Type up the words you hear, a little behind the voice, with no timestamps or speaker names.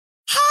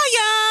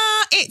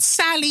it's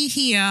Sally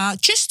here.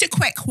 Just a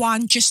quick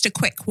one.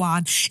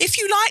 If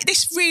you like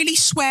this really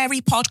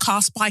sweary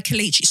podcast by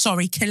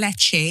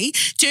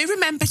Kelechi, do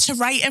remember to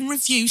rate and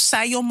review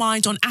Say Your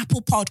Mind on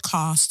Apple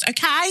Podcast,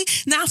 okay?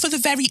 Now for the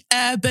very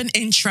urban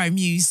intro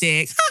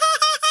music.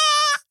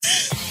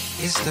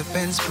 It's the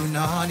Benz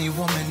Brunani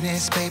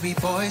womanist. Baby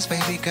boys,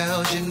 baby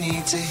girls, you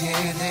need to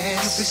hear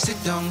this. You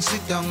sit down,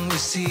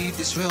 receive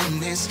this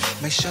realness.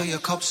 Make sure your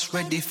cup's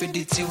ready for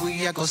the tea.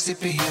 We are go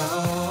sip it, yo.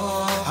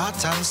 Hard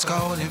time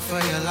scrolling for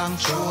your long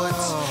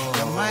shorts.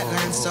 You might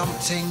learn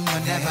something you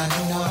never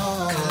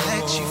know.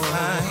 Collect you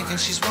fine, and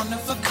she's one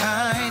of a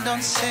kind.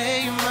 Don't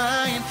say you're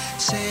mine,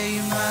 say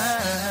you're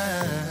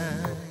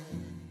mine.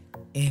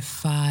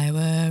 If I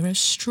were a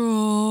straw,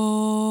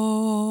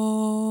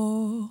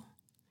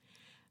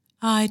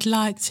 I'd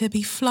like to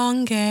be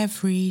flung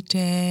every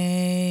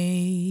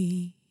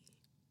day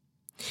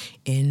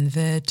in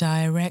the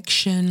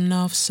direction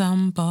of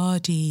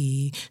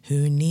somebody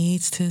who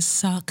needs to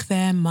suck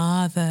their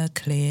mother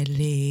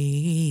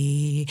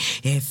clearly.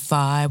 If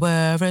I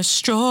were a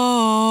straw,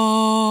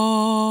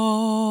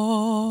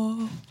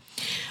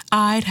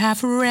 I'd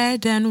have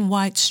red and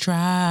white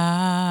stripes,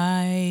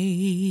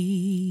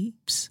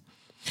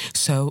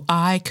 so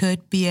I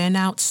could be an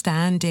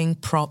outstanding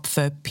prop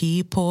for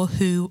people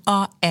who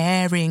are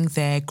airing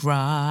their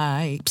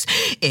gripes.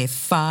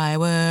 If I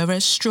were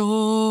a straw,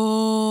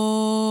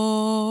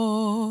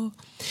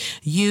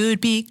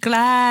 you'd be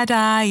glad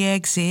I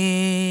exist,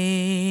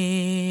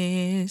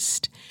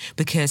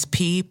 because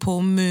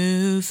people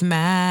move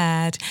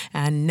mad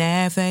and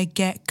never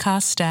get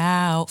cussed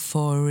out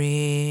for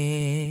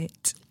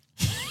it.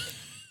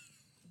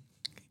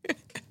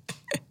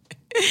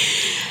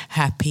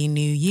 Happy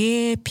New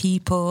Year,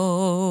 people.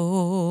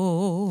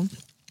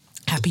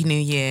 Happy New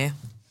Year.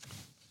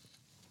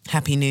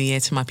 Happy New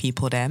Year to my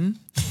people, them.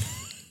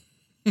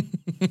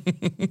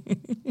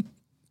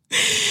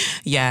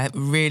 Yeah,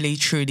 really,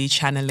 truly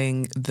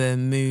channeling the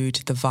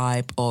mood, the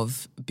vibe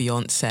of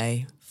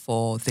Beyonce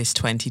for this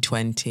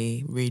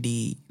 2020.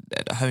 Really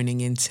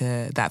honing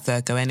into that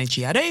Virgo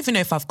energy. I don't even know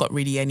if I've got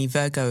really any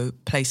Virgo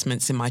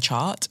placements in my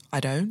chart. I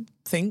don't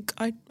think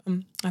I've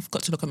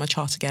got to look at my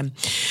chart again,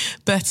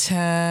 but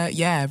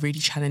yeah, really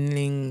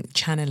channeling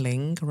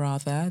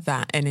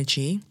that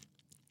energy.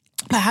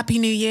 But Happy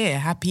New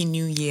Year. I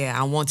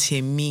want to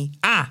hear me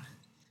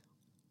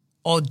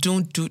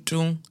Odun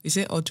Tutun. Is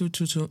it Odun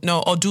Tutun?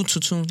 No, Odun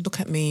Tutun. Look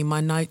at me.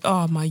 I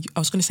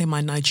was going to say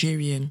my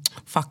Nigerian.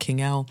 Fucking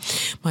hell.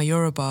 My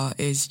Yoruba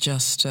is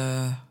just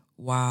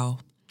wow.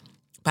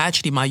 But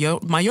actually, my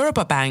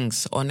Yoruba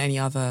bangs on any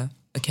other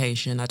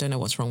occasion. I don't know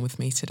what's wrong with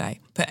me today.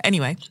 But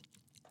anyway,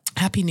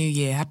 Happy New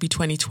Year. Happy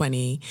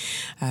 2020.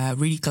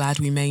 Really glad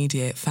we made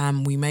it,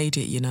 fam. We made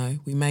it, you know.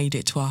 We made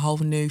it to a whole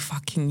new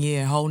fucking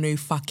year, a whole new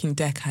fucking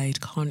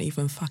decade. Can't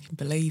even fucking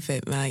believe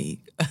it, mate.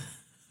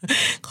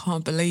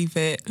 Can't believe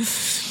it.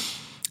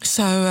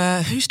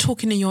 So, who's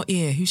talking in your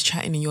ear? Who's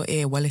chatting in your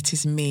ear? Well, it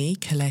is me,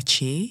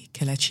 Kelechi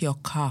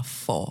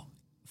Okafor.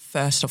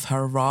 First of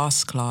her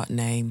rascal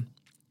name.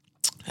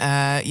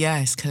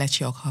 It's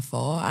Kelechi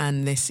Okafor,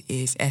 and this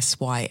is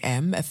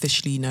SYM,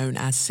 officially known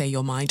as Say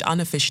Your Mind,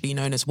 unofficially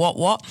known as what?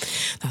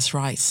 That's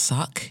right,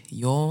 Suck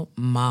Your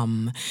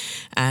Mum.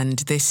 And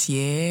this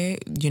year,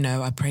 you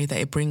know, I pray that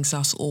it brings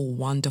us all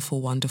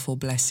wonderful, wonderful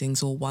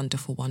blessings, all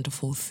wonderful,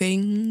 wonderful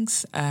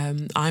things.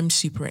 I'm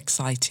super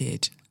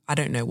excited. I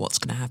don't know what's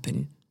going to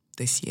happen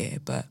this year,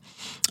 but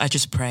I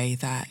just pray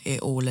that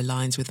it all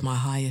aligns with my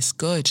highest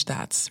good.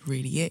 That's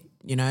really it,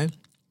 you know.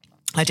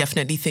 I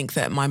definitely think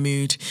that my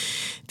mood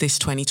this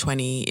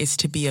 2020 is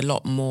to be a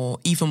lot more,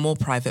 even more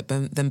private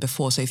than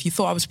before. So if you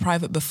thought I was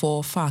private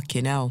before,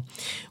 fucking hell,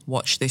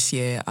 watch this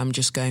year. I'm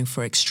just going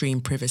for extreme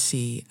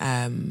privacy,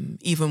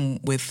 even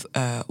with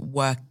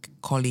work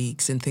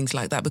colleagues and things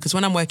like that. Because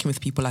when I'm working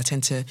with people, I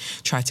tend to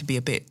try to be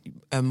a bit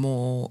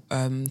more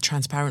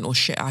transparent, or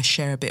I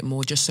share a bit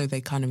more just so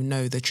they kind of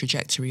know the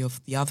trajectory of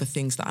the other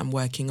things that I'm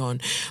working on.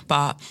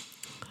 But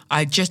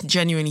I just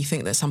genuinely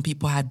think that some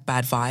people had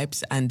bad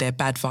vibes, and their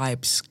bad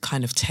vibes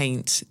kind of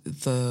taint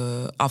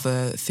the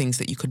other things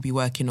that you could be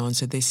working on.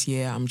 So this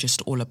year I'm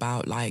just all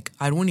about, like,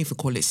 I won't even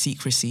call it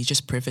secrecy,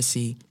 just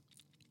privacy,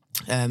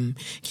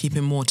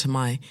 keeping more to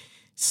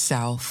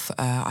myself.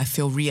 I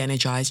feel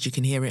re-energized. You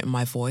can hear it in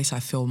my voice. I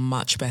feel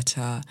much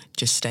better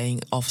just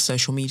staying off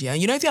social media.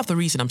 And you know the other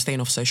reason I'm staying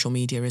off social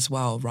media as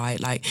well, right?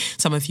 Like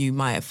some of you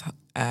might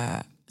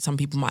have... some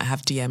people might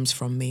have DMs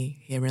from me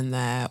here and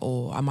there,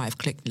 or I might have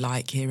clicked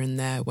like here and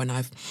there when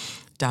I've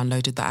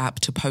downloaded the app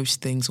to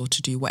post things or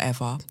to do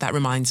whatever. That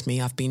reminds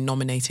me, I've been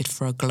nominated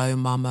for a Glow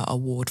Mama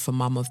Award for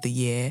Mum of the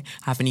Year.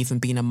 I haven't even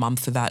been a mum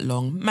for that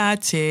long.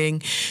 Mad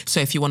ting. So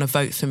if you want to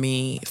vote for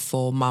me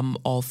for Mum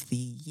of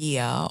the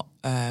Year,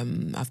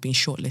 I've been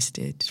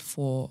shortlisted.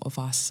 4 of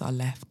us are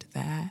left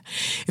there.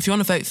 If you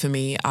want to vote for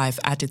me, I've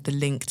added the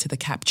link to the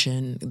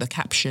caption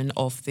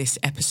of this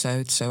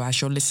episode. So as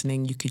you're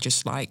listening, you could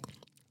just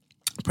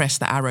press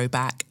the arrow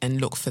back and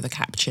look for the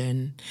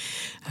caption.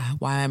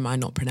 Why am I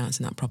not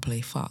pronouncing that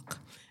properly? Fuck.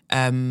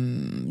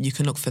 You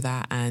can look for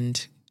that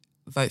and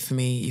vote for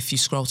me. If you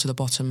scroll to the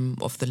bottom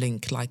of the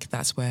link, like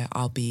that's where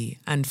I'll be.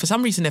 And for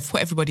some reason, they've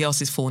put everybody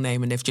else's full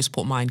name and they've just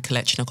put mine,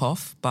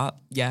 Kolechnikov. But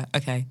yeah,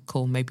 okay,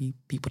 cool. Maybe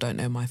people don't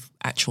know my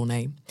actual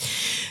name.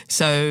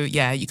 So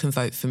yeah, you can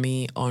vote for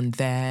me on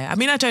there. I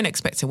mean, I don't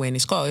expect to win.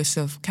 It's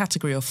a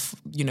category of,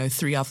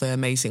 3 other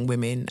amazing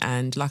women.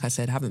 And like I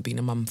said, I haven't been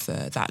a mum for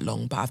that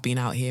long, but I've been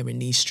out here in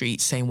these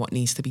streets saying what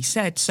needs to be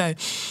said. So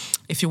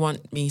if you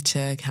want me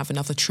to have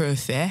another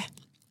trophy,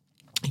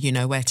 you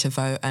know where to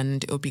vote,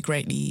 and it would be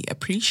greatly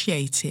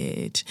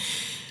appreciated.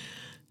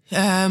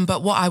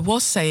 But what I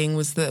was saying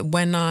was that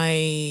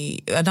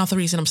another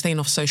reason I'm staying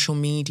off social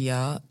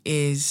media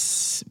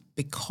is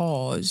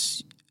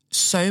because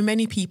so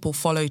many people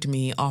followed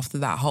me after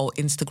that whole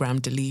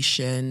Instagram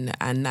deletion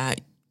and that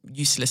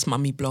useless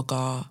mummy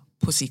blogger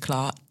Pussy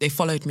Clark. They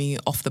followed me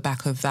off the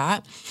back of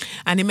that.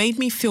 And it made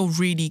me feel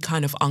really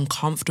kind of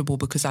uncomfortable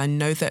because I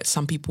know that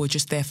some people were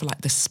just there for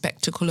like the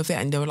spectacle of it.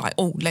 And they were like,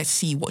 oh, let's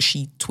see what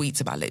she tweets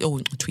about.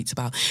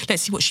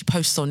 Let's see what she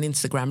posts on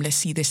Instagram. Let's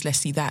see this, let's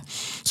see that.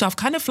 So I've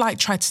kind of like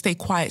tried to stay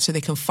quiet so they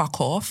can fuck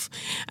off.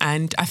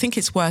 And I think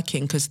it's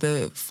working because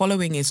the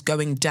following is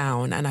going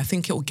down. And I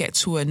think it will get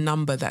to a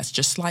number that's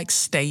just like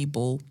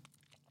stable.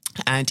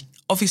 And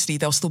obviously,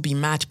 there'll still be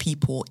mad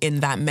people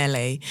in that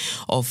melee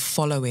of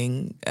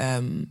following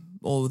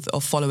or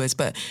of followers,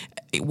 but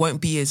it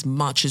won't be as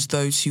much as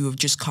those who have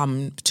just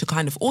come to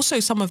kind of... Also,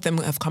 some of them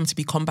have come to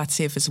be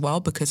combative as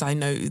well, because I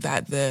know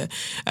that the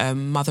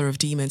Mother of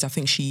Demons, I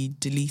think she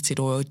deleted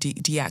or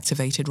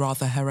deactivated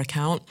rather her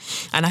account.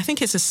 And I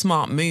think it's a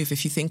smart move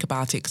if you think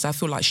about it, because I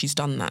feel like she's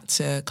done that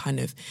to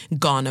kind of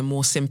garner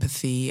more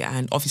sympathy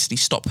and obviously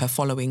stop her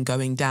following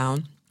going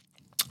down.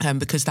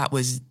 Because that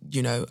was,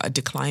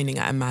 declining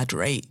at a mad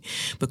rate,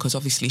 because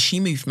obviously she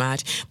moved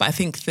mad. But I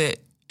think that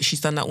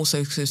she's done that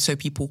also so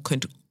people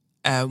could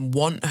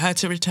want her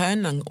to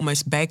return and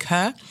almost beg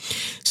her.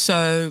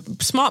 So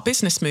smart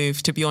business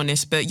move, to be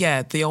honest. But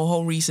yeah, the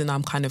other reason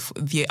I'm kind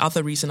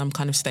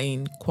of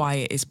staying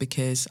quiet is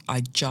because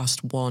I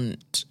just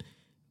want,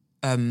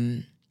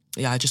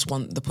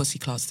 the Pussy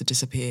Clarks to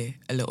disappear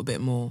a little bit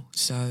more.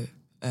 So...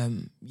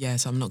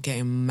 so I'm not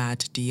getting mad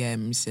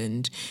DMs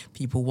and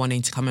people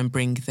wanting to come and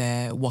bring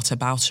their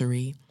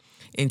whataboutery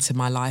into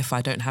my life.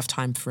 I don't have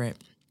time for it.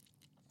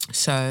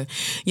 So,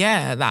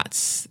 yeah,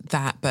 that's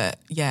that. But,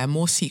 yeah,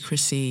 more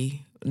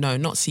secrecy. No,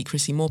 not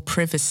secrecy, more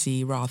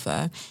privacy,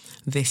 rather,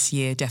 this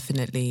year,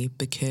 definitely,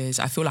 because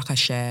I feel like I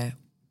share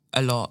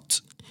a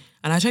lot.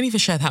 And I don't even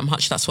share that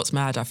much. That's what's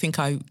mad. I think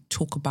I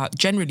talk about,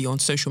 generally on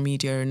social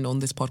media and on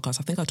this podcast,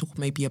 I think I talk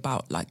maybe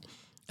about like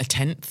a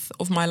 10th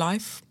of my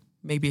life,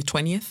 maybe a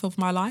 20th of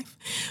my life.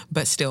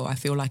 But still, I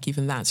feel like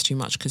even that's too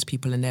much because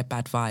people in their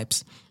bad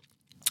vibes.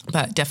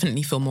 But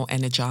definitely feel more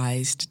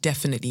energized,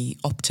 definitely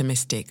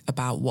optimistic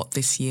about what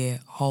this year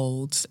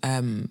holds.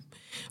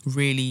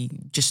 Really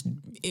just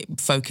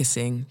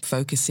focusing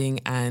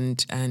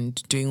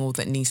and doing all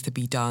that needs to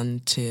be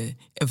done to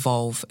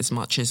evolve as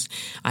much as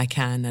I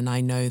can. And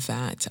I know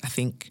that I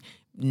think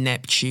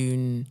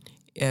Neptune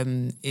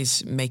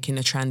is making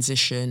a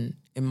transition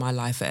in my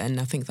life, and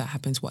I think that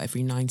happens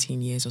every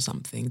 19 years or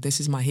something. This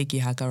is my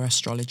Higi Haga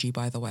astrology,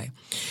 by the way.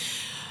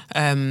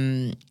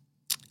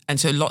 And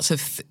so lots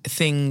of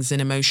things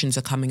and emotions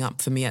are coming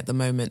up for me at the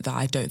moment that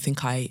I don't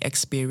think I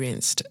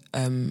experienced.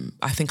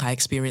 I think I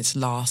experienced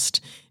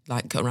last,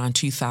 like around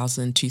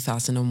 2000,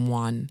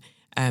 2001.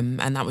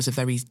 And that was a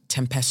very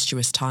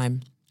tempestuous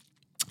time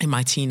in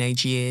my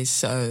teenage years.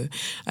 So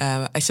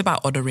it's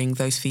about honouring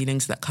those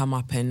feelings that come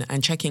up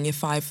and checking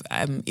if I've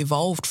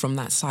evolved from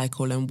that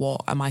cycle and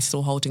what am I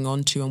still holding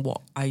on to and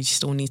what I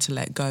still need to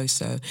let go.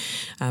 So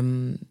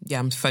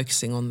I'm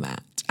focusing on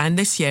that. And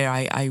this year,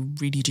 I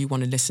really do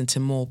want to listen to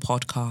more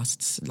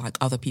podcasts, like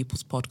other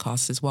people's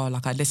podcasts as well.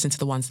 Like I listen to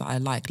the ones that I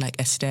like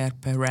Esther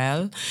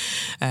Perel.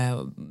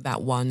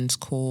 That one's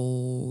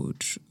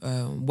called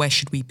Where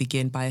Should We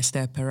Begin by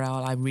Esther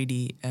Perel. I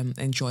really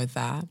enjoyed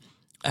that.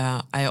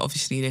 I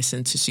obviously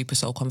listen to Super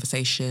Soul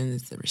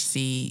Conversations, The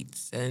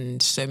Receipts,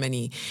 and so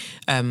many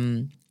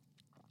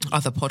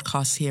other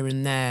podcasts here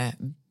and there.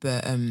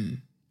 But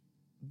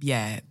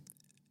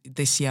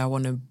this year I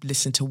want to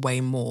listen to way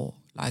more.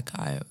 Like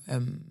I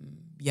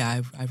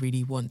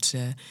really want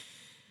to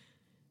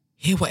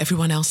hear what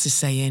everyone else is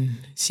saying,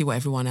 see what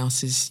everyone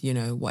else is,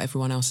 what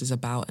everyone else is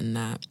about and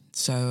that.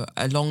 So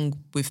along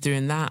with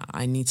doing that,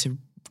 I need to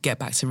get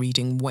back to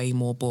reading way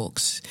more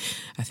books.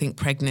 I think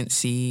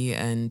pregnancy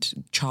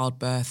and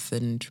childbirth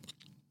and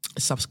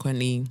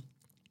subsequently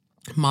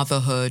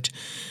motherhood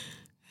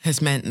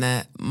has meant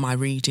that my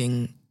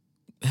reading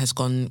has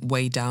gone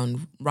way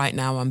down. Right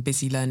now I'm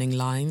busy learning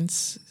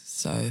lines.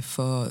 So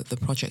for the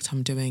project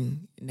I'm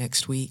doing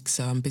next week,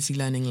 so I'm busy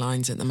learning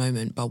lines at the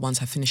moment. But once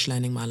I finish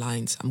learning my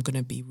lines, I'm going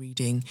to be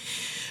reading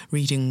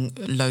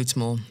loads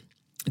more,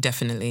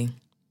 definitely.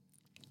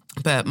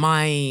 But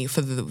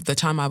for the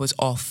time I was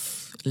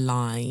off,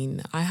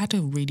 line. I had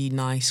a really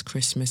nice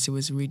Christmas. It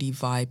was really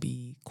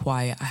vibey,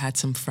 quiet. I had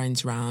some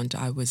friends round.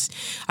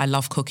 I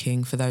love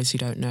cooking. For those who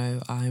don't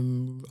know,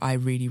 I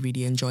really,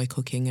 really enjoy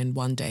cooking. And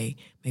one day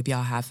maybe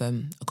I'll have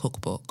a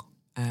cookbook.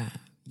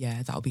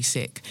 That'll be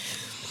sick.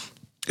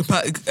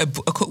 But a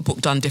cookbook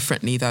done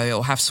differently though.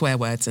 It'll have swear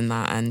words in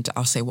that, and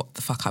I'll say what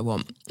the fuck I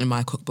want in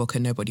my cookbook,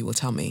 and nobody will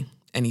tell me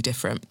any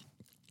different.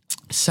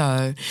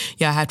 So,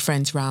 I had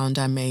friends round.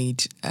 I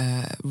made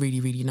really,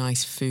 really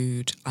nice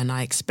food, and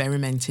I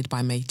experimented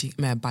by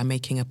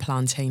making a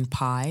plantain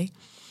pie.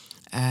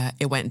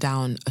 It went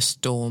down a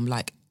storm.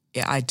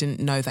 I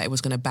didn't know that it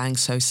was going to bang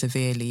so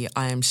severely.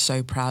 I am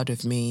so proud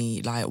of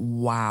me.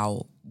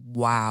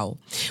 Wow.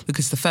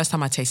 Because the first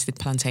time I tasted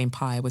plantain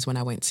pie was when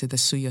I went to the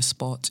Suya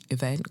Spot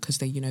event, because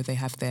they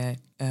have their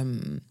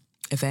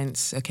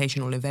events,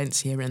 occasional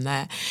events here and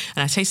there.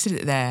 And I tasted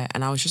it there,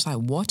 and I was just like,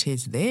 what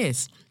is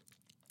this?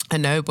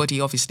 And nobody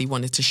obviously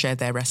wanted to share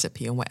their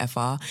recipe and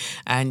whatever.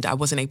 And I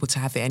wasn't able to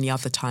have it any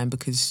other time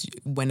because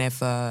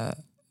whenever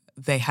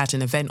they had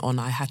an event on,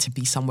 I had to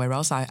be somewhere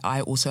else.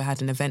 I also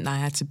had an event that I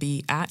had to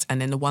be at.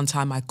 And then the one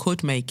time I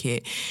could make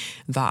it,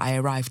 that I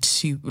arrived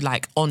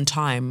on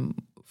time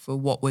for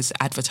what was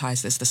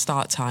advertised as the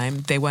start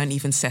time, they weren't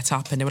even set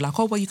up. And they were like,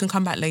 oh, well, you can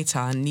come back later.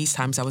 And these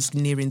times I was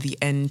nearing the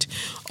end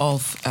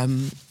of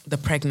the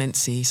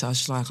pregnancy. So I was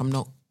just like, I'm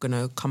not going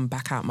to come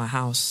back out my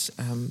house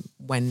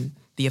when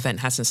the event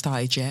hasn't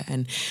started yet,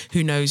 and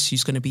who knows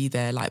who's going to be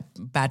there,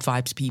 bad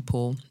vibes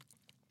people.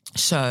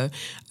 So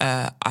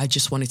I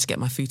just wanted to get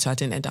my food, so I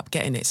didn't end up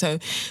getting it. So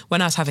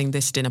when I was having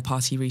this dinner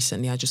party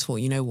recently, I just thought,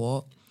 you know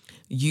what?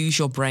 Use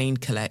your brain,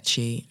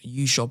 Kelechi.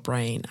 Use your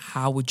brain.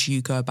 How would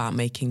you go about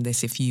making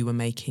this if you were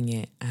making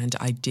it? And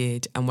I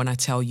did. And when I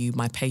tell you,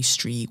 my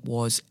pastry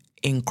was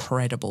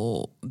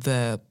incredible.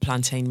 The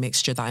plantain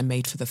mixture that I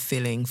made for the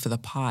filling for the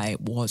pie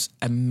was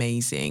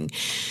amazing.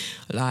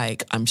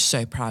 I'm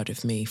so proud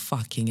of me.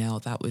 Fucking hell,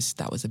 that was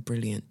a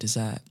brilliant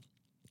dessert.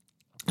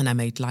 And I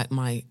made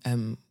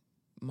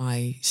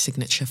my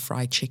signature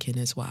fried chicken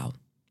as well.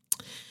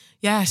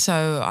 Yeah,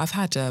 so I've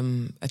had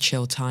a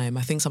chill time.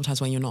 I think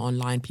sometimes when you're not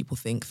online, people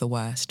think the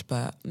worst.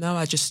 But no,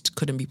 I just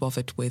couldn't be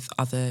bothered with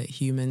other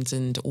humans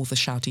and all the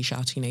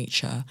shouty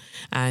nature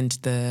and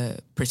the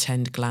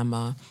pretend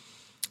glamour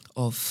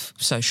of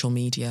social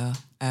media.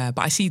 But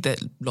I see that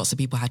lots of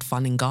people had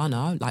fun in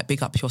Ghana.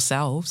 Big up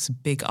yourselves.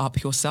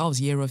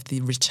 Year of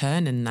the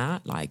return and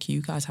that.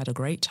 You guys had a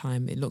great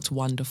time. It looked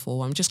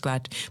wonderful. I'm just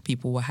glad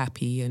people were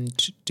happy and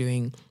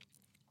doing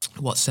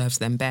what serves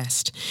them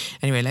best.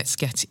 Anyway, let's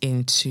get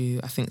into,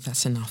 I think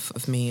that's enough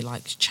of me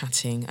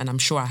chatting, and I'm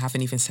sure I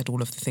haven't even said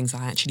all of the things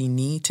I actually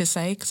need to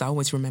say, because I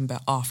always remember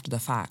after the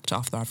fact,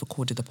 after I've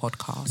recorded the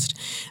podcast,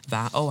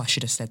 that, I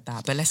should have said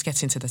that. But let's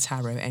get into the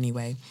tarot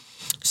anyway.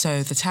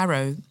 So the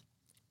tarot,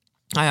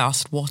 I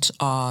asked, what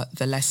are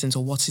the lessons,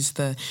 or what is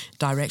the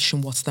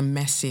direction, what's the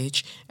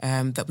message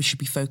that we should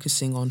be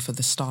focusing on for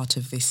the start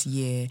of this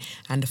year?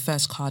 And the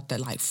first card that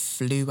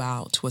flew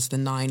out was the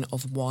 9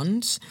 of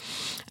Wands.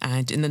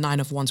 And in the 9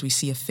 of Wands, we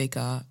see a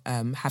figure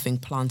having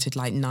planted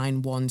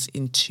 9 wands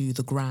into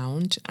the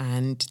ground,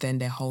 and then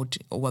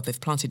they've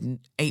planted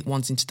 8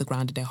 wands into the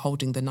ground, and they're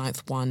holding the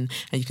 9th one.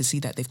 And you can see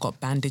that they've got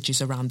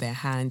bandages around their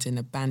hands and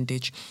a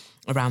bandage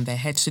around their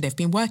head. So they've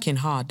been working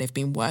hard,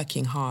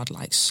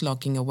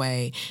 slogging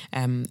away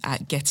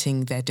at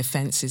getting their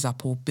defenses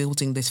up, or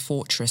building this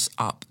fortress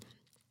up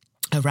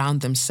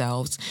around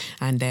themselves,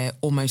 and they're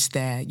almost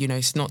there.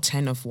 It's not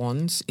 10 of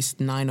Wands, it's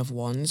 9 of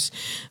Wands.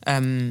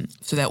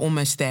 So they're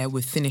almost there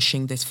with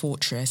finishing this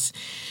fortress.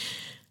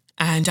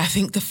 And I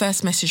think the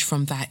first message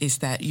from that is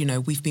that,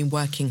 we've been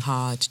working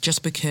hard.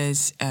 Just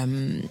because,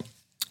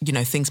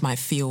 things might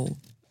feel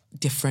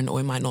different, or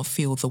it might not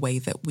feel the way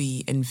that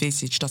we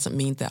envisage, doesn't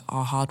mean that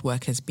our hard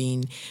work has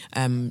been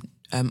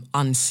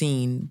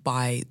unseen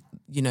by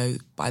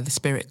the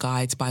spirit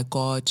guides, by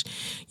God.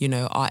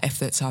 Our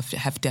efforts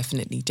have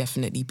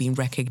definitely been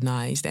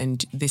recognized,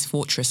 and this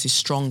fortress is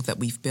strong that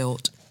we've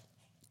built.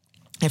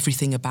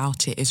 Everything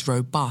about it is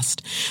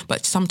robust.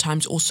 But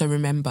sometimes also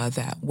remember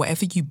that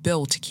whatever you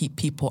build to keep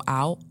people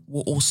out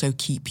will also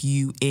keep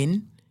you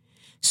in.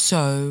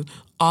 So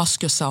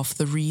ask yourself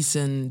the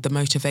reason, the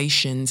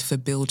motivations for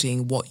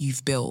building what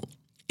you've built.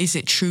 Is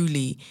it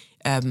truly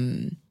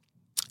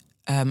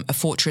a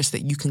fortress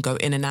that you can go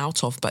in and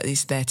out of, but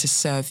is there to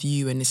serve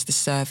you, and is to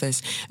serve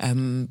as,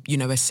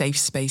 a safe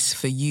space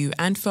for you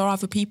and for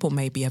other people?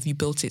 Maybe have you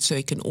built it so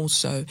it can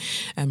also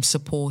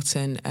support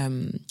and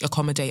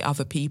accommodate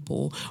other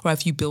people, or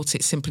have you built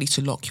it simply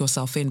to lock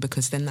yourself in?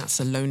 Because then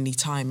that's a lonely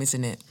time,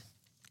 isn't it?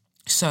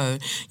 So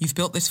you've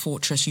built this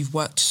fortress, you've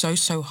worked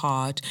so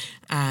hard,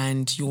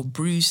 and you're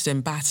bruised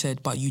and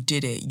battered, but you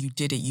did it,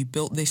 you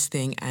built this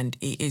thing, and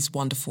it is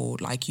wonderful.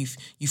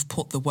 You've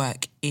put the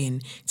work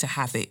in to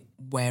have it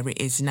where it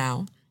is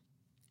now.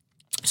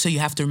 So you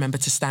have to remember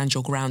to stand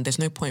your ground. There's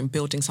no point in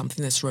building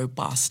something that's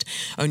robust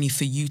only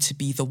for you to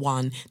be the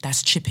one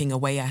that's chipping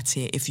away at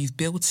it. If you've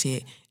built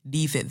it,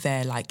 Leave it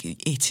there. Like,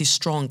 it is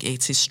strong.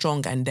 It is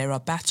strong. And there are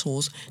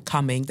battles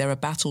coming. There are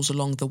battles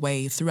along the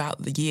way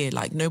throughout the year.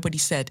 Like, nobody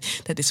said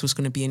that this was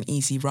going to be an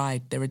easy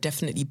ride. There are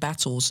definitely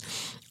battles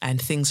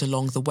and things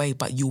along the way,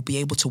 but you'll be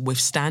able to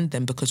withstand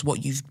them because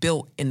what you've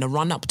built in the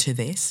run up to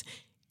this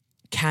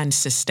can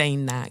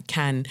sustain that,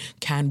 can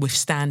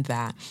withstand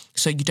that.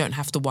 So you don't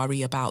have to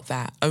worry about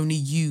that. Only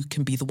you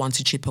can be the one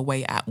to chip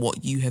away at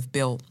what you have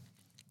built.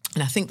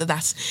 And I think that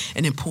that's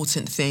an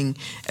important thing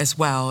as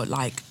well.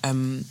 Like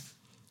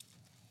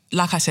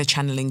I said,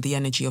 channeling the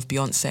energy of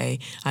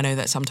Beyonce. I know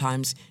that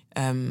sometimes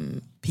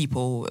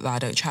people that I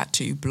don't chat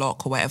to,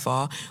 block or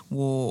whatever,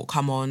 will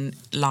come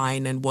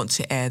online and want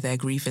to air their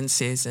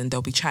grievances, and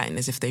they'll be chatting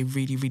as if they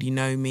really, really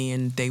know me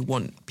and they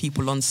want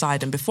people on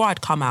side. And before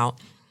I'd come out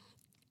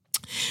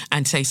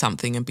and say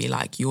something and be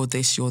like, you're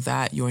this, you're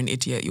that, you're an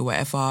idiot, you're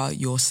whatever,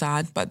 you're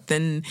sad. But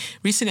then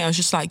recently I was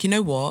just like, you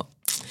know what?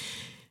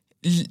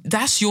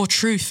 That's your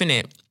truth,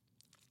 innit?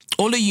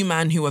 All of you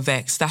man who are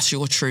vexed, that's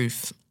your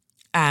truth.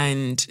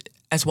 And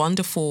as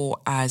wonderful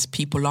as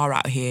people are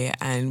out here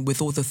and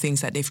with all the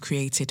things that they've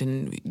created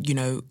and, you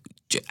know,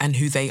 and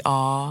who they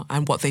are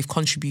and what they've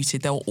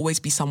contributed, there'll always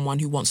be someone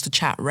who wants to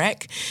chat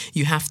wreck.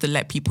 You have to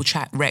let people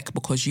chat wreck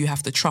because you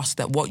have to trust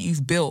that what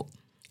you've built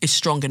is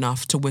strong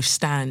enough to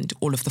withstand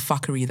all of the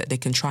fuckery that they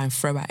can try and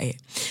throw at it.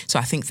 So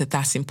I think that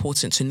that's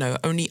important to know.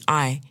 Only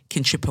I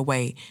can chip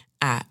away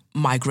at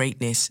my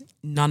greatness.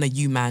 None of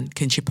you, man,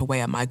 can chip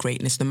away at my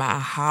greatness, no matter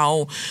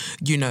how,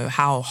 you know,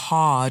 how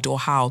hard or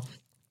how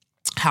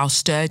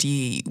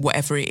sturdy,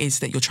 whatever it is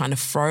that you're trying to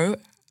throw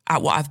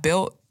at what I've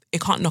built. It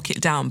can't knock it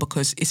down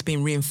because it's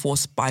been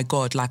reinforced by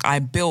God. Like, I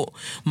built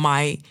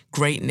my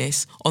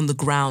greatness on the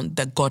ground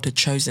that God had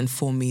chosen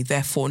for me.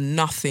 Therefore,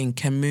 nothing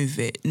can move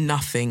it.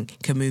 Nothing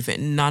can move it.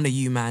 None of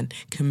you, man,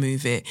 can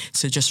move it.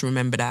 So just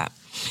remember that.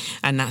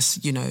 And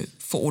that's, you know,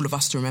 for all of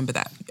us to remember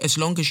that. As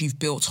long as you've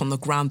built on the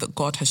ground that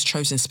God has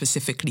chosen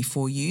specifically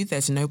for you,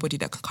 there's nobody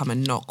that can come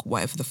and knock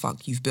whatever the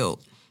fuck you've built.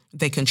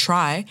 They can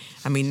try.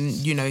 I mean,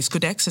 you know, it's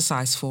good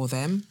exercise for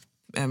them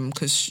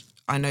because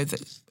I know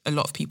that a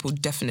lot of people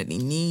definitely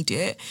need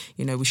it.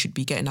 You know, we should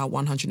be getting our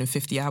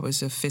 150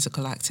 hours of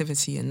physical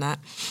activity and that.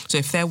 So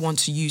if they want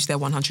to use their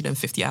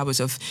 150 hours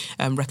of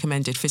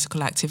recommended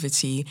physical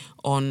activity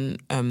on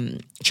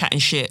chatting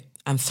shit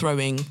and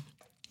throwing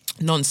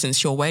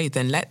nonsense your way,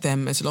 then let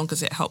them. As long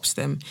as it helps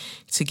them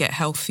to get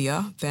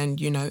healthier, then,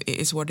 you know, it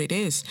is what it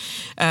is.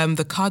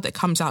 The card that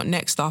comes out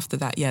next after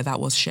that, yeah, that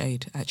was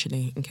Shade,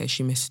 actually, in case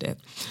you missed it.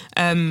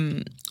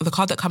 The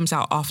card that comes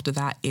out after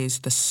that is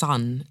the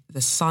Sun. The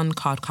Sun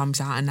card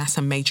comes out, and that's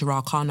a major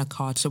arcana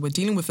card. So we're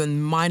dealing with a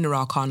minor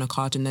arcana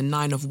card and the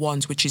Nine of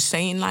Wands, which is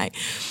saying, like,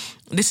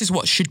 this is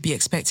what should be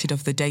expected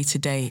of the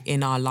day-to-day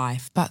in our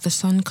life. But the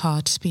Sun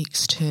card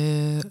speaks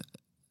to,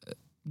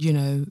 you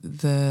know,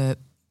 the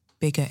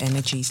bigger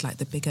energies, like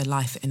the bigger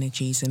life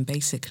energies. And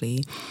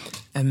basically,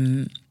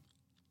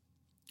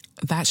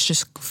 that's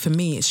just, for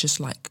me, it's just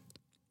like,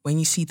 when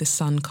you see the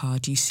Sun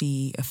card, you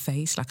see a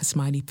face, like a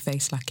smiley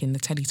face, like in the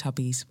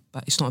Teletubbies,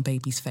 but it's not a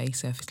baby's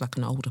face, it's like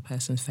an older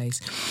person's face.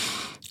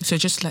 So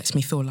it just lets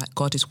me feel like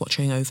God is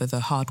watching over the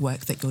hard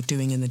work that you're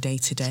doing in the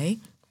day-to-day.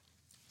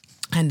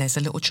 And there's a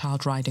little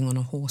child riding on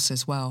a horse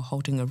as well,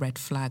 holding a red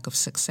flag of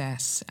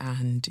success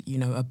and, you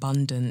know,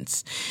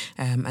 abundance.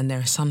 And there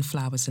are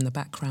sunflowers in the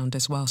background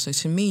as well. So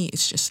to me,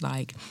 it's just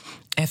like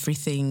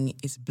everything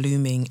is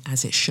blooming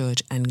as it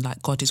should. And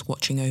like God is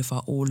watching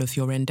over all of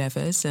your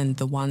endeavors, and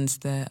the ones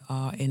that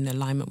are in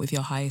alignment with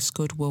your highest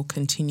good will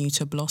continue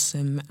to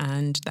blossom.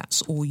 And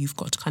that's all you've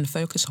got to kind of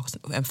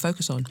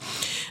focus on.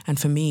 And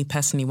for me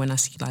personally, when I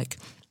see like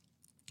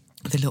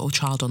the little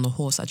child on the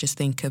horse, I just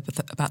think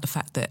about the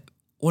fact that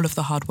all of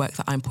the hard work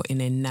that I'm putting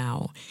in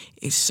now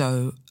is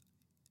so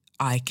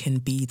I can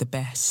be the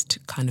best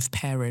kind of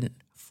parent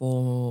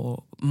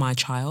for my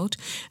child,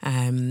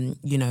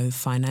 you know,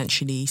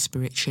 financially,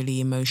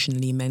 spiritually,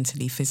 emotionally,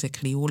 mentally,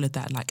 physically, all of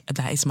that. Like,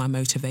 that is my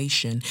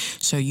motivation.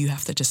 So you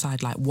have to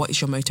decide, like, what is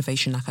your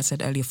motivation, like I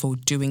said earlier, for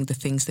doing the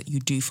things that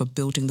you do, for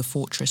building the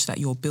fortress that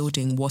you're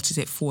building. What is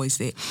it for?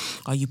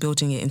 Are you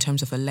building it in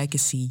terms of a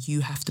legacy?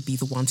 You have to be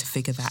the one to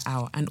figure that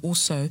out. And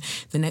also,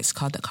 the next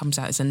card that comes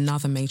out is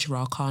another major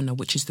arcana,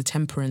 which is the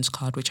Temperance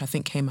card, which I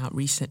think came out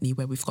recently,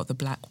 where we've got the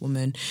black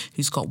woman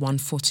who's got one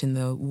foot in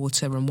the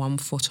water and one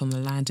foot on the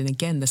land. And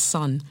again, the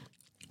sun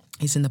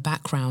is in the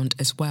background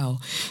as well.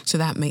 So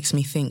that makes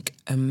me think,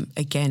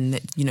 again,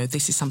 that, you know,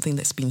 this is something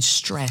that's been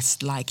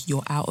stressed, like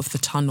you're out of the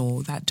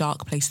tunnel, that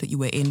dark place that you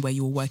were in where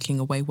you were working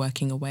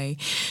away,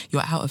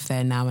 you're out of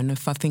there now. And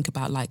if I think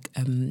about like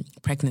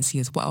pregnancy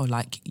as well,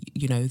 like,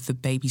 you know, the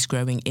baby's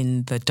growing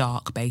in the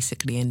dark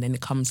basically, and then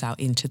it comes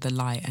out into the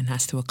light and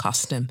has to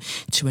accustom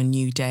to a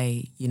new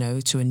day, you know,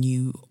 to a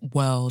new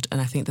world. And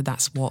I think that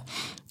that's what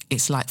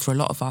it's like for a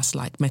lot of us.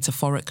 Like,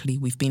 metaphorically,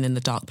 we've been in the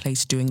dark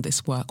place doing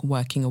this work,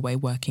 working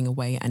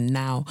away, and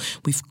now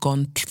we've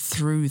gone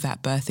through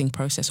that birthing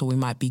process, or we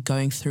might be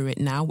going through it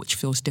now, which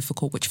feels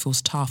difficult, which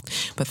feels tough,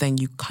 but then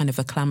you kind of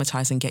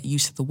acclimatize and get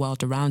used to the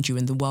world around you,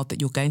 and the world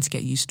that you're going to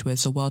get used to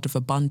is a world of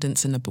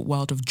abundance and a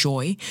world of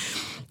joy.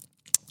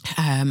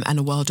 and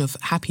a world of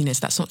happiness.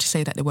 That's not to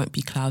say that there won't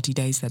be cloudy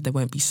days, that there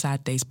won't be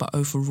sad days, but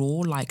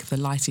overall, like, the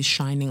light is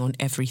shining on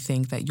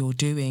everything that you're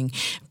doing.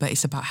 But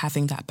it's about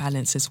having that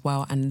balance as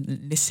well,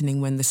 and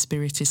listening when the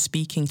Spirit is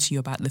speaking to you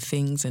about the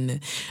things and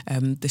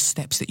the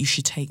steps that you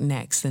should take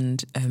next.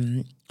 And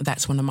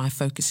that's one of my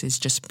focuses,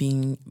 just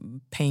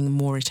paying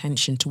more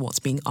attention to what's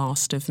being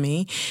asked of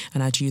me.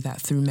 And I do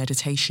that through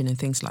meditation and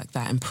things like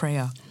that, and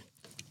prayer.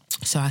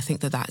 So I think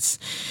that that's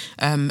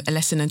a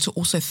lesson, and to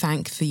also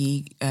thank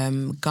the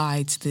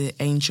guides, the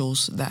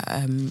angels that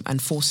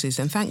and forces,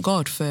 and thank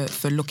God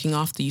for looking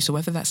after you. So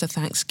whether that's a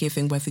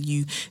Thanksgiving, whether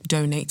you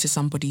donate to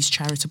somebody's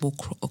charitable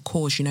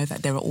cause, you know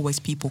that there are always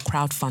people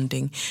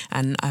crowdfunding,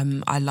 and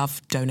I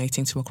love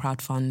donating to a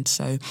crowdfund.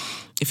 So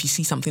if you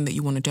see something that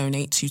you want to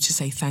donate to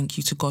say thank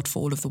you to God for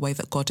all of the way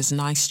that God has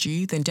niced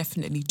you, then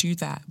definitely do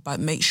that. But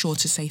make sure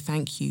to say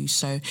thank you.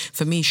 So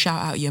for me,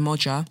 shout out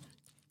Yemoja.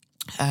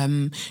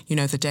 You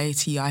know, the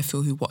deity I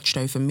feel who watched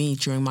over me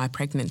during my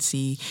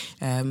pregnancy.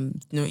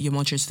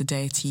 Yemoja is the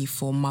deity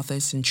for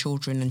mothers and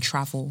children and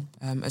travel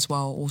as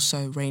well,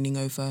 also reigning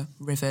over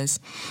rivers.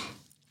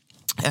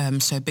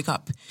 So big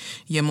up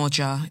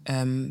Yemoja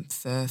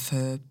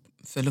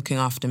for looking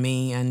after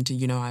me. And,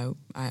 you know,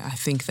 I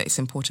think that it's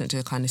important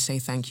to kind of say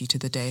thank you to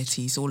the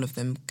deities, all of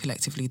them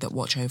collectively that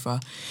watch over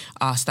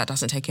us. That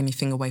doesn't take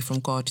anything away from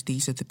God.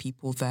 These are the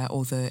people that,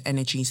 or the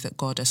energies that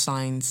God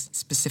assigns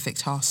specific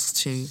tasks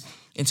to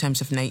in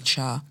terms of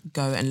nature.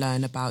 Go and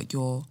learn about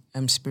your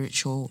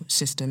spiritual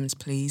systems,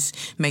 please.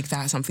 Make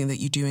that something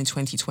that you do in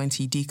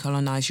 2020.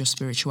 Decolonize your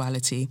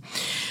spirituality.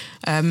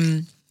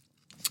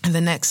 And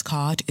the next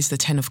card is the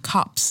Ten of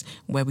Cups,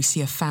 where we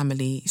see a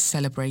family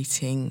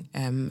celebrating,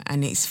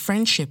 and it's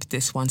friendship,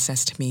 this one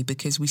says to me,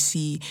 because we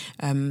see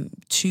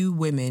two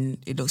women,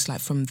 it looks like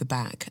from the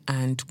back,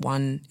 and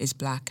one is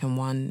black and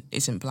one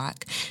isn't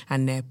black,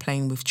 and they're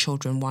playing with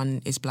children.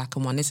 One is black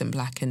and one isn't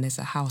black, and there's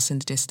a house in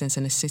the distance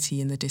and a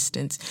city in the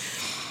distance.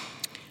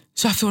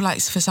 So I feel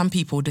like for some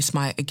people this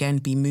might again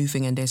be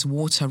moving, and there's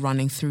water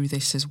running through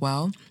this as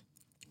well.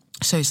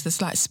 So it's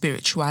this like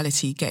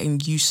spirituality,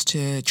 getting used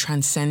to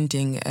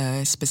transcending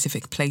a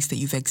specific place that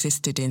you've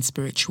existed in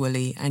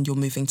spiritually, and you're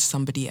moving to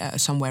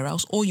somewhere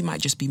else, or you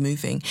might just be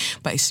moving,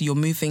 but you're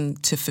moving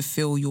to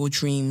fulfill your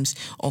dreams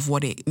of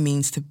what it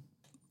means to,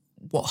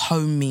 what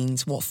home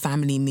means, what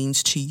family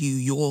means to you.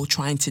 You're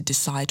trying to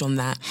decide on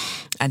that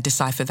and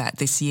decipher that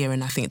this year.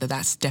 And I think that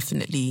that's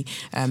definitely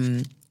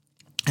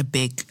a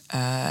big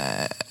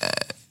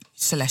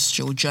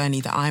celestial journey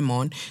that I'm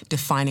on,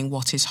 defining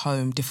what is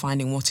home,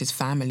 defining what is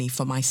family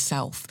for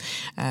myself,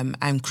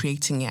 and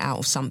creating it out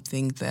of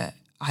something that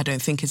I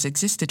don't think has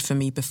existed for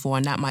me before,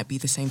 and that might be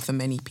the same for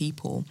many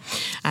people.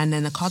 And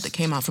then the card that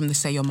came out from the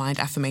Say Your Mind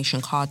affirmation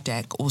card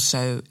deck,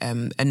 also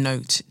a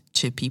note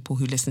to people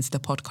who listen to the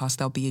podcast,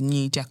 there'll be a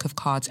new deck of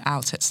cards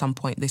out at some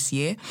point this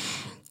year.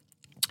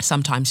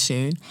 Sometime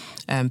soon,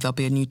 there'll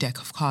be a new deck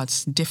of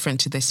cards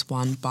different to this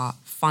one, but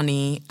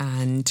funny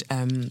and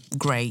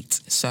great.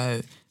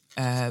 So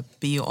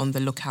be on the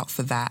lookout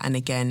for that. And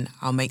again,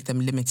 I'll make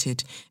them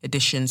limited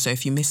edition. So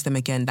if you miss them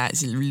again, that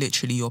is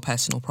literally your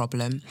personal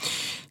problem.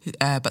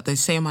 But the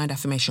Say Your Mind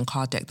affirmation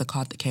card deck, the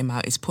card that came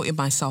out, is putting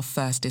myself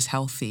first is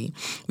healthy.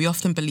 We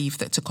often believe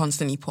that to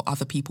constantly put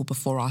other people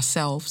before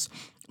ourselves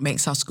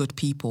makes us good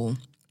people.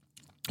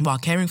 While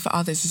caring for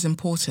others is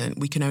important,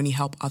 we can only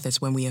help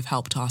others when we have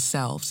helped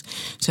ourselves.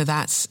 So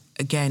that's,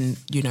 again,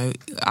 you know,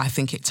 I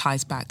think it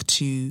ties back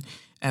to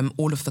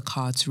all of the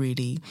cards,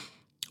 really.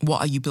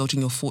 What are you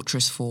building your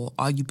fortress for?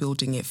 Are you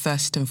building it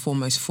first and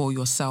foremost for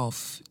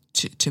yourself,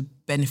 to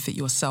benefit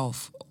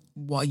yourself?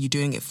 What are you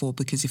doing it for?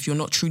 Because if you're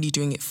not truly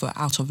doing it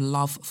out of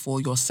love for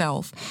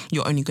yourself,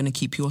 you're only going to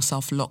keep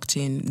yourself locked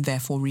in,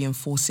 therefore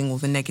reinforcing all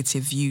the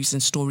negative views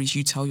and stories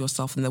you tell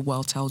yourself and the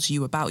world tells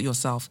you about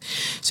yourself.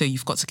 So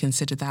you've got to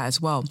consider that as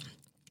well.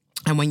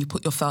 And when you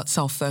put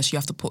yourself first, you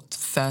have to put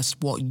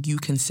first what you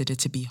consider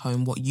to be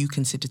home, what you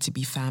consider to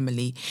be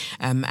family.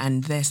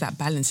 And there's that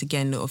balance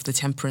again of the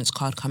Temperance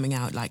card coming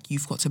out. Like,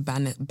 you've got to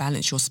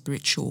balance your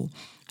spiritual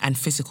and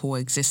physical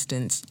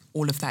existence.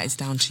 All of that is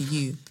down to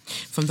you.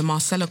 From the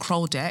Marcella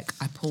Kroll deck,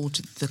 I pulled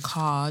the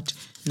card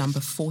number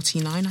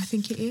 49, I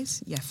think it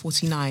is. Yeah,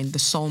 49, the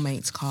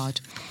Soulmate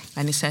card.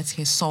 And it says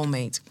here,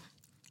 Soulmate.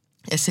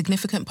 A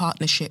significant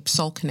partnership,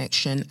 soul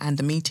connection, and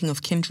the meeting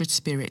of kindred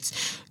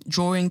spirits.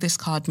 Drawing this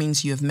card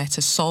means you have met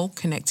a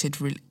soul-connected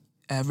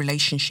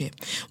relationship.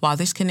 While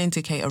this can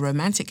indicate a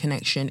romantic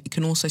connection, it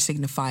can also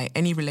signify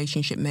any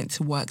relationship meant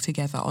to work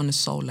together on a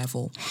soul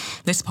level.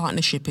 This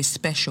partnership is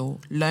special.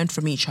 Learn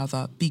from each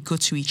other, be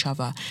good to each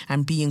other,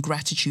 and be in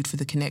gratitude for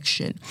the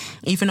connection.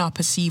 Even our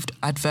perceived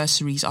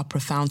adversaries are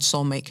profound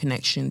soulmate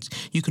connections.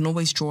 You can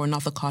always draw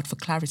another card for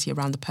clarity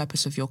around the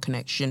purpose of your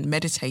connection.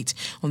 Meditate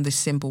on this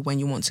symbol when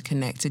you want to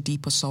connect on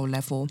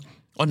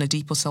a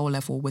deeper soul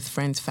level with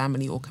friends,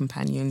 family, or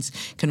companions.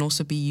 Can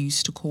also be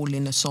used to call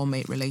in a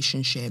soulmate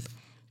relationship.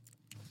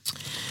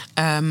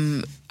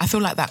 I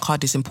feel like that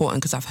card is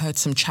important because I've heard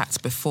some chats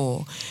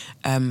before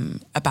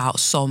about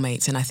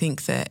soulmates, and I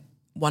think that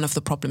one of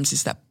the problems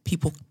is that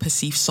people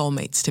perceive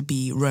soulmates to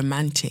be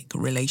romantic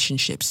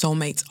relationships.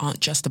 Soulmates aren't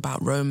just about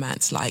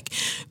romance. Like,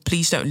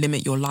 please don't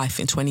limit your life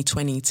in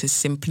 2020 to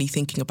simply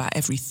thinking about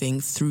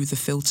everything through the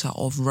filter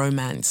of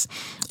romance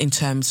in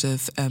terms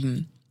of,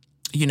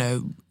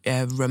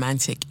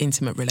 romantic,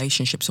 intimate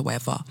relationships or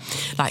whatever.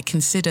 Like,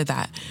 consider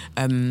that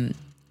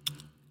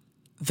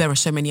there are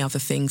so many other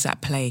things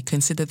at play.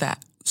 Consider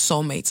that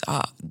soulmates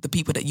are the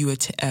people that you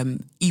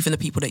even the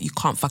people that you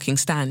can't fucking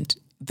stand.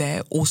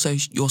 They're also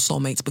your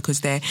soulmates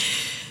because they're,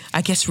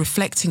 I guess,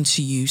 reflecting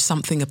to you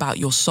something about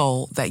your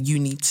soul that you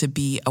need to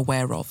be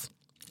aware of.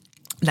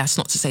 That's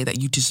not to say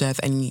that you deserve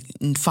any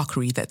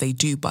fuckery that they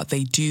do, but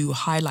they do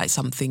highlight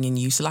something in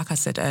you. So like I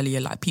said earlier,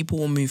 like, people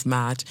will move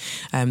mad.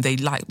 They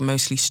like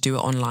mostly to do it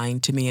online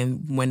to me,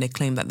 and when they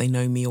claim that they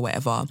know me or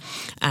whatever.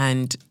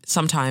 And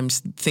sometimes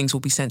things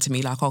will be sent to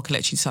me like, oh,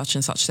 Kelechi such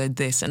and such said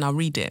this, and I'll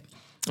read it.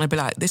 I'd be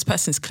like, this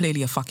person's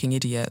clearly a fucking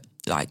idiot,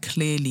 like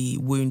clearly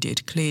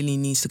wounded, clearly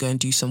needs to go and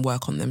do some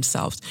work on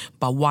themselves.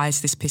 But why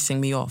is this pissing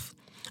me off?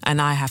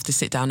 And I have to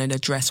sit down and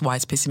address why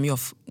it's pissing me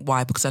off.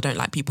 Why? Because I don't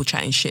like people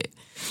chatting shit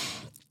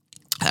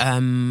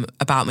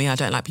about me. I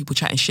don't like people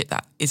chatting shit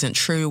that isn't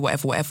true,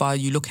 whatever.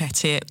 You look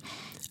at it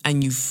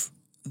and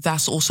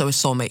that's also a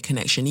soulmate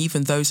connection.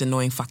 Even those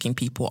annoying fucking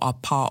people are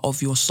part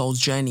of your soul's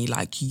journey.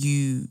 Like,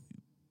 you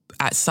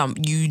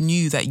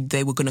knew that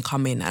they were going to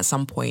come in at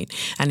some point,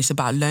 and it's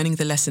about learning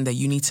the lesson that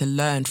you need to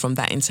learn from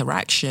that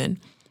interaction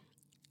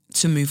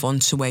to move on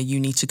to where you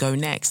need to go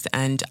next.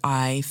 And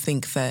I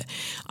think that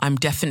I'm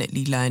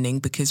definitely learning,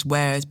 because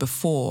whereas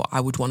before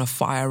I would want to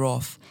fire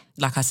off,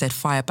 like I said,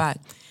 fire back,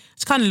 I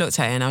just kind of looked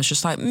at it and I was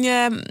just like,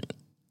 yeah,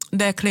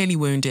 they're clearly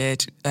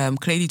wounded,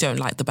 clearly don't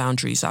like the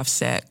boundaries I've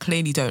set,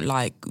 clearly don't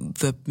like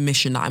the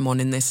mission that I'm on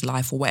in this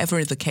life, or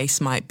whatever the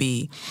case might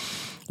be.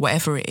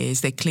 Whatever it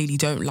is, they clearly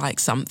don't like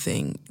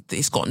something.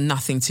 It's got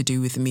nothing to do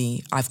with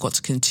me. I've got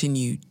to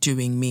continue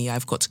doing me.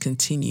 I've got to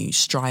continue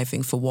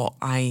striving for what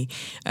I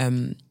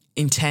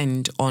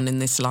intend on in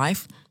this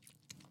life.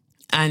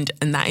 And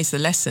that is the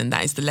lesson.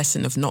 That is the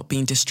lesson of not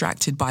being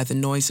distracted by the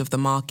noise of the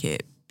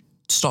market.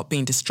 Stop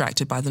being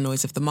distracted by the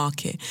noise of the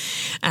market.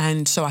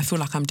 And so I feel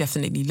like I'm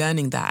definitely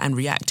learning that and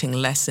reacting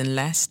less and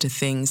less to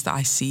things that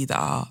I see that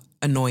are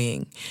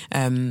annoying.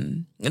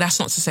 That's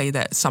not to say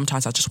that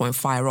sometimes I just won't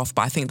fire off,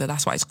 but I think that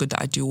that's why it's good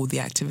that I do all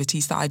the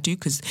activities that I do,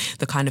 because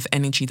the kind of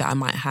energy that I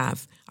might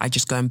have, I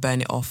just go and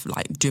burn it off,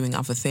 like doing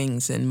other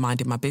things and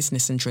minding my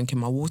business and drinking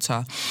my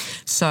water.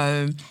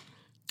 So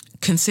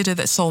consider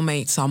that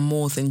soulmates are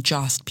more than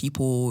just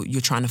people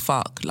you're trying to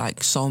fuck. Like,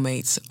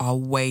 soulmates are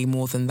way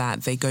more than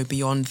that. They go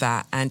beyond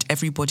that. And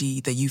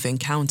everybody that you've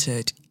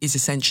encountered is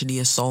essentially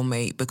a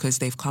soulmate, because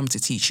they've come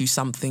to teach you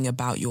something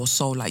about your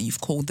soul. Like,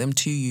 you've called them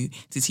to you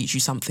to teach you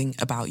something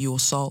about your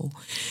soul.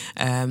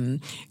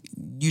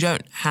 You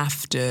don't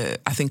have to,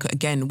 I think,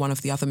 again, one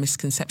of the other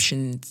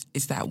misconceptions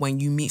is that when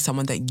you meet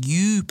someone that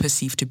you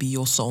perceive to be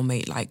your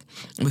soulmate, like,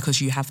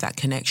 because you have that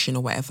connection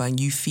or whatever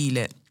and you feel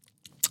it,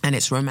 and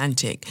it's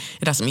romantic,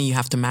 it doesn't mean you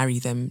have to marry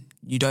them.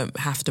 You don't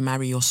have to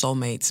marry your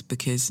soulmates,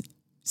 because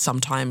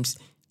sometimes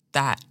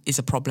that is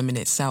a problem in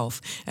itself.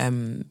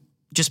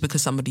 Just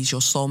because somebody's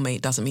your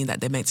soulmate doesn't mean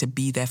that they're meant to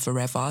be there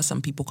forever.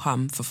 Some people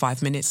come for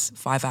 5 minutes,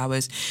 5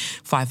 hours,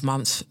 5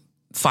 months,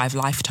 5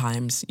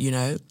 lifetimes, you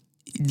know.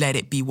 Let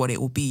it be what it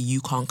will be. You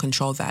can't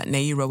control that.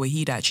 Naira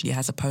Waheed actually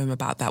has a poem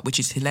about that, which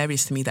is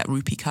hilarious to me, that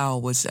Rupi Kaur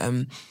was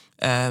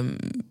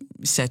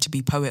said to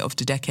be poet of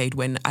the decade,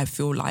 when I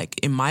feel like,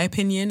 in my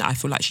opinion, I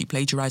feel like she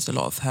plagiarized a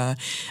lot of her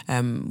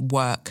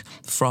work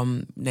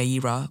from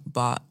Naira,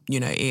 but, you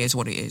know, it is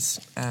what it is.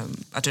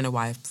 I don't know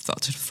why I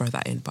thought to throw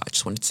that in, but I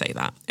just wanted to say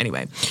that.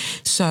 Anyway,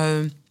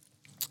 so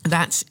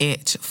that's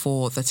it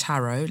for the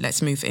tarot.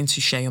 Let's move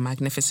into Share Your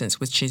Magnificence,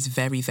 which is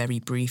very, very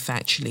brief,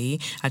 actually.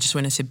 I just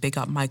wanted to big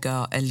up my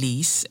girl,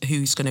 Elise,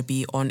 who's going to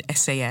be on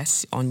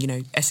SAS, on, you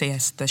know,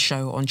 SAS, the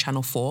show on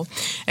Channel 4.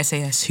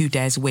 SAS Who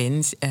Dares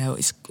Wins.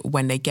 It's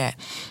when they get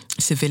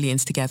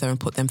civilians together and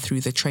put them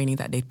through the training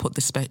that they put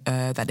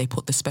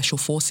the special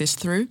forces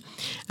through.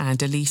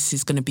 And Elise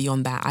is going to be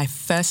on that. I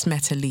first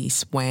met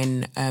Elise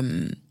when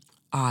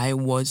I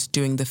was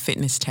doing the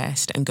fitness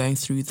test and going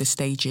through the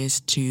stages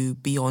to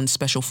be on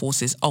Special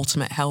Forces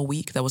Ultimate Hell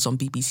Week that was on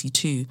BBC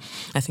Two,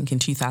 I think in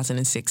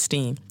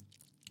 2016.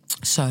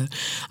 So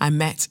I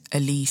met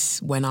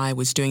Elise when I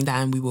was doing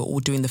that, and we were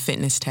all doing the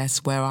fitness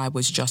test, where I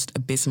was just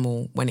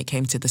abysmal when it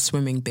came to the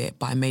swimming bit,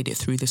 but I made it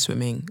through the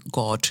swimming.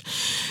 God.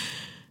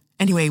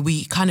 Anyway,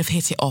 we kind of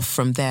hit it off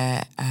from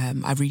there.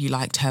 I really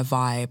liked her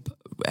vibe.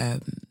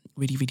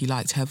 Really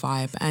liked her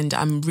vibe, and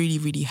I'm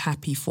really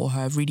happy for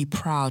her, really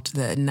proud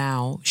that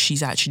now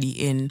she's actually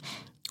in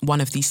one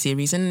of these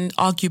series, and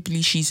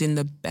arguably she's in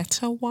the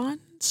better one.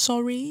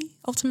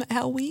 Ultimate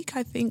Hell Week,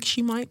 I think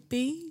she might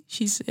be.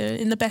 She's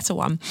in the better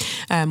one.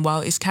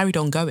 Well, it's carried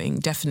on going,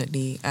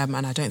 definitely,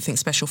 and I don't think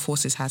Special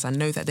Forces has. I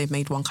know that they've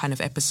made one kind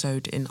of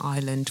episode in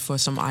Ireland for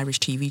some Irish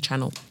TV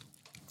channel.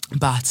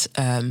 But,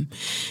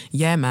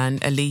 yeah, man,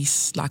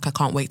 Elise, like, I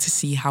can't wait to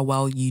see how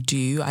well you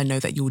do. I know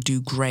that you'll do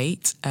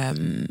great.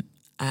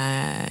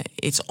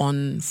 It's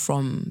on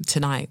from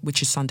tonight,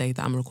 which is Sunday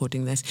that I'm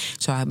recording this.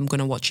 So I'm going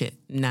to watch it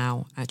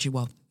now. Actually,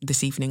 well,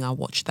 this evening I'll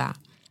watch that.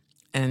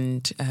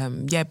 And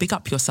big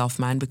up yourself,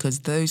 man, because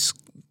those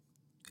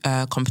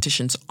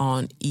competitions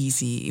aren't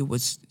easy. It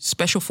was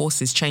Special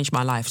Forces changed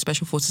my life.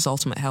 Special Forces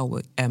Ultimate Hell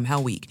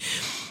Week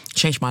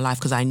changed my life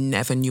because I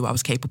never knew I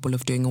was capable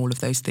of doing all of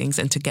those things.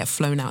 And to get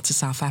flown out to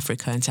South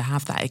Africa and to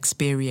have that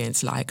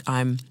experience, like,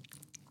 I'm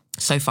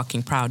so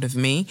fucking proud of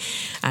me.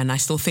 And I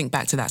still think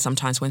back to that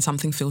sometimes when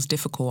something feels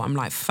difficult. I'm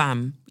like,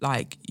 fam,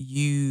 like,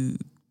 you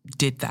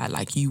did that.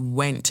 Like, you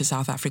went to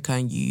South Africa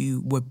and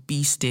you were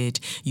beasted.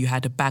 You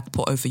had a bag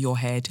put over your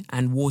head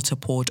and water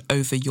poured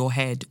over your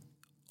head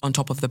on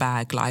top of the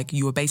bag. Like,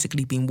 you were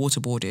basically being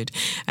waterboarded,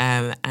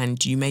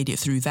 and you made it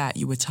through that.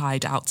 You were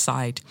tied up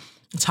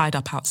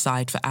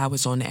outside for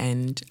hours on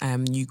end.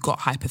 You got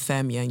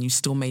hypothermia and you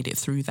still made it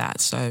through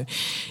that. So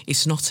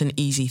it's not an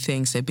easy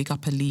thing. So big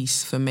up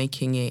Elise for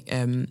making it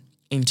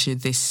into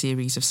this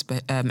series of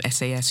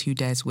SAS Who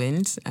Dares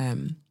Wins.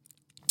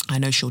 I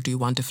know she'll do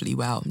wonderfully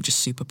well. I'm just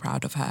super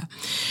proud of her.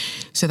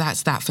 So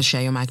that's that for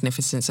Share Your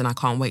Magnificence, and I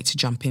can't wait to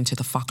jump into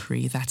the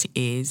fuckery that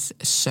is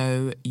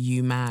So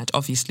You Mad.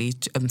 Obviously,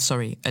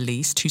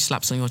 Elise, 2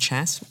 slaps on your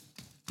chest.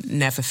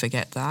 Never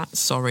forget that.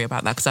 Sorry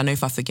about that, because I know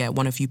if I forget,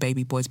 one of you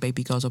baby boys,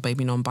 baby girls, or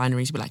baby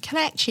non-binaries will be like,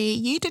 Kelechi,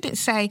 you didn't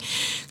say.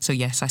 So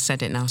yes, I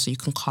said it now, so you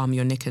can calm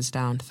your knickers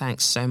down.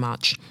 Thanks so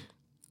much.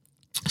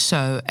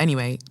 So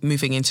anyway,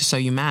 moving into So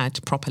You Mad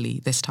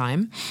properly this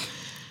time.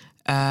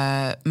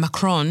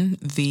 Macron,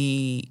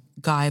 the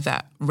guy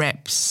that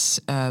reps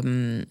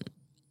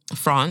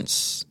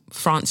France's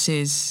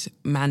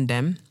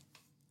mandem,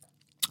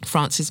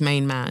 France's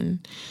main man,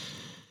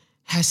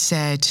 has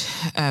said,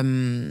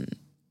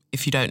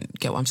 if you don't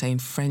get what I'm saying,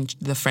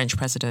 the French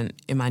president,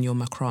 Emmanuel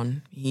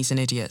Macron, he's an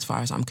idiot as far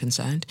as I'm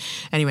concerned.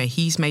 Anyway,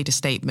 he's made a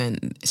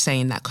statement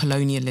saying that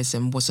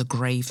colonialism was a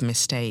grave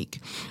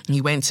mistake.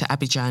 He went to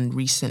Abidjan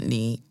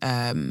recently,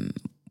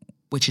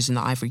 which is in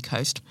the Ivory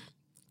Coast.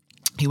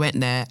 He went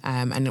there,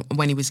 and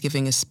when he was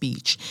giving a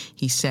speech,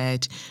 he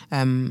said,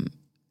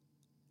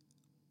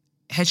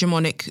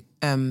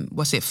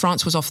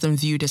 France was often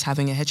viewed as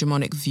having a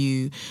hegemonic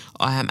view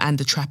and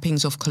the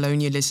trappings of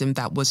colonialism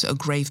that was a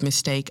grave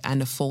mistake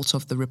and a fault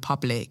of the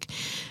Republic.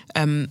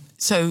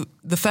 So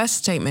the first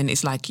statement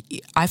is like,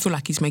 I feel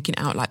like he's making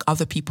out like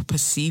other people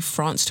perceive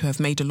France to have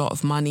made a lot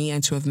of money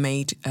and to have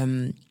made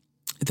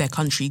their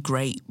country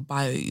great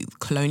by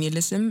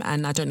colonialism.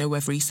 And I don't know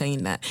whether he's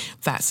saying that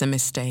that's a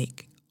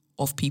mistake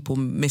of people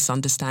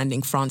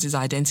misunderstanding France's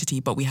identity,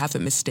 but we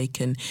haven't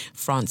mistaken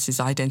France's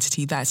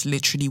identity. That's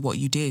literally what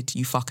you did,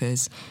 you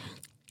fuckers.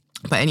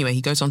 But anyway, he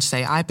goes on to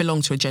say, I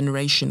belong to a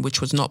generation which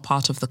was not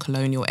part of the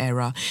colonial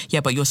era. Yeah,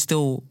 but you're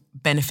still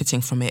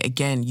benefiting from it.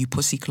 Again, you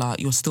pussy clerk,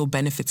 you're still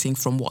benefiting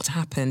from what's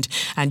happened,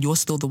 and you're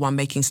still the one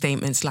making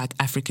statements like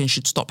Africans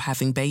should stop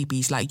having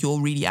babies. Like, you're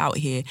really out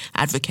here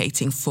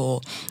advocating for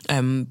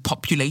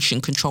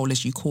population control,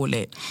 as you call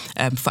it,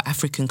 for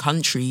African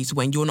countries,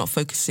 when you're not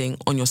focusing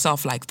on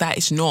yourself. Like, that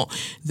is not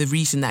the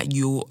reason that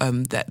you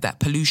that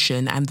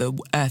pollution and the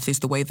earth is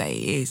the way that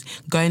it is.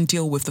 Go and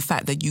deal with the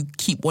fact that you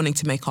keep wanting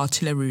to make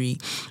artillery,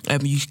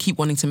 you keep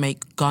wanting to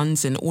make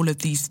guns and all of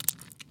these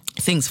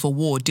things for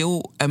war.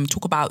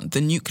 Talk about the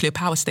nuclear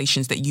power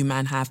stations that you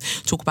man have.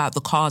 Talk about the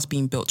cars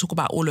being built. Talk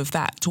about all of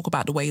that. Talk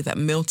about the way that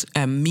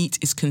meat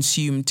is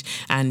consumed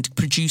and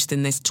produced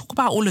in this. Talk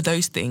about all of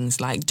those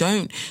things. Like,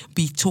 don't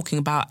be talking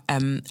about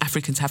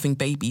Africans having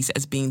babies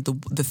as being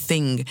the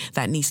thing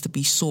that needs to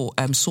be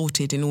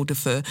sorted in order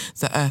for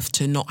the earth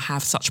to not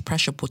have such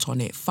pressure put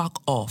on it.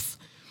 Fuck off.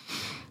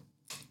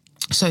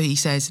 So he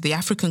says, the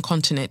African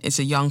continent is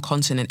a young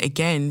continent.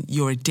 Again,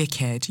 you're a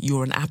dickhead.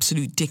 You're an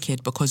absolute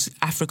dickhead, because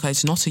Africa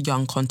is not a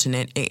young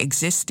continent. It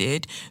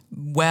existed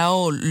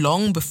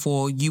long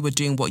before you were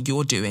doing what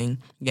you're doing,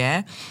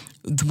 yeah?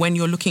 When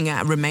you're looking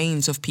at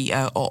remains of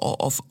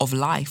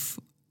life,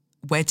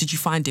 where did you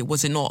find it?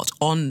 Was it not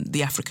on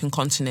the African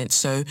continent?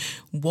 So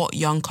what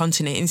young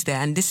continent is there?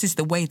 And this is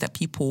the way that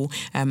people,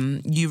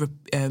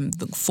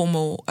 the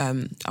former,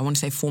 I want to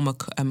say former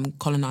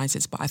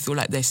colonizers, but I feel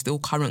like they're still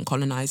current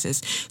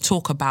colonizers,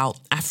 talk about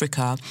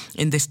Africa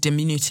in this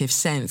diminutive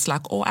sense.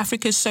 Like, oh,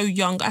 Africa's so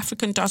young.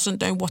 Africa doesn't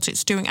know what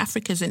it's doing.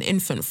 Africa's an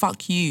infant.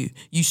 Fuck you.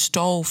 You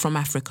stole from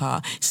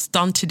Africa,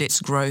 stunted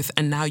its growth,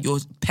 and now you're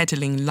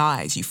peddling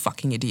lies, you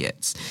fucking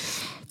idiots.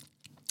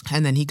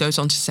 And then he goes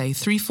on to say,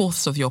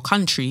 3/4 of your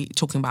country,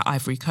 talking about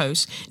Ivory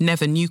Coast,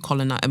 never knew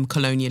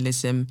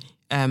colonialism.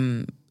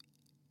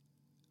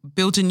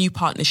 Build a new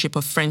partnership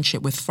of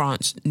friendship with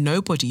France.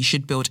 Nobody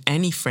should build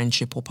any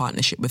friendship or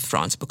partnership with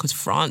France, because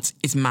France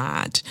is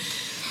mad.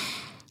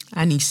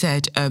 And he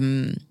said,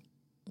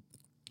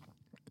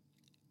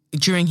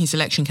 during his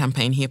election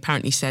campaign, he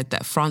apparently said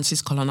that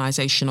France's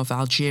colonization of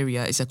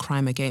Algeria is a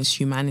crime against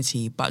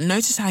humanity. But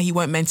notice how he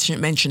won't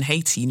mention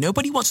Haiti.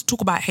 Nobody wants to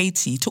talk about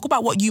Haiti. Talk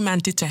about what you man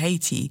did to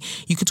Haiti.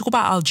 You can talk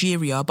about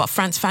Algeria, but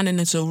Frantz Fanon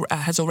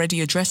has already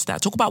addressed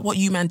that. Talk about what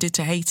you man did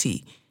to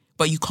Haiti.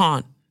 But you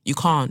can't. You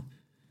can't.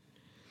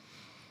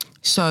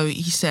 So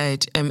he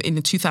said in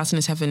the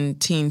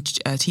 2017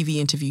 TV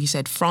interview, he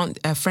said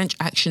French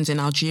actions in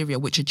Algeria,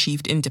 which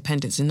achieved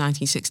independence in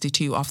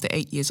 1962 after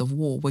 8 years of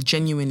war, were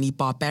genuinely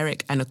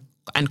barbaric and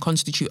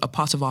constitute a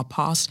part of our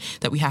past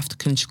that we have to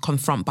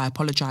confront by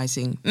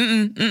apologising.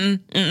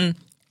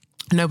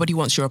 Nobody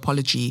wants your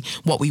apology.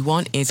 What we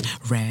want is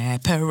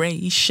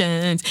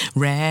reparations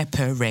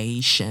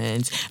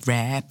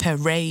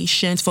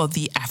for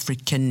the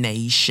African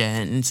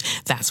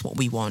nations. That's what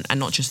we want. And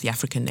not just the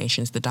African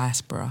nations, the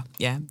diaspora.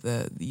 Yeah,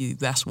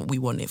 that's what we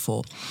want it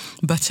for.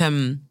 But,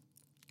 I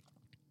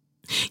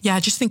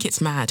just think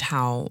it's mad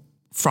how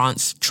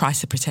France tries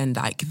to pretend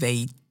like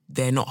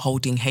they're not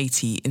holding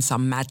Haiti in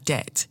some mad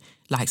debt,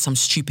 like some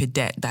stupid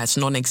debt that's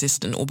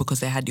non-existent, all because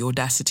they had the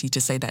audacity to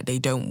say that they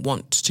don't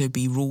want to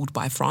be ruled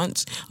by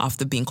France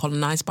after being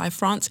colonized by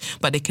France.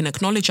 But they can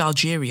acknowledge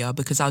Algeria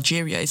because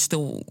Algeria is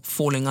still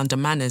falling under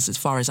manners as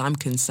far as I'm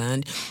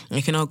concerned.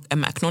 They can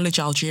acknowledge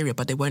Algeria,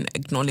 but they won't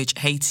acknowledge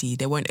Haiti.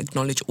 They won't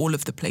acknowledge all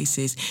of the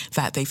places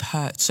that they've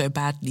hurt so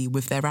badly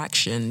with their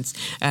actions.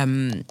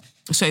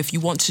 So if you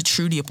want to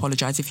truly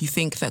apologise, if you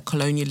think that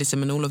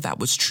colonialism and all of that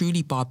was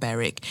truly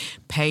barbaric,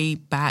 pay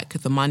back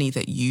the money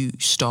that you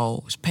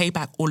stole, pay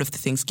back all of the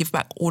things, give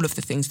back all of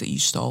the things that you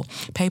stole,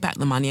 pay back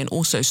the money, and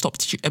also stop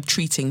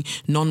treating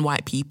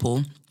non-white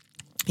people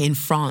in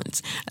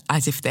France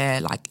as if they're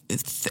like,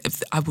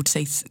 I would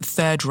say,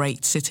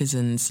 third-rate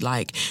citizens.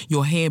 Like,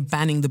 you're here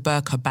banning the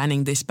burqa,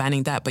 banning this,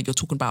 banning that, but you're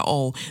talking about,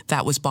 oh,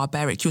 that was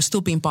barbaric. You're still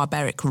being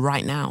barbaric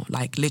right now.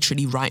 Like,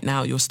 literally right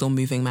now, you're still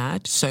moving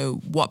mad. So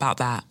what about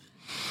that?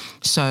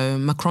 So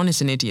Macron is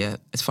an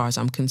idiot as far as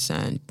I'm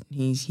concerned.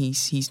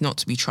 He's not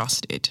to be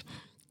trusted.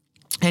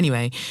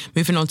 Anyway,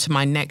 moving on to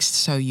my next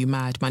So You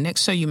Mad. My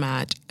next So You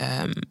Mad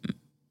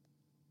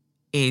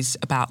is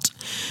about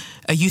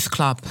a youth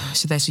club.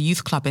 So there's a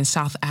youth club in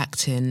South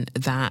Acton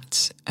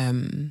that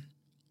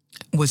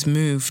was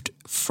moved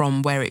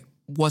from where it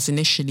was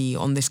initially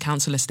on this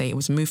council estate. It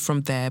was moved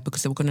from there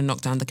because they were going to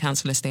knock down the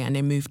council estate, and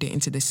they moved it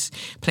into this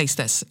place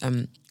that's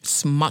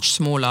much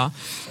smaller,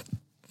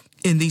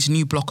 in these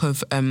new block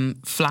of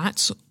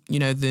flats, you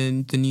know,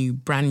 the new,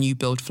 brand new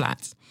build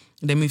flats.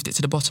 They moved it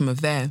to the bottom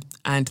of there,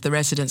 and the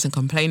residents are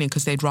complaining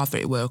because they'd rather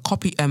it were a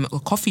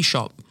coffee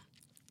shop.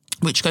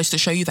 Which goes to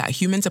show you that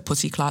humans are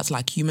pussyclats,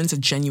 like humans are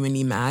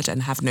genuinely mad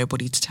and have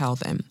nobody to tell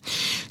them.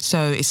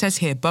 So it says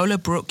here, Bowler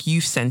Brook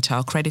Youth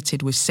Centre,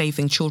 credited with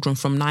saving children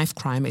from knife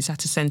crime, is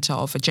at a centre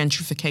of a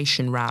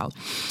gentrification row.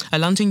 A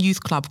London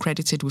youth club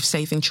credited with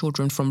saving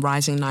children from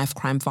rising knife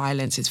crime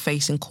violence is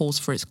facing calls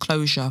for its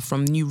closure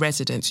from new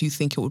residents who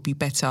think it would be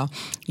better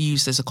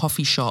used as a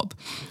coffee shop.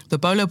 The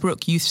Bowler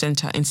Brook Youth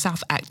Centre in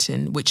South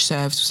Acton, which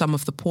serves some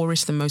of the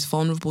poorest and most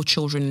vulnerable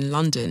children in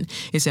London,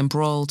 is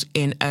embroiled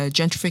in a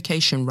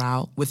gentrification row,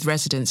 with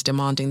residents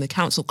demanding the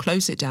council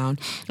close it down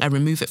and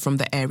remove it from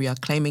the area,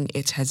 claiming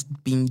it has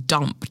been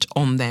dumped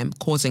on them,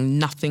 causing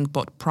nothing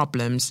but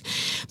problems.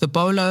 The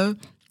Bolo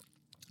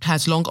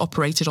has long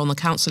operated on the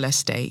council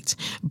estate,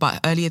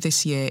 but earlier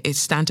this year,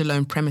 its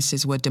standalone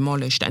premises were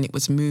demolished and it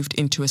was moved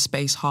into a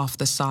space half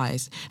the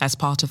size as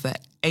part of the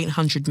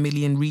 £800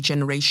 million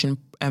regeneration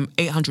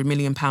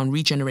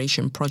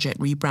project,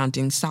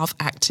 rebranding South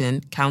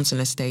Acton Council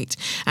Estate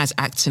as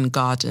Acton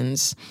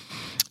Gardens.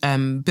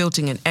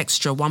 Building an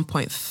extra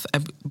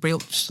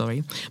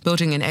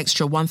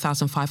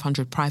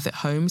 1,500 private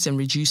homes and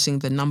reducing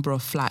the number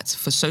of flats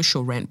for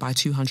social rent by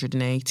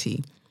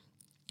 280.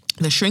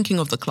 The shrinking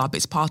of the club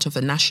is part of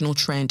a national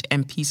trend.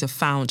 MPs have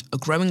found a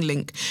growing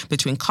link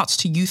between cuts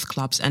to youth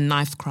clubs and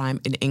knife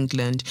crime in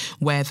England,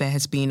 where there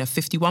has been a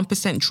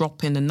 51%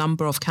 drop in the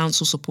number of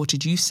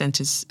council-supported youth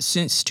centres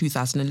since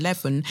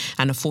 2011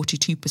 and a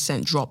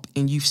 42% drop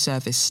in youth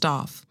service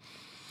staff.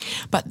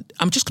 But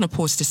I'm just going to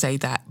pause to say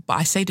that, but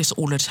I say this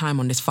all the time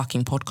on this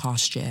fucking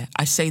podcast, yeah?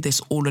 I say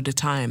this all of the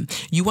time.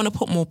 You want to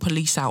put more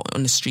police out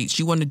on the streets.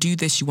 You want to do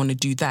this, you want to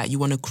do that. You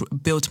want to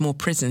build more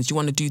prisons. You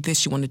want to do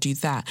this, you want to do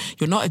that.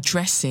 You're not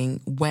addressing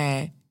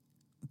where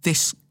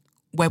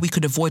we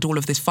could avoid all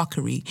of this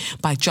fuckery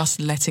by just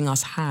letting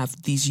us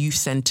have these youth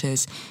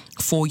centres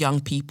for young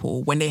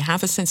people. When they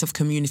have a sense of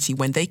community,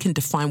 when they can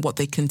define what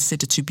they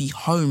consider to be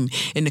home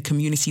in the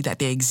community that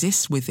they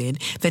exist within,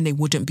 then they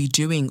wouldn't be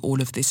doing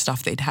all of this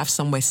stuff. They'd have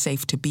somewhere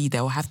safe to be.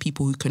 They'll have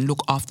people who can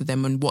look after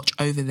them and watch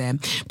over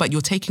them. But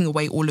you're taking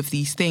away all of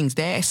these things.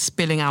 They're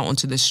spilling out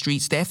onto the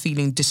streets. They're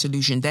feeling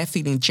disillusioned. They're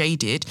feeling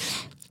jaded.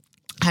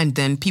 And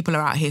then people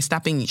are out here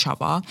stabbing each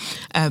other.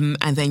 And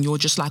then you're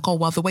just like, oh,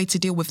 well, the way to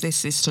deal with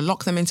this is to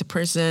lock them into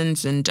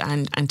prisons and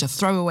to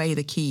throw away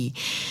the key.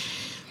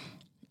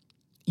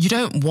 You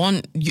don't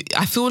want...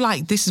 I feel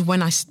like this is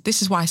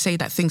why I say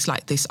that things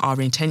like this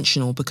are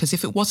intentional, because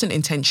if it wasn't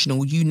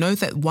intentional, you know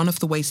that one of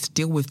the ways to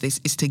deal with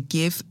this is to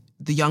give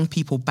the young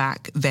people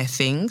back their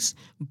things,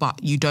 but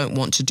you don't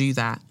want to do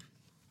that.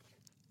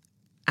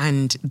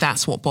 And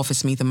that's what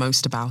bothers me the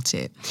most about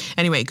it.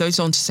 Anyway, it goes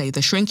on to say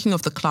the shrinking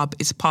of the club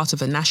is part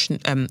of a national...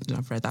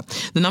 I've read that.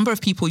 The number of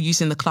people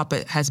using the club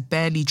has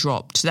barely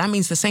dropped. So that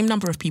means the same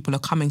number of people are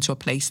coming to a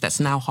place that's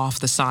now half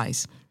the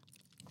size.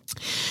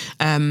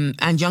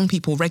 And young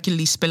people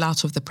regularly spill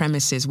out of the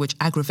premises, which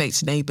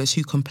aggravates neighbours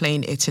who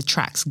complain it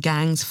attracts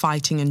gangs,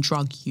 fighting and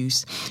drug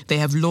use. They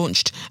have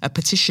launched a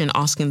petition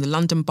asking the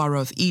London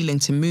Borough of Ealing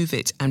to move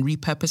it and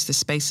repurpose the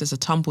space as a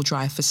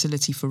tumble-dryer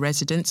facility for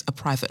residents, a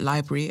private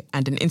library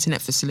and an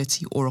internet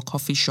facility or a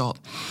coffee shop.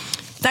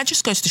 That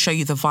just goes to show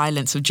you the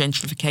violence of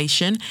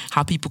gentrification,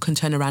 how people can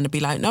turn around and be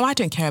like, no, I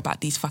don't care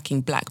about these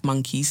fucking black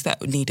monkeys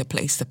that need a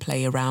place to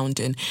play around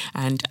and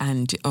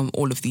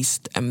all of these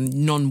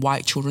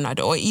non-white children,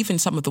 or even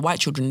some of the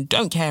white children,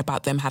 don't care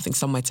about them having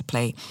somewhere to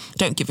play,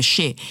 don't give a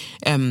shit.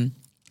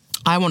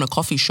 I want a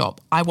coffee shop.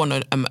 I want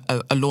a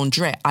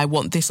laundrette. I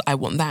want this. I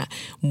want that.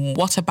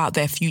 What about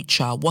their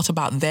future? What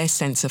about their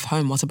sense of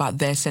home? What about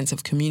their sense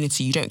of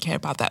community? You don't care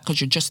about that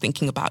because you're just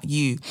thinking about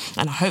you.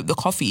 And I hope the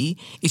coffee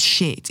is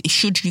shit.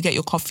 Should you get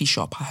your coffee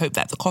shop, I hope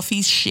that the coffee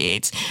is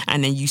shit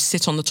and then you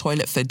sit on the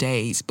toilet for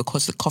days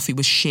because the coffee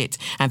was shit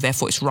and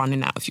therefore it's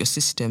running out of your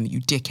system, you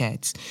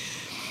dickheads.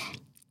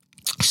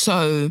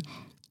 So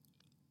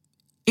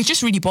it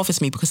just really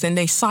bothers me because then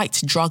they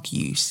cite drug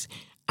use.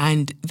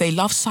 And they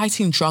love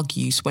citing drug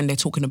use when they're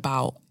talking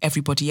about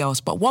everybody else.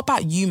 But what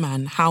about you,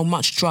 man? How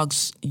much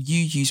drugs you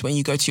use when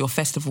you go to your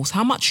festivals?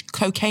 How much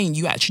cocaine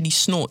you actually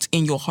snort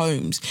in your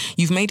homes?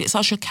 You've made it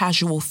such a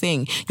casual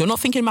thing. You're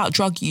not thinking about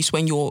drug use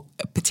when you're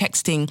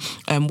texting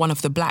one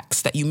of the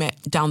blacks that you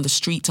met down the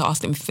street to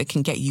ask them if they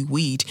can get you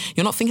weed.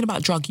 You're not thinking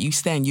about drug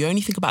use then. You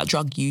only think about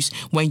drug use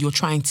when you're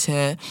trying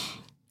to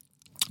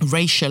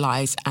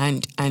racialize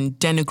and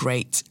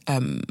denigrate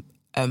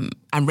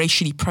and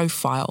racially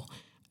profile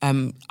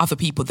other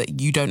people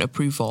that you don't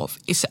approve of.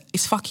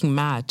 It's fucking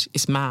mad.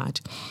 It's mad.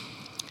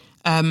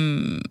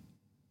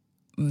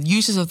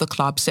 Users of the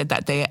club said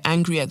that they are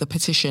angry at the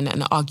petition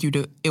and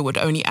argued it would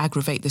only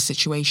aggravate the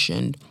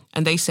situation.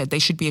 And they said they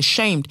should be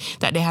ashamed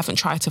that they haven't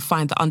tried to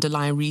find the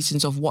underlying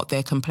reasons of what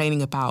they're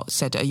complaining about,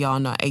 said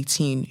Ayana,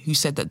 18, who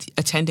said that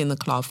attending the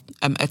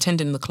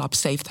club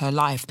saved her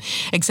life.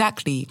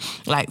 Exactly.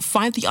 Like,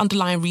 find the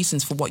underlying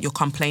reasons for what you're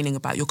complaining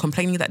about. You're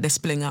complaining that they're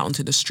spilling out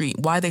onto the street.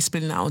 Why are they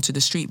spilling out onto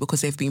the street?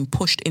 Because they've been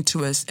pushed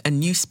into a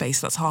new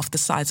space that's half the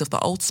size of the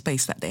old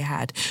space that they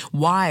had.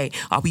 Why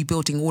are we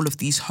building all of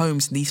these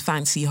homes, these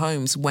fancy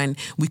homes, when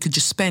we could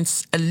just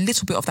spend a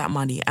little bit of that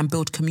money and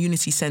build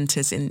community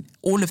centres in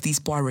all of these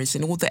boroughs,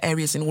 in all the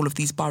areas in all of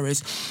these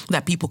boroughs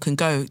that people can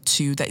go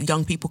to, that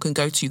young people can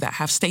go to, that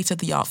have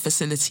state-of-the-art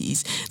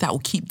facilities that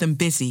will keep them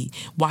busy?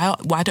 Why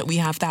don't we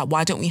have that?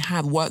 Why don't we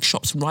have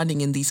workshops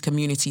running in these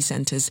community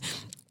centres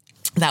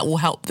that will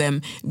help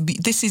them?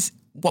 This is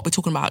what we're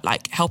talking about,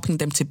 like helping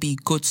them to be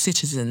good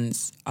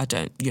citizens.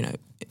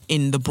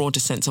 In the broader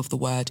sense of the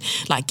word,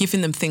 like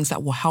giving them things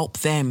that will help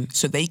them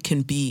so they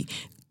can be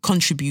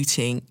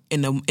contributing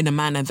in a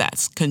manner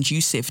that's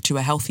conducive to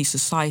a healthy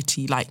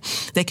society. Like,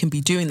 they can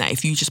be doing that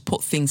if you just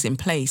put things in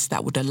place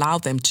that would allow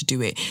them to do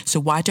it.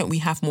 So why don't we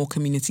have more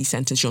community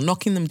centres? You're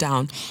knocking them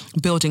down,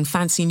 building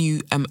fancy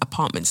new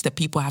apartments that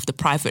people have to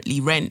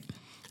privately rent,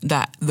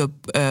 that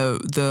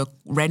the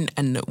rent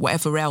and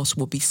whatever else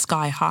will be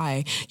sky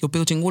high. You're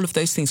building all of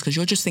those things because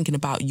you're just thinking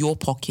about your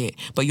pocket,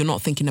 but you're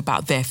not thinking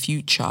about their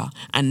future.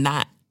 And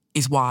that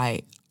is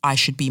why I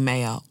should be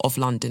mayor of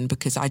London,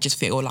 because I just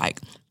feel like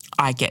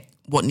I get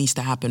what needs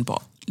to happen,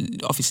 but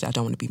obviously I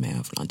don't want to be mayor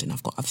of London.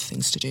 I've got other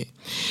things to do.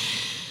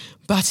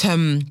 But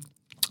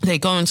they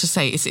go on to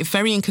say, it's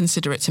very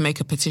inconsiderate to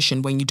make a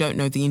petition when you don't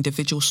know the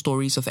individual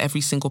stories of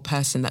every single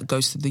person that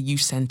goes to the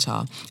youth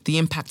centre, the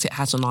impact it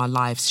has on our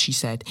lives, she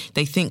said.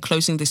 They think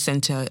closing this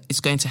centre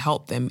is going to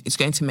help them. It's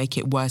going to make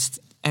it worse.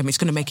 It's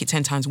going to make it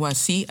 10 times worse.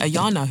 See,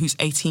 Ayana, who's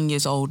 18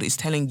 years old, is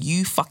telling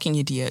you fucking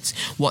idiots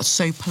what's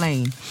so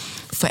plain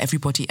for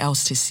everybody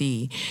else to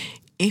see.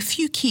 If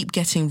you keep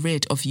getting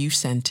rid of youth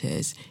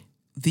centres,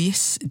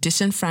 this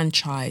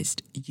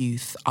disenfranchised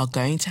youth are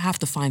going to have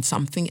to find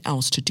something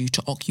else to do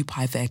to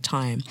occupy their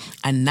time.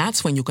 And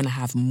that's when you're going to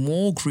have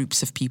more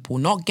groups of people,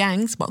 not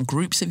gangs, but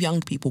groups of young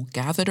people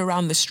gathered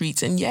around the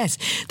streets. And yes,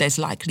 there's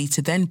likely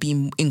to then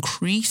be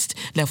increased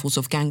levels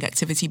of gang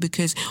activity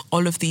because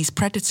all of these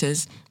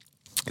predators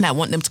that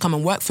want them to come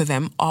and work for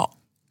them are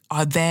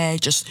there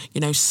just,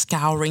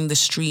 scouring the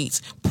streets,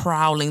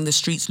 prowling the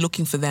streets,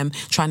 looking for them,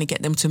 trying to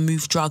get them to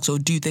move drugs or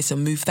do this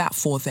and move that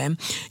for them.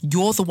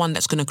 You're the one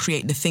that's going to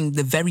create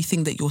the very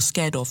thing that you're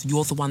scared of.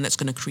 You're the one that's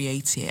going to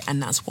create it. And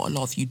that's what a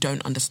lot of you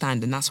don't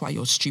understand. And that's why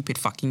you're stupid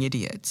fucking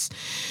idiots.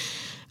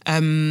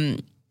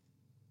 It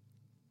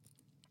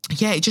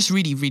just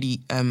really,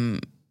 really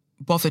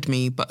bothered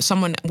me. But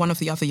one of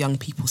the other young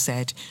people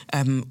said,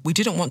 we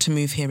didn't want to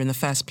move here in the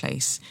first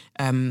place.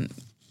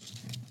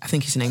 I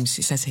think his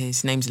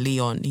name's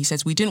Leon. He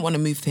says, we didn't want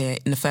to move here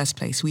in the first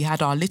place. We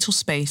had our little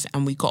space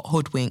and we got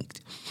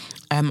hoodwinked.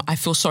 I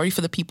feel sorry for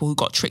the people who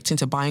got tricked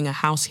into buying a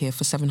house here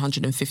for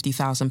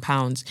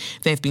 £750,000.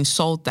 They've been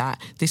sold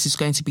that this is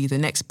going to be the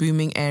next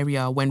booming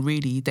area when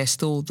really there's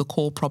still the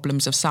core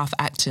problems of South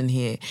Acton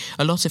here.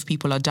 A lot of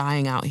people are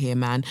dying out here,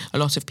 man. A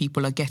lot of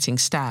people are getting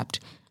stabbed.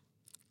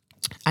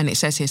 And it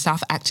says here,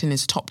 South Acton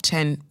is top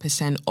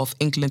 10% of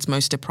England's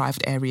most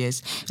deprived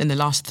areas. In the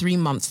last 3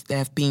 months, there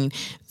have been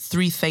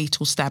 3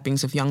 fatal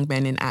stabbings of young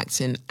men in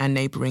Acton and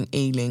neighbouring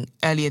Ealing.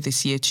 Earlier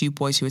this year, 2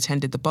 boys who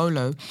attended the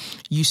Bolo,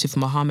 Yusuf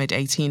Mohammed,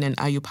 18, and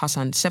Ayub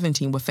Hassan,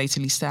 17, were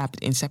fatally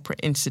stabbed in separate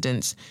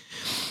incidents.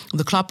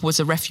 The club was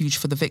a refuge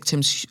for the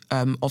victims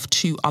of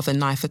 2 other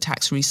knife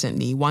attacks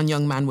recently. One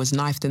young man was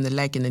knifed in the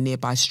leg in a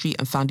nearby street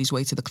and found his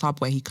way to the club,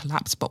 where he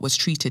collapsed but was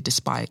treated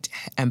despite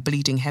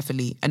bleeding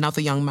heavily.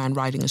 Another young man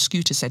riding a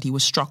scooter said he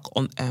was struck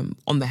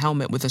on the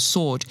helmet with a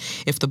sword.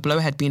 If the blow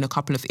had been a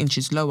couple of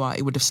inches lower,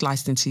 it would have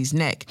sliced into his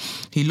neck.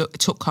 He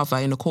took cover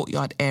in a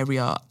courtyard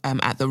area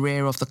at the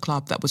rear of the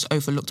club that was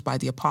overlooked by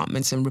the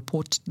apartments, and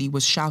reportedly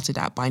was shouted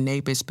at by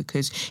neighbours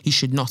because he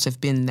should not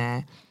have been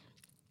there.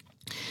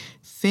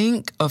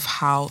 Think of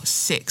how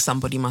sick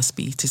somebody must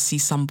be to see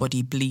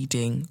somebody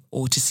bleeding,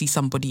 or to see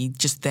somebody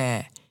just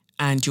there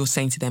and you're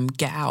saying to them,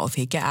 get out of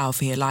here, get out of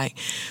here. Like,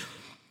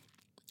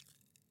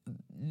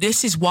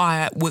 this is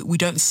why we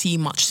don't see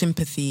much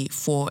sympathy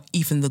for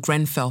even the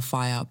Grenfell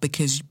fire,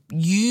 because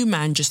you,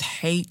 man, just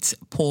hate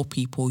poor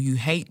people. You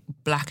hate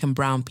black and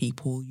brown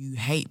people. You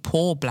hate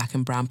poor black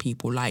and brown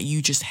people. Like,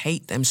 you just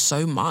hate them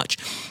so much,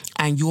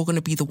 and you're going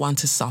to be the one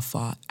to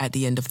suffer at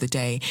the end of the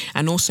day.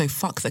 And also,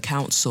 fuck the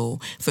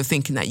council for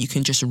thinking that you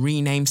can just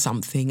rename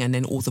something and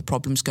then all the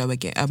problems go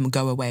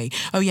away.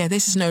 Oh yeah,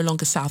 this is no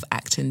longer South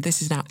Acton.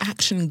 This is now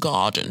Acton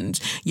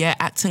Gardens. Yeah,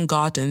 Acton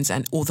Gardens,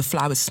 and all the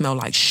flowers smell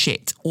like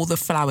shit. All the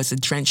flowers are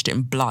drenched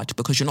in blood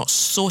because you're not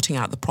sorting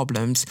out the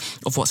problems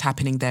of what's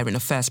happening there in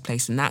the first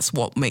place. And that's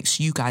what makes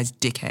you guys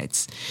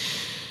dickheads.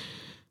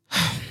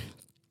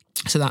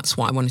 So that's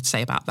what I wanted to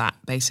say about that,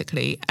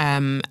 basically.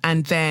 And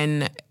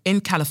then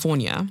in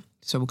California,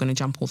 so we're going to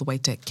jump all the way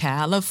to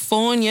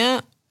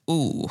California.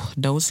 Ooh,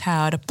 knows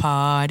how to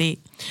party.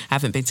 I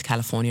haven't been to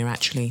California,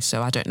 actually,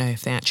 so I don't know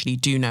if they actually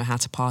do know how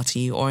to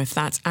party or if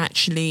that's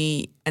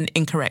actually an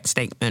incorrect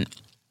statement.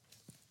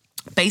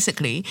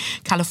 Basically,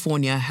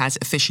 California has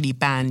officially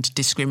banned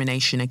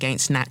discrimination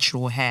against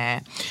natural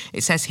hair.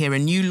 It says here a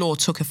new law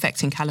took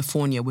effect in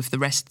California with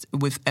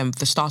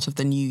the start of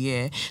the new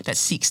year that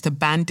seeks to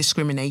ban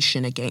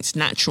discrimination against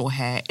natural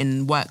hair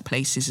in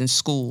workplaces and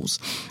schools.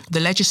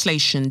 The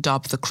legislation,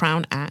 dubbed the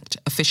Crown Act,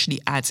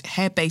 officially adds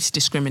hair-based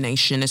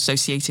discrimination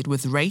associated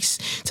with race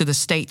to the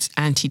state's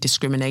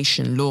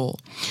anti-discrimination law.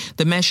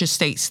 The measure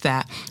states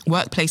that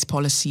workplace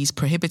policies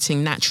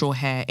prohibiting natural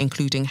hair,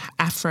 including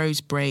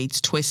afros,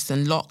 braids, twists,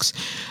 and locks,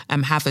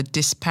 have a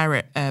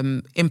disparate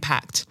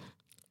impact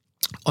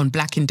on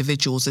black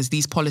individuals, as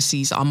these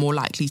policies are more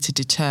likely to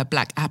deter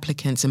black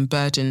applicants and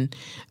burden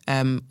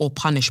or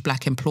punish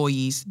black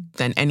employees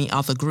than any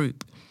other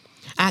group.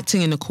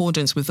 Acting in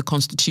accordance with the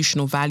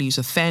constitutional values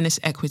of fairness,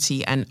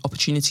 equity, and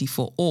opportunity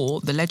for all,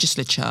 the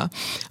legislature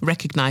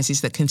recognises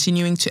that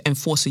continuing to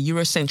enforce a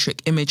Eurocentric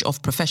image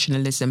of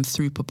professionalism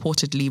through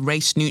purportedly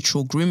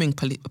race-neutral grooming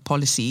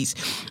policies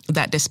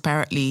that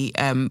disparately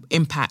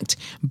impact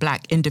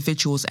black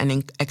individuals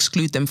and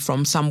exclude them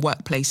from some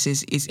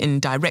workplaces is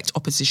in direct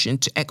opposition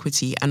to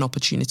equity and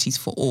opportunities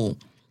for all.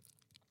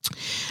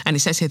 And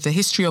it says here, the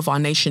history of our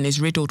nation is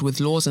riddled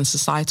with laws and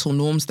societal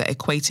norms that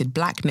equated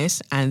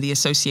blackness and the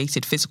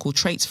associated physical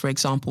traits, for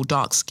example,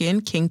 dark skin,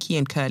 kinky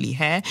and curly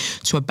hair,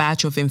 to a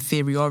badge of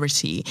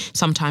inferiority,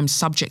 sometimes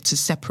subject to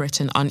separate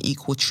and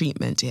unequal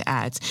treatment, it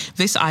adds.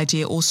 This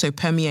idea also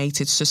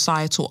permeated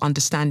societal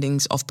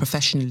understandings of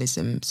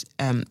professionalism,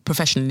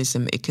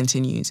 it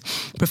continues.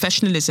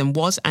 Professionalism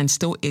was and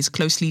still is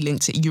closely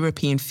linked to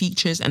European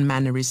features and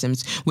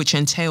mannerisms, which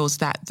entails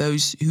that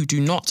those who do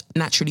not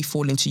naturally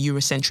fall into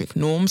Eurocentric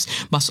norms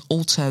must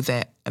alter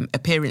their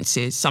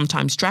appearances,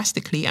 sometimes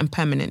drastically and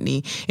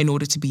permanently, in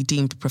order to be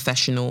deemed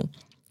professional.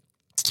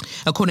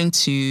 According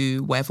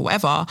to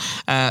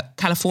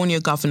California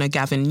Governor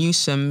Gavin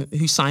Newsom,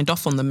 who signed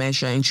off on the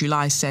measure in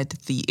July, said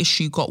the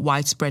issue got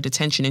widespread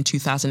attention in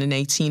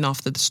 2018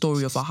 after the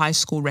story of a high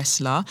school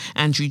wrestler,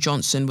 Andrew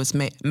Johnson, was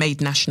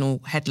made national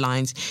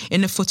headlines.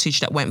 In the footage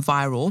that went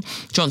viral,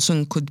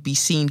 Johnson could be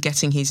seen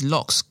getting his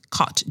locks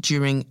cut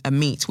during a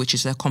meet, which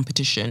is a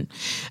competition.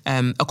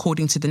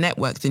 According to the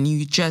network, the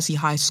New Jersey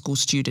high school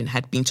student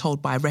had been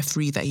told by a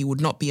referee that he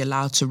would not be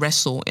allowed to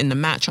wrestle in the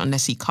match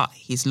unless he cut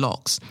his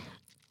locks.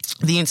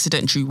 The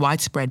incident drew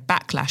widespread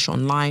backlash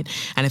online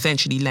and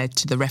eventually led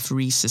to the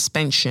referee's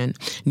suspension.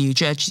 New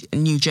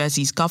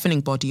Jersey's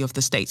governing body of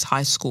the state's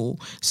high school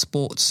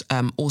sports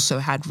also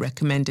had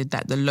recommended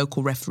that the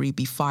local referee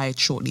be fired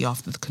shortly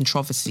after the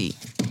controversy.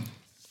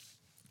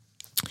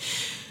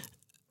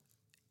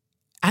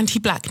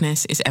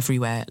 Anti-blackness is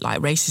everywhere. Like,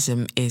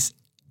 racism is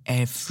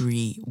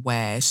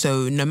everywhere.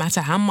 So no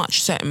matter how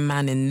much certain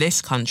men in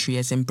this country,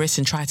 as in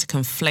Britain, try to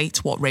conflate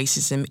what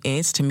racism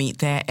is to meet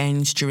their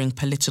ends during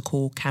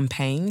political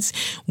campaigns,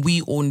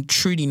 we all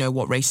truly know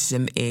what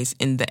racism is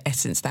in the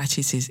essence that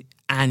it is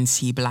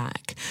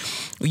anti-black.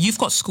 You've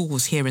got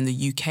schools here in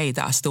the UK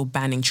that are still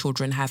banning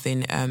children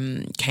having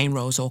cane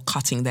rolls or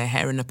cutting their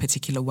hair in a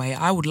particular way.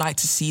 I would like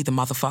to see the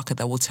motherfucker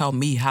that will tell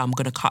me how I'm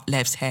going to cut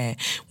Lev's hair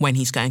when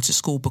he's going to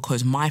school,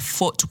 because my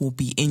foot will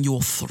be in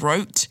your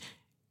throat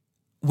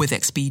with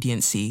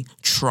expediency.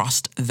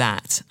 Trust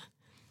that.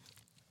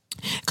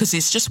 Because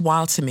it's just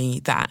wild to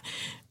me that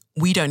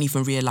we don't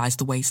even realise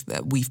the ways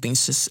that we've been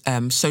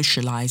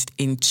socialised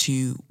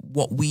into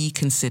what we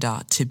consider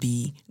to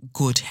be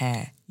good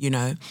hair, you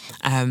know,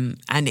 and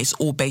it's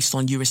all based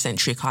on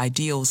Eurocentric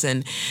ideals.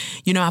 And,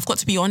 you know, I've got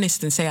to be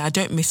honest and say I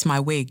don't miss my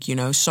wig, you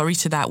know, sorry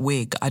to that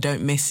wig, I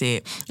don't miss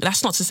it.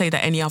 That's not to say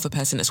that any other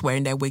person that's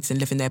wearing their wigs and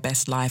living their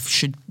best life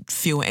should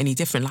feel any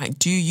different. Like,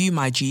 do you,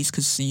 my G's,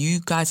 because you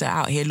guys are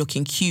out here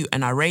looking cute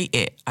and I rate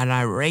it,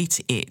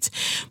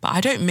 but I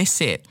don't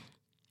miss it.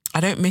 I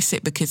don't miss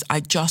it because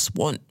I just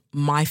want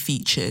my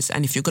features.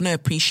 And if you're going to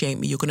appreciate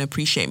me, you're going to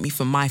appreciate me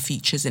for my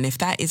features. And if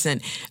that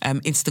isn't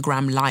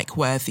Instagram like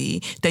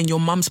worthy, then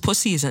your mum's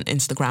pussy isn't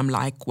Instagram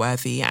like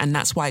worthy. And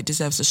that's why it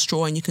deserves a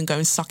straw and you can go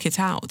and suck it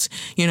out.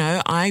 You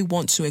know, I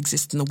want to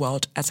exist in the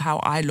world as how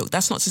I look.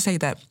 That's not to say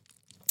that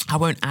I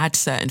won't add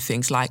certain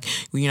things like,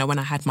 you know, when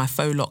I had my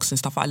faux locks and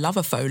stuff, I love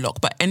a faux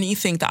lock, but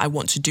anything that I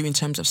want to do in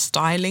terms of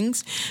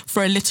stylings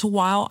for a little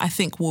while, I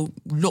think will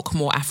look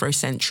more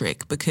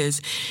Afrocentric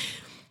because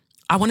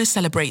I want to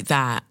celebrate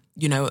that.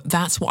 You know,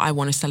 that's what I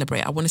want to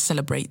celebrate. I want to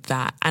celebrate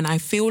that. And I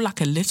feel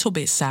like a little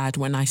bit sad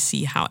when I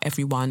see how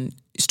everyone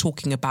is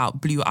talking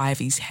about Blue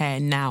Ivy's hair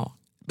now,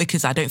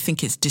 because I don't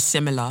think it's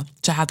dissimilar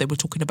to how they were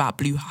talking about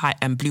Blue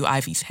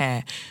Ivy's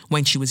hair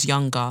when she was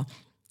younger.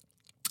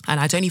 And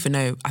I don't even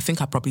know, I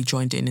think I probably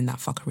joined in that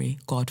fuckery.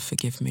 God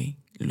forgive me,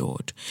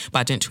 Lord. But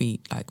I don't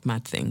tweet like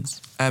mad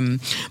things.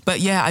 But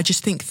yeah, I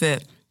just think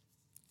that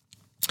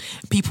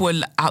people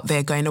are out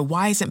there going, oh,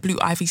 why isn't Blue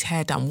Ivy's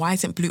hair done? Why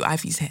isn't Blue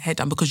Ivy's hair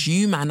done? Because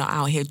you, man, are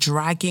out here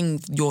dragging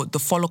the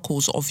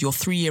follicles of your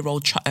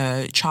 3-year-old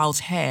child's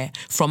hair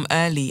from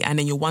early, and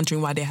then you're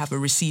wondering why they have a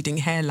receding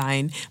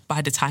hairline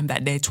by the time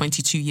that they're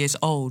 22 years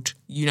old,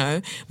 you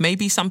know?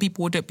 Maybe some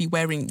people wouldn't be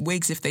wearing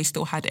wigs if they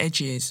still had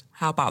edges.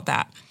 How about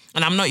that?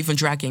 And I'm not even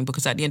dragging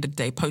because at the end of the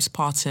day,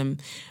 postpartum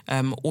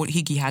or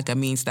higgy hagger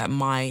means that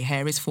my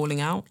hair is falling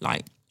out,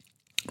 like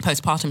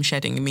postpartum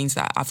shedding, it means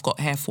that I've got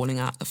hair falling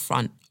out the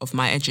front of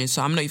my edges.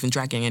 So I'm not even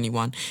dragging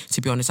anyone, to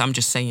be honest. I'm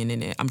just saying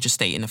in it. I'm just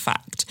stating a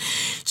fact.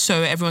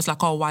 So everyone's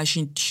like, oh, why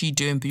isn't she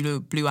doing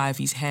Blue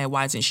Ivy's hair?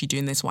 Why isn't she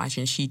doing this? Why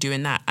isn't she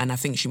doing that? And I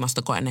think she must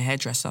have gotten a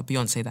hairdresser.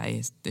 Beyonce, that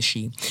is, the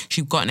she.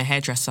 She gotten a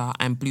hairdresser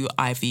and Blue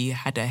Ivy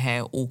had her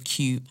hair all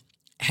cute.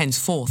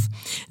 Henceforth,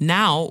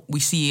 now we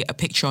see a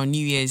picture on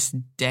New Year's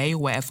Day,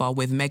 whatever,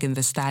 with Megan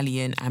Thee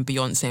Stallion and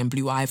Beyonce and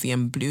Blue Ivy,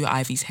 and Blue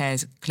Ivy's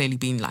hair's clearly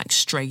been like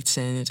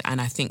straightened and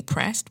I think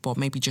pressed, but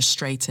maybe just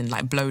straightened,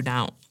 like blown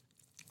out.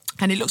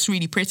 And it looks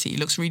really pretty. It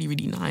looks really,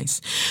 really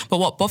nice. But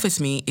what bothers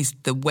me is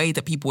the way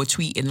that people were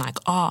tweeting like,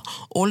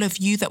 all of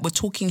you that were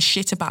talking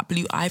shit about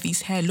Blue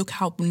Ivy's hair, look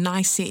how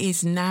nice it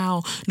is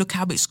now. Look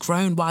how it's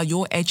grown while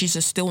your edges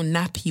are still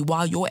nappy,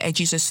 while your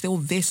edges are still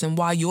this, and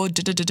while you're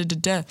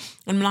da-da-da-da-da-da.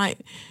 I'm like,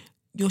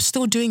 you're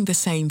still doing the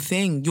same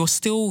thing. You're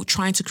still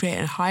trying to create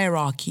a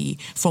hierarchy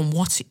from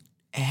what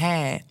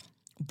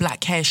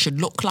black hair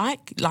should look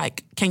like.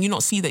 Like, can you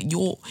not see that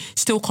you're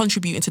still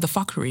contributing to the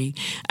fuckery?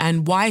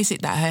 And why is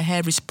it that her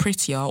hair is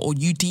prettier, or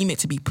you deem it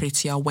to be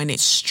prettier, when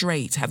it's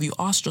straight? Have you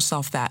asked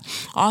yourself that?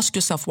 Ask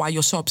yourself why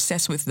you're so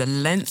obsessed with the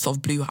length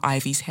of Blue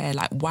Ivy's hair.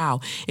 Like, wow,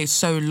 it's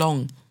so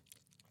long.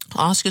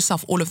 Ask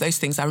yourself all of those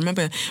things. I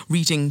remember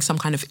reading some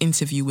kind of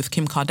interview with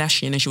Kim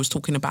Kardashian, and she was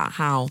talking about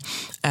how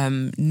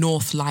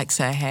North likes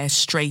her hair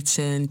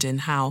straightened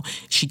and how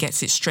she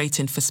gets it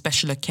straightened for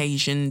special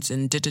occasions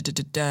and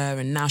da-da-da-da-da,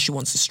 and now she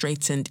wants it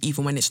straightened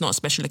even when it's not a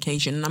special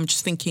occasion. And I'm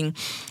just thinking,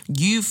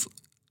 you've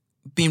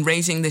been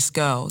raising this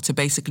girl to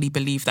basically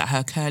believe that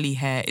her curly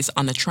hair is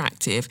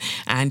unattractive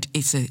and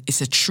it's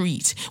a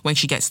treat when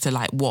she gets to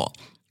like what?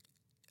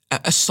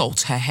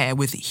 Assault her hair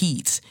with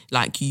heat.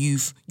 Like you're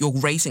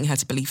raising her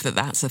to believe that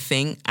that's a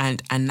thing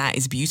and that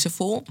is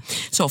beautiful.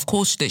 So of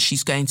course that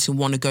she's going to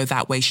want to go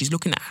that way. She's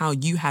looking at how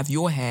you have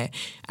your hair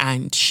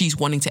and she's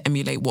wanting to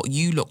emulate what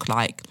you look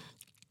like.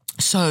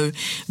 So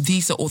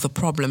these are all the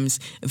problems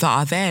that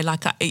are there.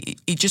 Like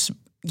it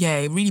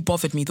really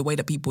bothered me the way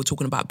that people were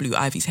talking about Blue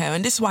Ivy's hair.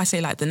 And this is why I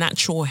say like the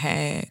natural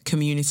hair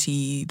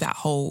community, that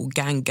whole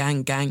gang.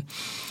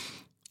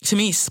 To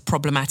me, it's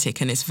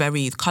problematic, and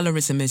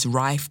colorism is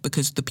rife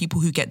because the people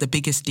who get the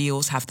biggest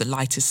deals have the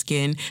lighter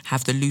skin,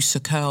 have the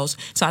looser curls.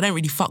 So I don't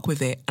really fuck with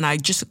it. And I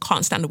just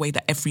can't stand the way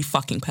that every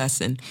fucking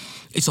person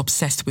is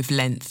obsessed with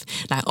length.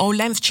 Like, oh,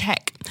 length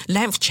check.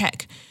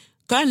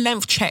 Go and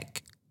length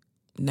check.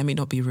 Let me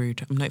not be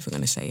rude. I'm not even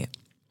going to say it.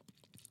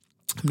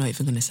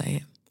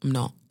 I'm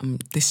not.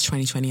 This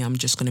 2020, I'm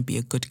just going to be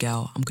a good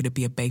girl. I'm going to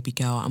be a baby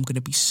girl. I'm going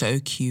to be so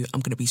cute. I'm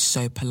going to be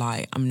so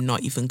polite. I'm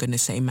not even going to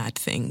say mad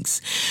things.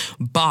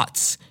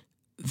 But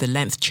the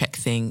length check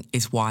thing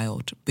is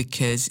wild,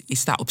 because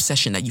it's that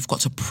obsession that you've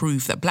got to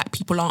prove that black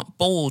people aren't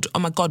bald. Oh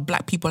my God,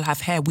 black people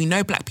have hair. We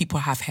know black people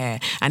have hair.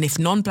 And if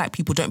non-black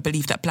people don't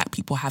believe that black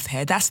people have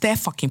hair, that's their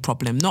fucking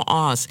problem, not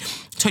ours.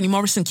 Toni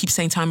Morrison keeps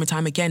saying time and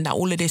time again that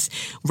all of this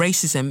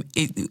racism,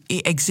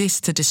 it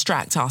exists to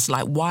distract us.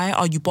 Like, why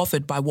are you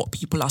bothered by what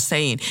people are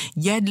saying?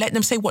 Yeah, let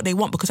them say what they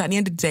want, because at the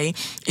end of the day,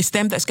 it's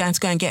them that's going to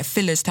go and get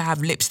fillers to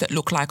have lips that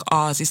look like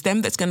ours. It's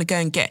them that's going to go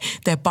and get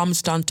their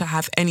bums done to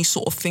have any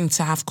sort of thing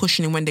to have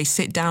cushioning when they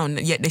sit down,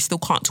 yet they still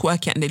can't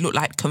twerk it and they look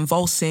like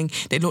convulsing,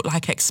 they look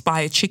like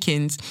expired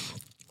chickens.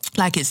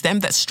 Like, it's them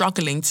that's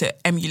struggling to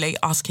emulate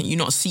us. Can you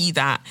not see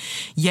that?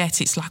 Yet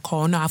it's like,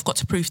 oh no, I've got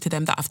to prove to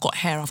them that I've got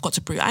hair. I've got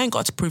to prove, I ain't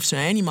got to prove to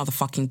any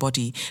motherfucking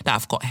body that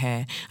I've got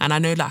hair. And I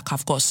know, like,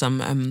 I've got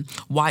some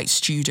white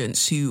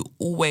students who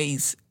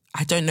always,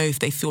 I don't know if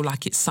they feel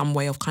like it's some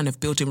way of kind of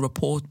building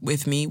rapport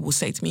with me, will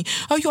say to me,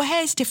 oh, your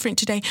hair is different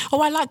today.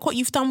 Oh, I like what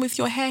you've done with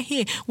your hair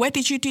here. Where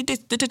did you do this?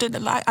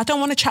 Like, I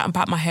don't want to chat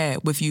about my hair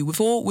with you. With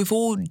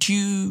all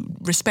due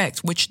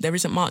respect, which there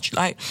isn't much.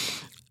 Like,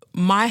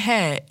 my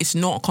hair is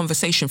not a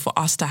conversation for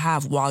us to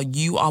have while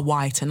you are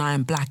white and I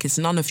am black. It's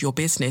none of your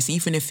business.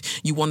 Even if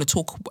you want to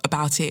talk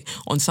about it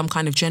on some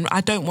kind of general,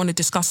 I don't want to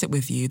discuss it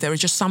with you. There are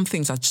just some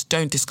things I just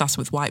don't discuss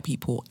with white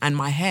people, and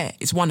my hair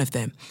is one of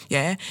them.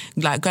 Yeah,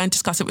 like, go and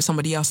discuss it with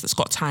somebody else that's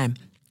got time.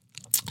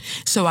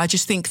 So I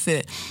just think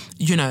that,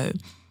 you know,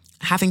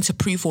 having to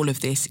prove all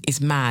of this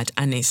is mad,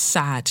 and it's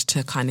sad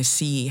to kind of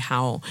see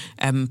how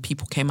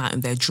people came out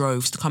in their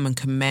droves to come and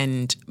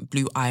commend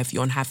Blue Ivy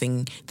on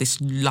having this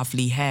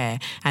lovely hair.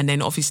 And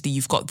then obviously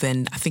you've got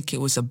then, I think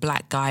it was a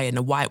black guy and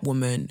a white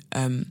woman.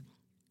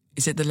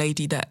 Is it the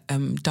lady that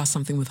does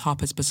something with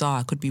Harper's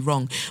Bazaar? I could be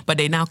wrong. But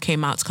they now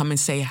came out to come and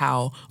say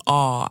how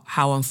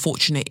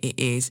unfortunate it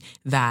is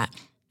that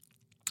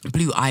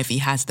Blue Ivy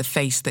has the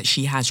face that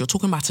she has. You're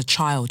talking about a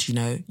child, you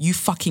know. You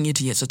fucking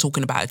idiots are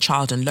talking about a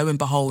child, and lo and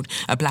behold,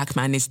 a black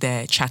man is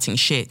there chatting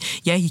shit.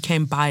 Yeah, he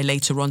came by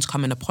later on to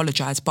come and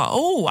apologise, but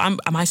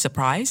am I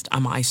surprised?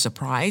 Am I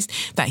surprised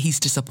that he's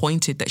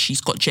disappointed that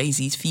she's got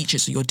Jay-Z's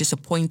features? So you're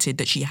disappointed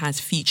that she has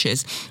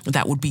features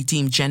that would be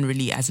deemed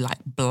generally as like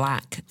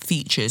black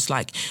features,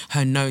 like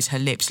her nose, her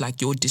lips.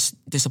 Like, you're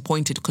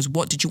disappointed because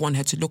what did you want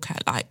her to look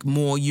at? Like,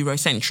 more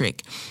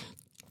Eurocentric?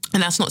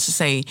 And that's not to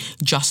say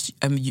just,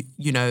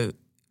 you know,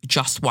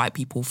 just white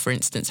people, for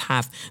instance,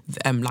 have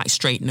like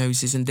straight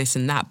noses and this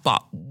and that.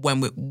 But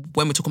when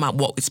we're talking about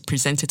what is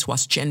presented to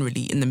us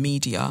generally in the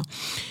media,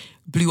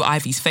 Blue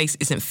Ivy's face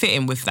isn't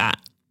fitting with that.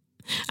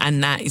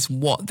 And that is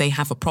what they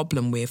have a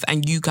problem with.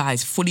 And you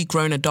guys, fully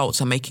grown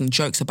adults, are making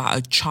jokes about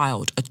a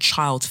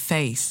child's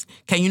face.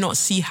 Can you not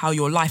see how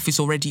your life is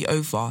already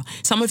over?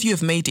 Some of you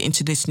have made it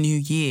into this new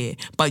year,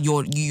 but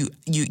your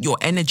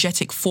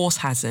energetic force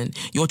hasn't.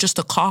 You're just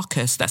a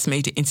carcass that's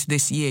made it into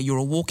this year. You're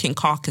a walking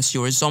carcass.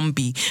 You're a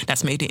zombie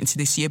that's made it into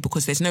this year,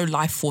 because there's no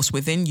life force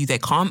within you. There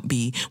can't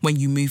be when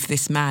you move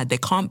this mad. There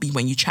can't be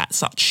when you chat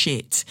such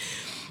shit.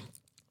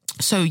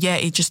 So yeah,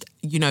 it just,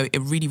 you know,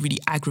 it really, really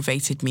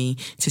aggravated me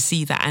to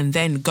see that. And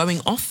then going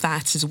off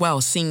that as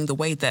well, seeing the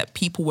way that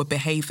people were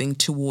behaving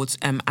towards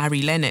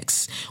Ari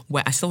Lennox,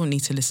 where I still need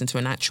to listen to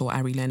an actual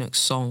Ari Lennox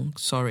song.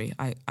 Sorry,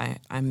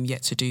 I'm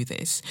yet to do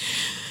this.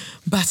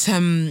 But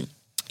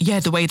yeah,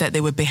 the way that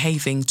they were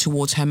behaving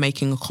towards her,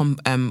 making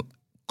a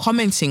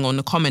commenting on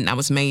the comment that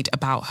was made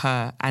about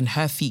her and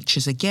her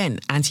features, again,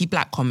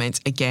 anti-black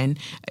comments, again,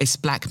 it's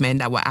black men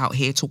that were out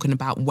here talking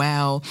about,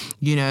 well,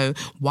 you know,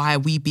 why are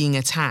we being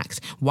attacked?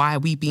 Why are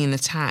we being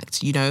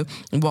attacked? You know,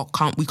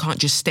 we can't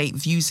just state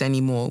views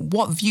anymore.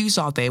 What views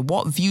are there?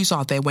 What views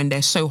are there when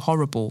they're so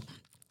horrible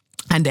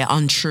and they're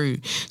untrue?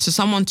 So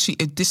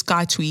this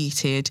guy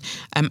tweeted,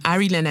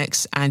 Ari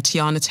Lennox and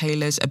Tiana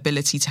Taylor's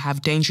ability to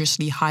have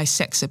dangerously high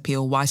sex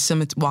appeal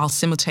while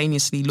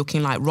simultaneously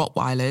looking like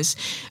Rottweilers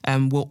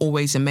will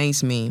always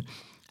amaze me.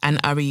 And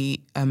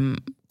Ari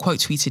quote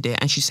tweeted it,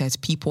 and she says,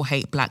 people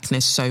hate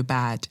blackness so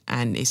bad.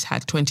 And it's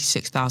had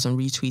 26,000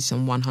 retweets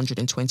and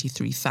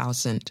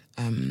 123,000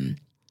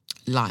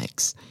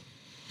 likes.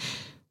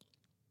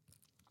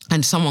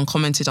 And someone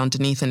commented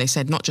underneath and they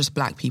said, not just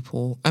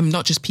people,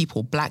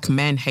 black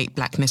men hate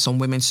blackness on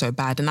women so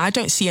bad. And I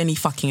don't see any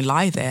fucking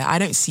lie there. I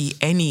don't see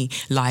any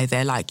lie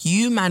there. Like,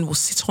 you, man, will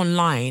sit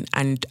online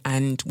and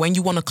when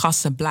you want to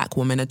cuss a black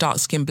woman, a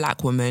dark-skinned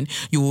black woman,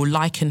 you will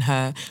liken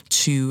her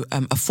to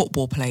a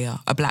football player,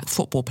 a black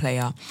football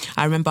player.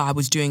 I remember I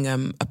was doing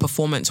a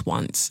performance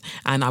once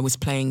and I was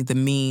playing the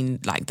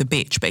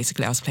bitch,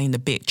 basically. I was playing the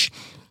bitch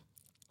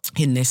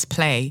in this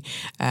play.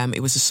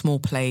 It was a small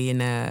play in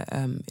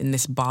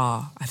this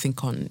bar, I think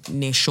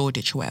near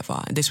Shoreditch or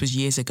whatever. And this was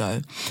years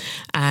ago.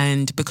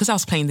 And because I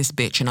was playing this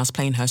bitch and I was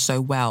playing her so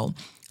well,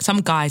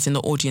 some guys in the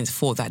audience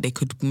thought that they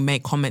could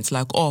make comments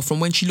like, oh, from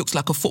when she looks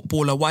like a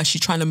footballer, why is she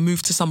trying to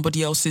move to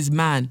somebody else's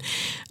man?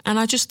 And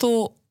I just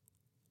thought,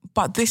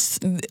 but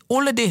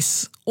all of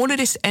this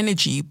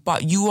energy,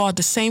 but you are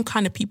the same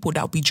kind of people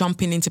that will be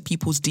jumping into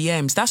people's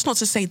DMs. That's not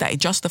to say that it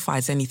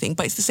justifies anything,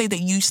 but it's to say that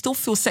you still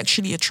feel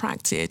sexually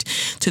attracted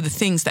to the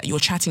things that you're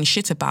chatting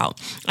shit about.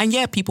 And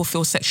yeah, people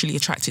feel sexually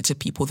attracted to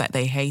people that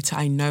they hate.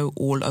 I know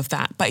all of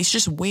that. But it's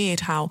just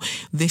weird how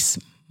this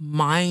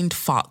mind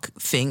fuck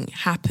thing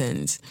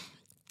happens.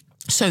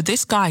 So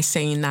this guy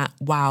saying that,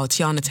 wow,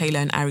 Tiana Taylor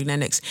and Ari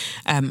Lennox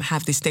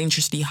have this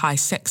dangerously high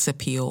sex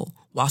appeal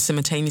while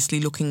simultaneously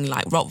looking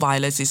like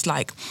Rottweilers is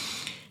like,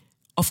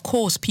 of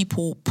course,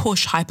 people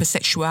push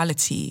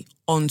hypersexuality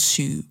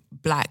onto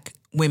black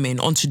women,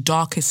 onto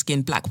darker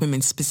skinned black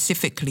women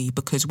specifically,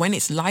 because when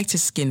it's lighter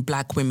skinned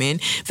black women,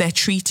 they're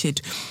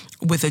treated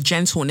with a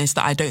gentleness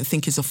that I don't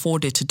think is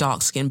afforded to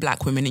dark skinned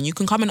black women. And you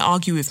can come and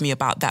argue with me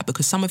about that,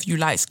 because some of you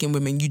light skinned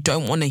women, you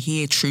don't want to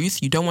hear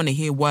truth. You don't want to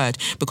hear word,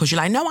 because you're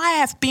like, no, I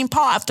have been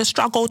part of the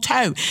struggle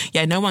too.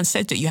 Yeah, no one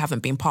said that you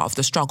haven't been part of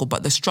the struggle,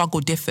 but the struggle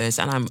differs.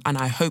 And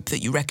I hope that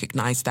you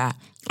recognize that.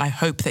 I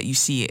hope that you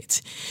see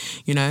it,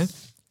 you know?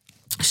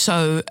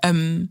 So,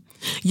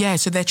 yeah,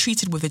 so they're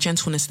treated with a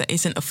gentleness that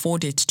isn't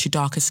afforded to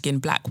darker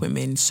skinned black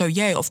women. So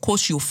yeah, of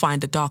course you'll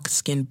find a darker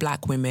skinned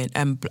black woman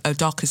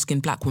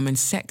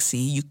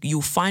sexy.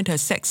 You'll find her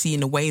sexy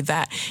in a way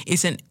that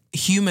isn't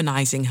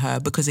humanizing her,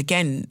 because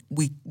again,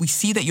 we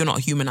see that you're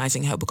not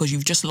humanizing her because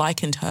you've just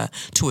likened her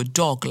to a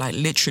dog, like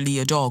literally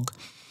a dog.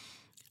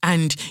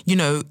 And, you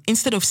know,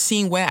 instead of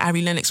seeing where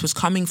Ari Lennox was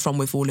coming from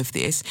with all of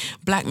this,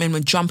 black men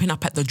were jumping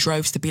up at the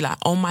droves to be like,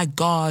 oh my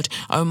God,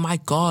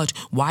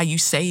 why are you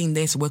saying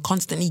this? We're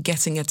constantly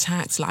getting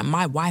attacked. Like,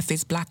 my wife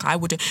is black, I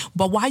would.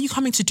 But why are you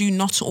coming to do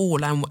not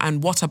all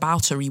and what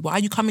aboutery? Why are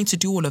you coming to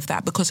do all of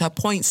that? Because her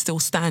point still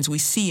stands. We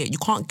see it. You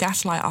can't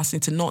gaslight us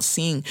into not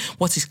seeing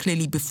what is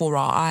clearly before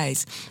our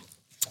eyes.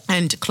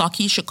 And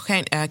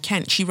Clarkeisha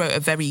Kent, she wrote a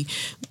very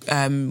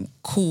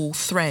cool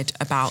thread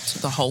about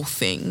the whole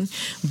thing.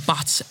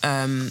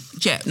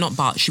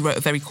 She wrote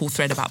a very cool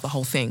thread about the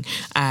whole thing.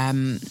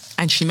 And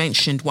she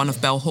mentioned one of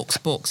Bell Hooks'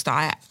 books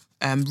that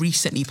I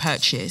recently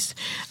purchased.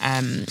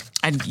 And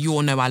you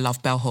all know I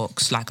love Bell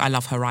Hooks. Like, I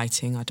love her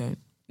writing. I don't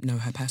know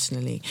her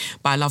personally,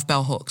 but I love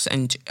Bell Hooks,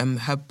 and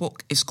her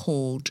book is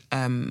called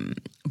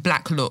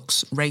Black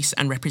Looks, Race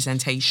and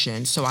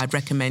Representation. So I'd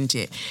recommend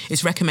it.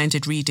 It's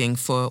recommended reading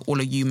for all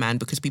of you, man,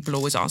 because people are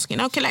always asking,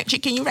 oh, Kelechi,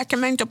 can you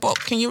recommend a book?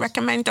 Can you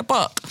recommend a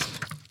book?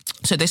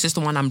 So this is the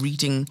one I'm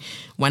reading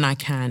when I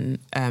can,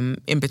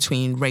 in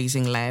between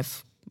raising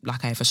Lev,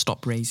 like I ever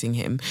stop raising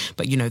him.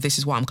 But, you know, this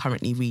is what I'm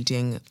currently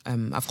reading.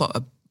 I've got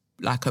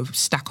a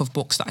stack of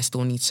books that I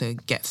still need to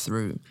get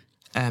through.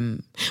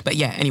 But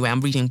yeah, anyway,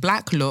 I'm reading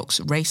Black Looks,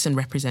 Race and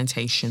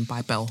Representation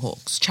by Bell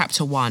Hooks.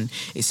 Chapter 1,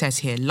 it says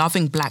here,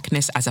 Loving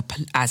Blackness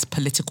as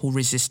Political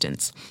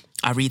Resistance.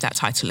 I read that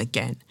title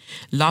again.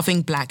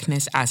 Loving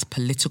Blackness as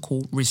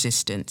Political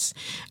Resistance.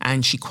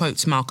 And she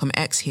quotes Malcolm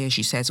X here.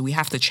 She says, we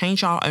have to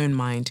change our own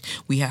mind.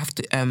 We've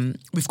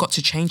got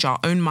to change our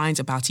own minds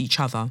about each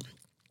other.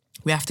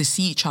 We have to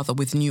see each other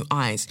with new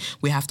eyes.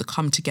 We have to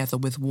come together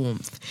with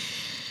warmth.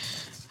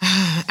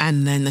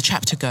 And then the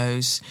chapter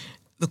goes,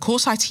 the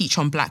course I teach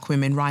on black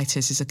women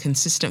writers is a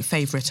consistent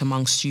favourite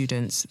among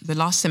students. The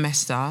last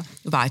semester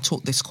that I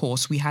taught this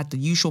course, we had the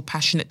usual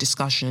passionate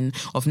discussion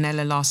of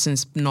Nella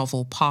Larson's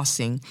novel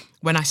Passing.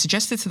 When I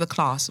suggested to the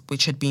class,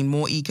 which had been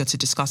more eager to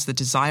discuss the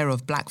desire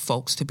of black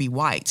folks to be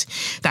white,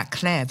 that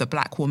Claire, the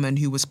black woman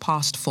who was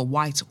passed for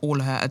white all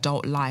her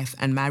adult life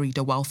and married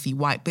a wealthy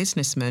white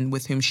businessman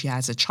with whom she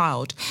has a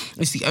child,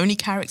 is the only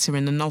character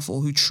in the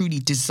novel who truly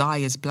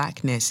desires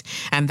blackness,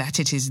 and that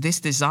it is this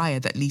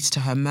desire that leads to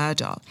her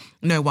murder.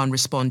 No one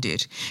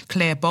responded.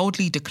 Claire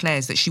boldly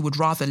declares that she would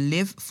rather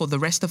live for the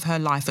rest of her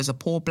life as a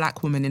poor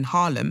black woman in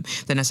Harlem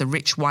than as a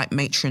rich white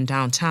matron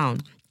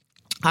downtown.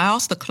 I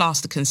asked the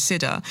class to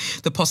consider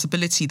the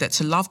possibility that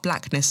to love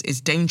blackness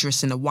is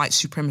dangerous in a white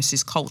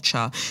supremacist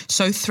culture,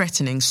 so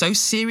threatening, so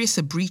serious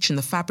a breach in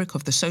the fabric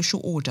of the social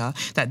order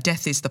that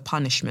death is the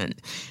punishment.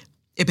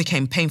 It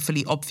became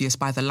painfully obvious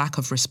by the lack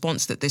of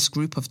response that this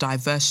group of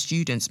diverse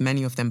students,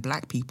 many of them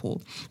black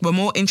people, were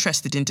more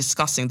interested in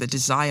discussing the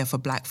desire for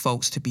black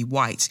folks to be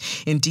white.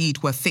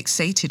 Indeed, were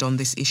fixated on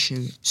this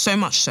issue, so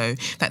much so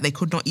that they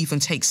could not even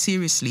take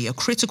seriously a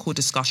critical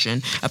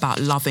discussion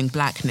about loving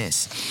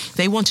blackness.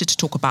 They wanted to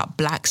talk about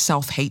black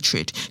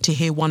self-hatred, to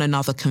hear one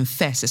another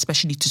confess,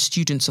 especially to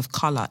students of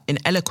colour, in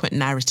eloquent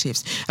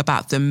narratives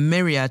about the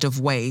myriad of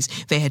ways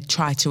they had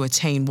tried to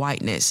attain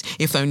whiteness,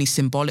 if only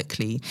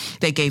symbolically.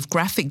 They gave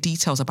graphic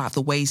details about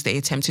the ways they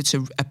attempted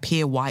to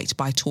appear white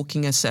by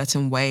talking a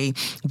certain way,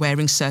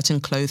 wearing certain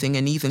clothing,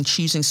 and even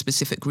choosing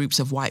specific groups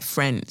of white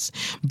friends.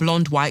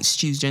 Blonde white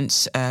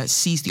students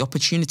seized the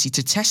opportunity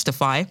to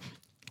testify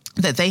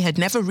that they had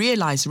never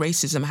realized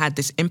racism had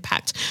this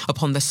impact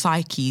upon the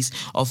psyches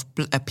of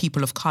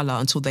people of color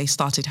until they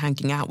started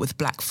hanging out with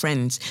black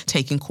friends,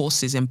 taking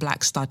courses in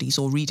black studies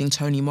or reading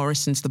Toni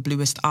Morrison's The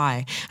Bluest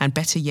Eye. And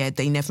better yet,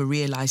 they never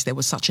realized there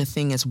was such a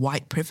thing as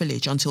white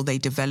privilege until they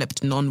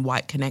developed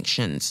non-white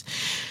connections.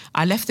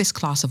 I left this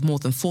class of more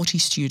than 40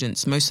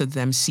 students, most of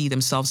them see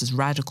themselves as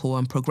radical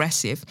and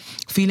progressive,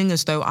 feeling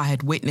as though I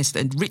had witnessed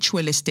a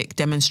ritualistic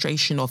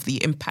demonstration of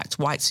the impact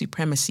white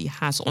supremacy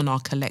has on our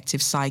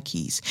collective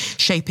psyches,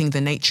 shaping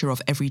the nature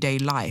of everyday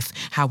life,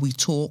 how we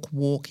talk,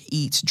 walk,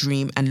 eat,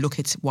 dream, and look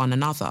at one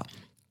another.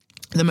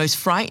 The most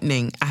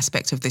frightening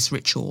aspect of this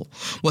ritual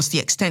was the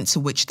extent to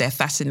which their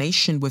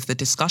fascination with the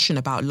discussion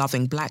about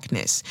loving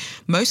blackness.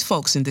 Most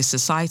folks in this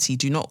society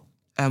do not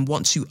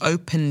want to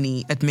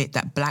openly admit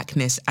that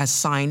blackness as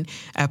sign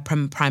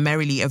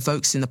primarily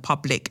evokes in the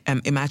public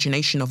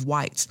imagination of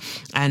whites,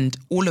 and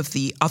all of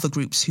the other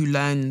groups who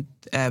learn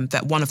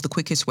that one of the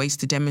quickest ways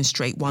to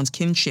demonstrate one's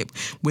kinship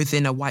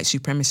within a white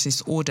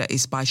supremacist order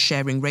is by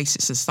sharing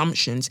racist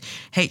assumptions,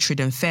 hatred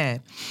and fear.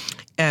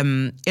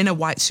 In a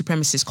white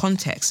supremacist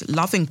context,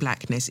 loving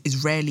blackness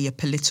is rarely a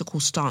political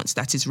stance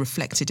that is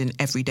reflected in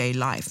everyday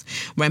life.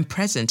 When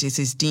present, it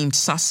is deemed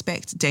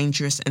suspect,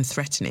 dangerous and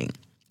threatening.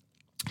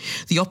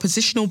 The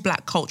oppositional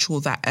black culture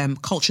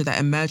that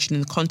emerged in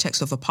the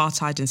context of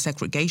apartheid and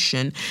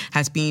segregation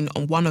has been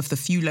one of the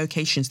few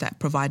locations that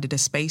provided a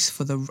space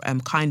for the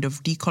kind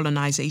of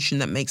decolonization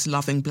that makes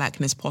loving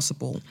blackness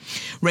possible.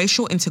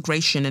 Racial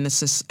integration in a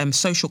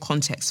social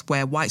context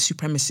where white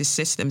supremacist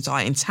systems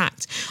are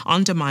intact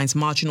undermines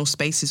marginal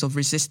spaces of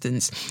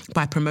resistance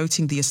by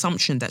promoting the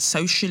assumption that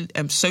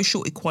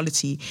social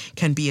equality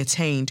can be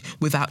attained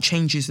without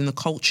changes in the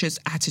culture's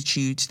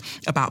attitudes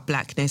about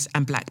blackness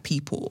and black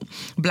people.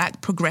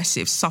 Black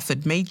progressives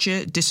suffered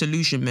major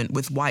disillusionment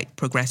with white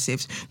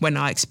progressives when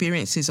our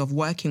experiences of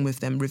working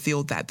with them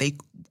revealed that they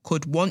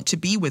could want to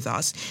be with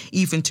us,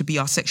 even to be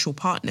our sexual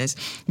partners,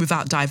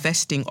 without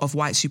divesting of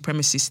white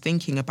supremacist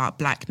thinking about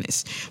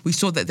blackness. We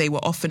saw that they were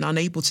often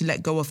unable to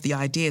let go of the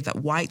idea that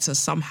whites are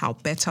somehow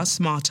better,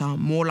 smarter,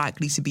 more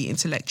likely to be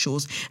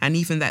intellectuals, and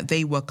even that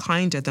they were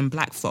kinder than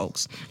black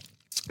folks.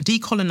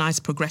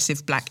 Decolonized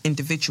progressive black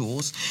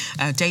individuals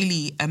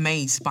daily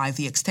amazed by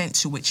the extent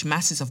to which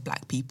masses of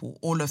black people,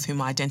 all of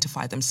whom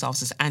identify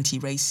themselves as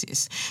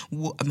anti-racist,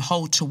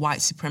 hold to white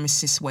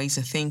supremacist ways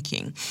of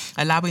thinking,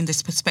 allowing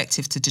this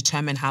perspective to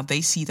determine how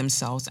they see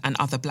themselves and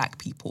other black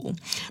people.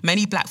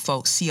 Many black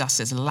folks see us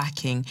as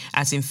lacking,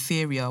 as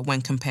inferior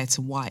when compared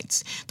to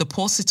whites. The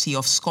paucity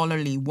of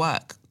scholarly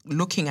work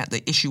looking at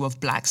the issue of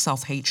black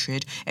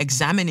self-hatred,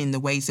 examining the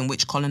ways in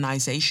which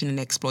colonization and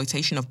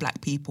exploitation of black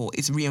people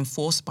is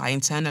reinforced by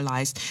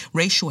internalized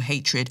racial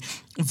hatred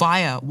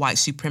via white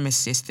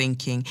supremacist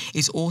thinking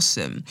is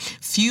awesome.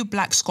 Few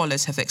black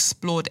scholars have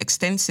explored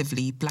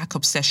extensively black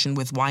obsession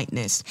with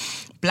whiteness.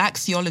 Black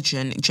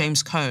theologian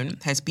James Cone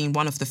has been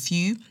one of the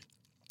few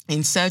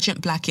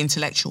insurgent black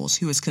intellectuals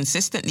who has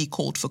consistently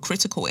called for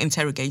critical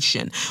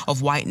interrogation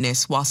of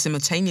whiteness while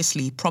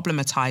simultaneously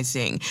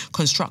problematizing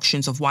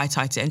constructions of white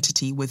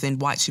identity within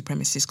white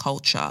supremacist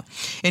culture.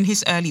 In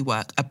his early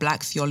work, A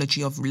Black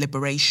Theology of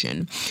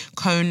Liberation,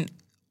 Cone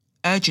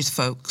urges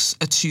folks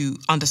to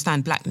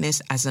understand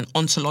blackness as an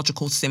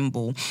ontological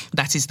symbol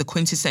that is the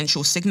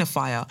quintessential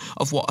signifier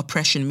of what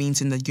oppression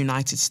means in the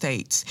United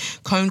States.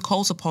 Cone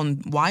calls upon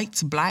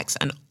whites, blacks,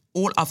 and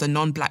all other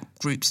non-black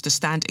groups to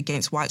stand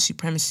against white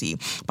supremacy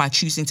by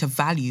choosing to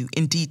value,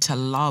 indeed to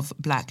love,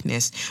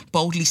 blackness.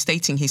 Boldly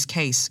stating his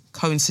case,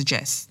 Cone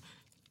suggests,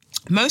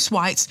 most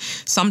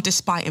whites, some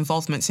despite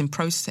involvements in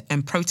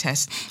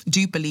protests,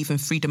 do believe in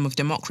freedom of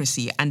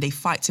democracy, and they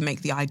fight to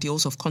make the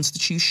ideals of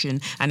constitution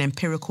an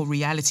empirical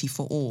reality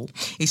for all.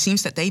 It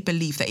seems that they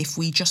believe that if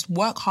we just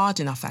work hard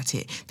enough at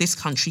it, this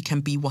country can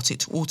be what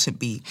it ought to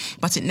be.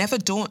 But it never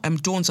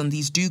dawns on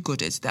these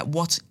do-gooders that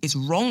what is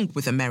wrong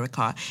with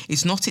America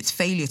is not its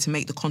failure to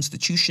make the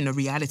constitution a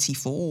reality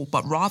for all,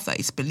 but rather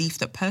its belief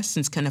that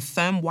persons can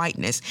affirm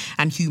whiteness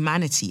and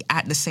humanity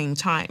at the same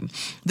time.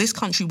 This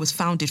country was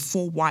founded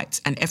for whites,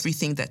 and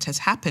everything that has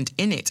happened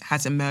in it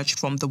has emerged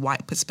from the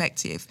white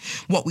perspective.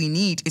 What we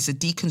need is a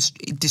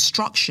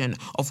destruction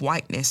of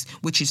whiteness,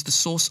 which is the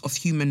source of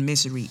human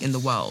misery in the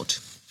world.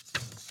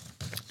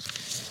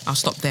 I'll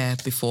stop there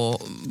before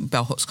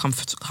bell hooks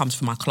comes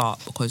from my clerk,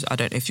 because I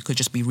don't know if you could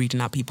just be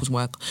reading out people's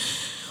work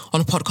on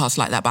a podcast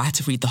like that, but I had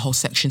to read the whole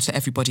section so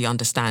everybody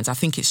understands. I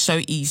think it's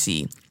so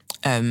easy,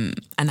 and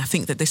I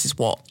think that this is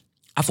what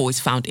I've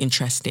always found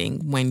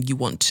interesting when you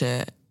want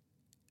to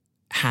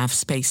have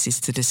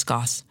spaces to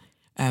discuss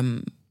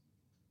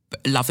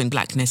loving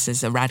blackness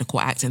as a radical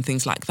act and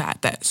things like that,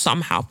 that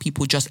somehow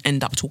people just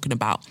end up talking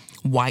about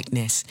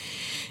whiteness.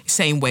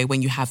 Same way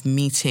when you have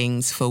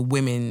meetings for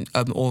women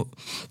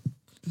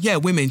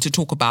women to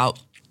talk about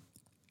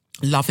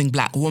loving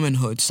black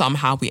womanhood,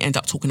 somehow we end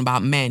up talking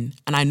about men.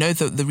 And I know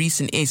that the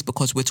reason is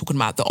because we're talking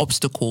about the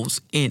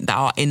obstacles that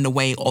are in the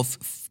way of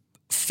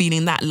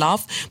feeling that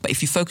love. But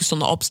if you focus on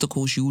the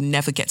obstacles, you will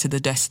never get to the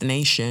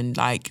destination.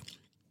 Like,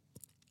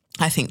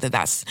 I think that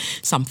that's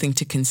something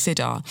to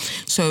consider.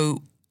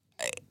 So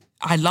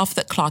I love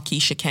that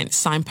Clarkeisha Kent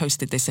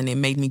signposted this, and it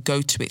made me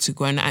go to it to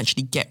go and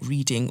actually get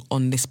reading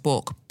on this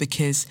book,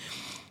 because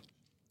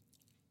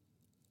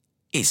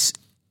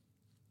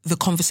the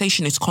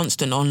conversation is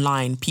constant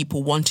online,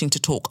 people wanting to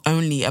talk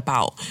only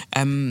about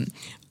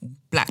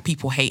Black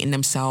people hating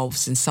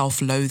themselves and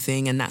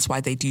self-loathing, and that's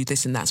why they do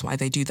this and that's why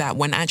they do that,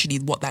 when actually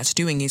what that's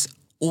doing is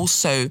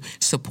also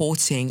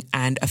supporting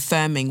and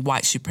affirming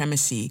white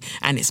supremacy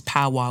and its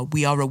power.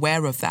 We are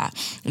aware of that.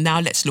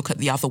 Now let's look at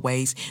the other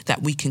ways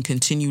that we can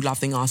continue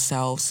loving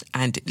ourselves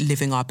and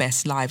living our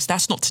best lives.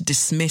 That's not to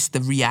dismiss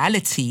the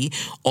reality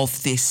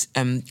of this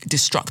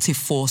destructive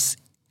force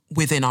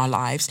within our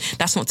lives.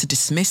 That's not to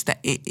dismiss that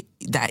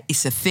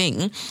it's a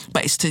thing,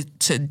 but it's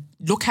to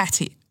look at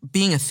it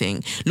being a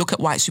thing, look at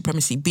white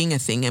supremacy being a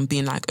thing and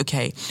being like,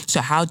 okay, so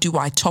how do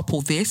I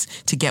topple this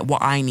to get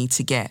what I need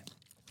to get?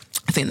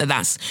 I think that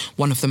that's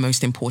one of the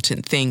most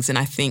important things. And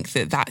I think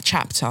that that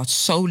chapter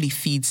solely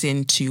feeds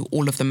into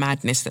all of the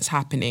madness that's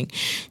happening.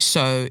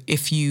 So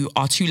if you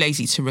are too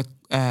lazy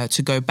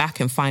to go back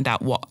and find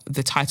out what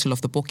the title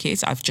of the book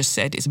is, I've just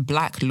said it's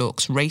Black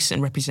Looks, Race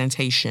and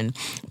Representation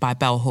by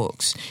Bell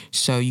Hooks.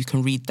 So you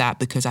can read that,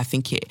 because I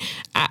think it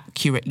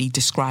accurately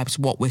describes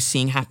what we're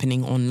seeing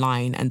happening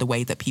online and the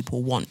way that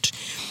people want,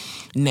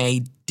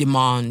 nay,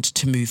 demand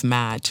to move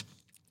mad.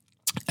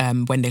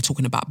 When they're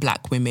talking about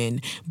Black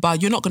women.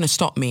 But you're not going to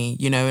stop me.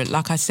 You know,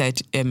 like I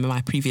said in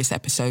my previous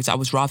episodes, I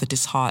was rather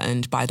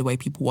disheartened by the way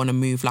people want to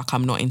move like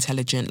I'm not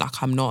intelligent,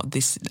 like I'm not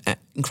this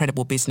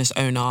incredible business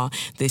owner,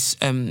 this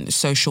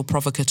social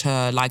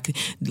provocateur, like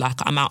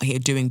I'm out here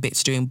doing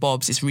bits, doing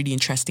bobs. It's really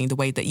interesting the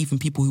way that even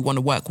people who want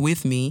to work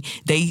with me,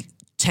 they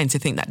tend to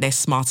think that they're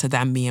smarter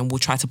than me and will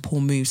try to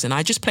pull moves. And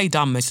I just play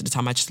dumb most of the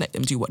time. I just let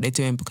them do what they're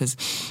doing, because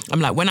I'm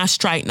like, when I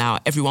strike now,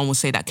 everyone will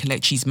say that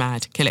Kelechi's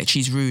mad,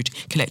 Kelechi's rude,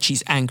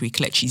 Kelechi's angry,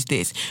 Kelechi's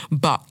this.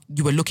 But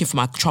you were looking for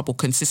my trouble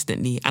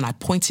consistently, and I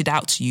pointed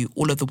out to you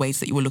all of the ways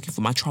that you were looking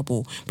for my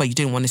trouble, but you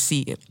didn't want to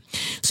see it.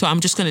 So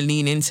I'm just going to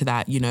lean into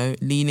that, you know,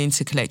 lean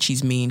into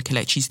Kelechi's mean,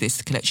 Kelechi's this,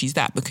 Kelechi's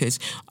that, because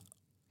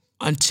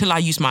until I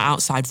use my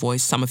outside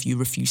voice, some of you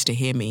refuse to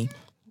hear me.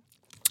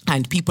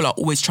 And people are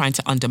always trying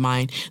to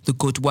undermine the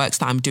good works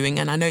that I'm doing.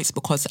 And I know it's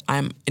because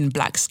I'm in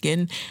Black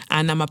skin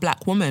and I'm a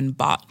Black woman,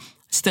 but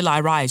still I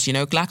rise, you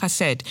know. Like I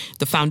said,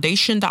 the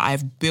foundation that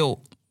I've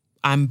built,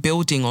 I'm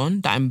building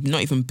on, that I'm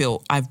not even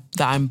built, that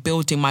I'm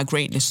building my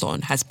greatness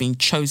on, has been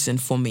chosen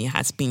for me,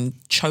 has been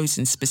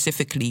chosen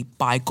specifically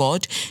by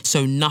God.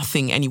 So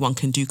nothing anyone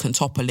can do can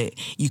topple it.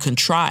 You can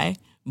try,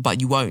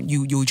 but you won't.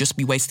 You'll just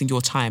be wasting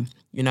your time,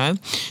 you know.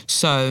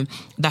 So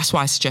that's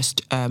why I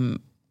suggest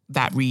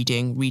that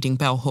reading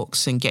Bell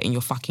Hooks and Getting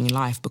Your Fucking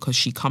Life, because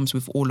she comes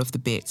with all of the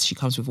bits, she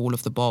comes with all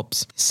of the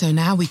bobs. So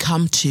now we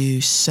come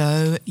to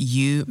So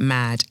You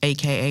Mad,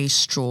 aka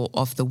Straw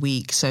of the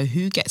Week. So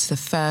who gets the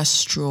first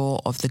straw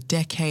of the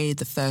decade,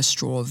 the first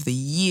straw of the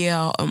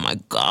year? Oh my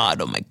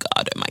God, oh my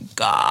God, oh my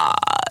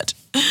God.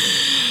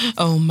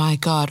 Oh my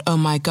God, oh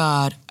my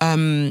God.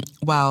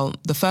 Well,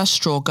 the first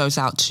straw goes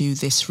out to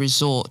this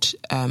resort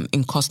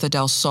in Costa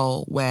del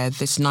Sol, where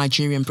this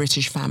Nigerian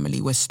British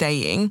family were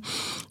staying,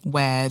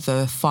 where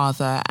the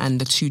father and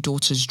the two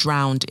daughters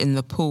drowned in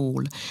the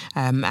pool.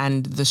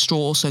 And the straw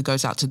also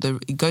goes out to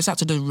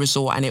the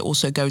resort, and it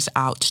also goes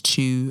out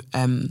to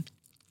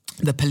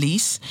the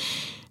police,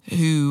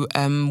 who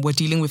were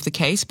dealing with the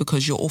case,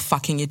 because you're all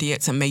fucking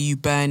idiots and may you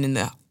burn in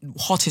the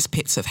hottest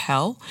pits of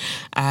hell.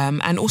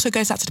 And also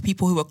goes out to the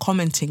people who were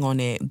commenting on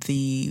it,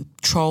 the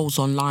trolls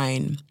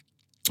online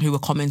who were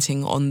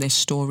commenting on this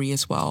story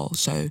as well.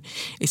 So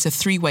it's a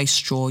three-way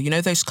straw. You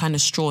know those kind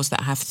of straws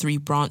that have three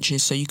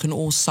branches, so you can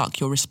all suck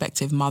your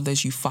respective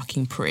mothers, you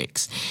fucking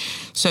pricks.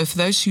 So for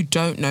those who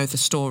don't know the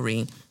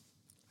story,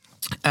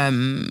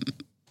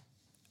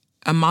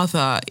 a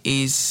mother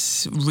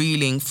is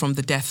reeling from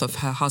the death of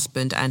her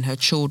husband and her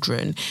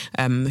children,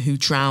 who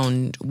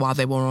drowned while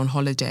they were on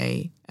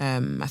holiday.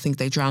 I think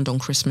they drowned on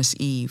Christmas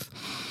Eve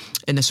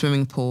in a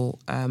swimming pool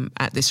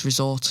at this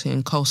resort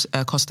in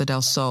Costa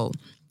del Sol.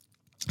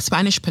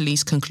 Spanish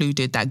police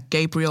concluded that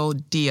Gabriel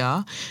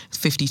Dia,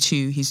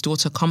 52, his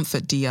daughter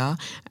Comfort Dia,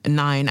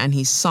 9, and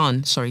his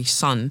son,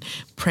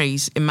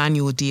 Praise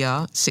Emmanuel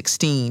Dia,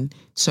 16.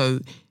 So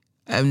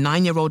a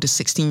 9-year-old, a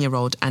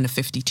 16-year-old, and a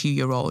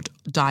 52-year-old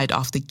died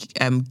after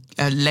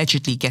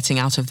allegedly getting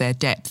out of their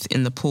depth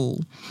in the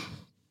pool.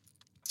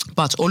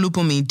 But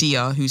Olubunmi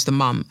Dia, who's the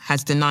mum,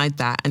 has denied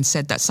that and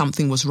said that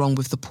something was wrong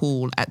with the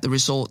pool at the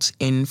resort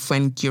in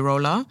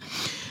Fuengirola.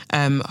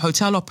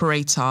 Hotel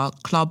operator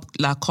Club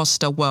La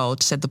Costa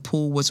World said the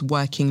pool was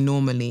working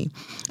normally.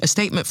 A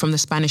statement from the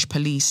Spanish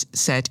police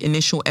said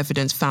initial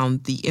evidence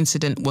found the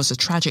incident was a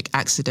tragic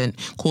accident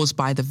caused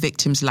by the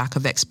victim's lack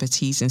of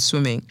expertise in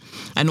swimming.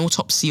 An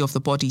autopsy of the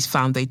bodies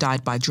found they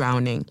died by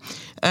drowning.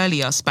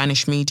 Earlier,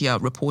 Spanish media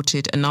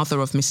reported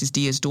another of Mrs.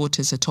 Dia's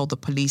daughters had told the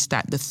police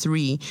that the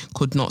three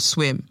could not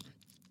swim.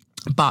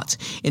 But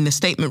in the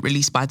statement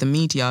released by the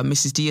media,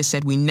 Mrs. Diaz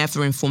said, "We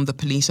never informed the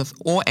police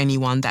or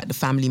anyone that the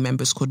family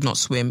members could not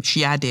swim."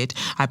 She added,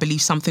 "I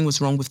believe something was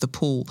wrong with the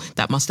pool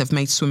that must have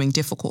made swimming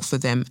difficult for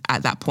them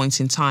at that point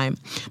in time.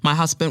 My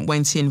husband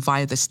went in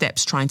via the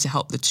steps trying to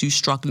help the two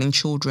struggling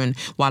children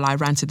while I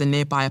ran to the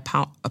nearby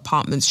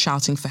apartments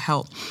shouting for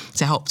help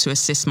to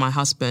assist my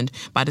husband.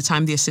 By the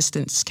time the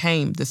assistance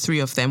came, the three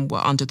of them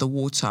were under the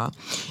water."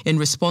 In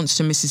response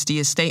to Mrs.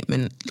 Diaz's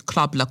statement,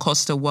 Club La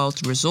Costa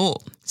World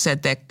Resort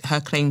said that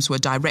her claims were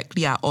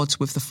directly at odds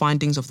with the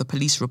findings of the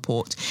police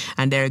report,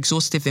 and their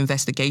exhaustive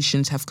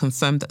investigations have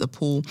confirmed that the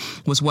pool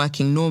was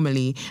working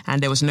normally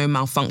and there was no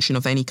malfunction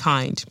of any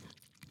kind.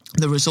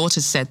 The resort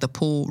has said the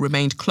pool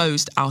remained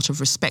closed out of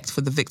respect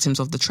for the victims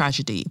of the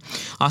tragedy.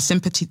 Our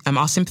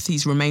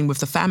sympathies remain with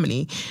the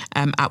family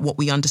at what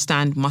we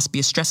understand must be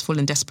a stressful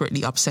and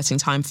desperately upsetting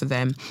time for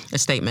them, a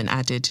statement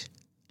added.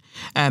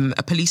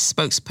 A police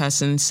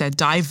spokesperson said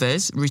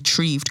divers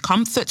retrieved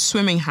Comfort's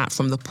swimming hat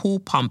from the pool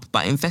pump,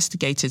 but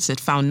investigators had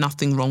found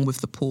nothing wrong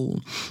with the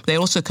pool. They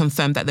also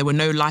confirmed that there were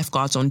no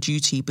lifeguards on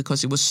duty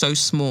because it was so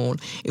small,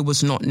 it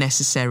was not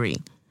necessary.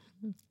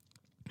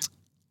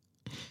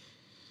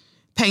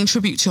 Paying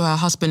tribute to her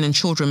husband and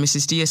children,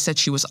 Mrs. Diaz said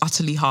she was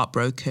utterly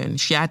heartbroken.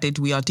 She added,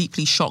 "We are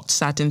deeply shocked,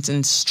 saddened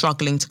and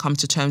struggling to come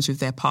to terms with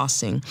their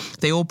passing.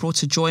 They all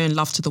brought a joy and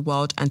love to the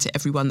world and to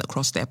everyone that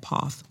crossed their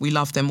path. We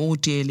love them all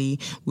dearly.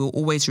 We'll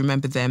always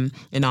remember them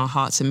in our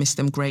hearts and miss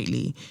them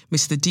greatly."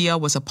 Mr. Diaz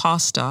was a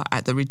pastor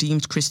at the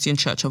Redeemed Christian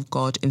Church of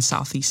God in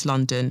southeast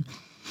London.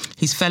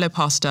 His fellow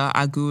pastor,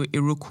 Agu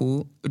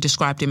Iruku,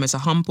 described him as a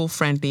humble,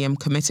 friendly and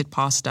committed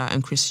pastor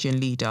and Christian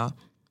leader.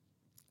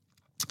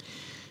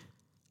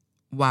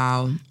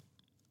 Wow.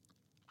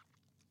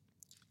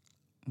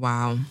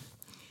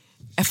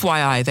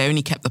 FYI, they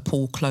only kept the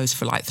pool closed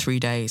for like 3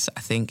 days,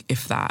 I think,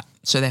 if that.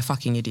 So they're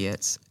fucking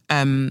idiots.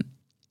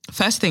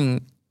 First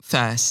thing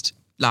first,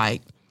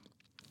 like,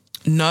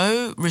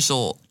 no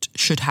resort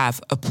should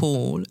have a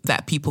pool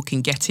that people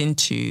can get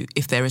into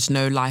if there is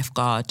no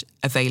lifeguard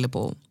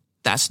available.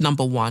 That's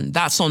number one.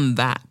 That's on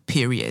that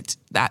period.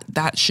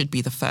 That should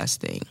be the first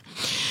thing.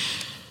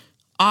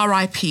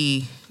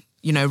 R.I.P.,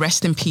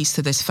 rest in peace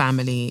to this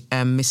family,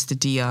 Mr.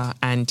 Diaz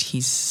and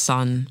his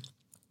son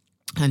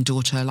and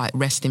daughter, like,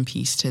 rest in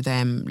peace to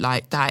them.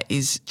 Like, that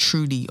is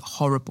truly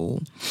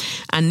horrible.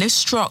 And this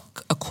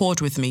struck a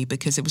chord with me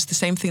because it was the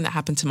same thing that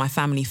happened to my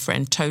family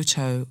friend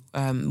Toto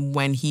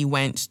when he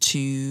went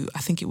to, I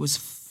think it was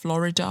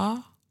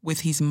Florida,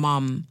 with his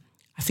mum.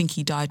 I think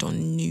he died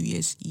on New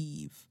Year's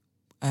Eve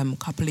a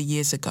couple of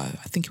years ago.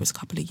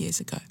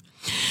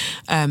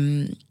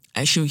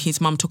 His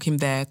mum took him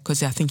there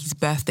because I think his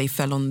birthday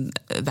fell on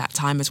that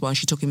time as well. And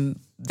she took him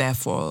there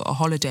for a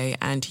holiday,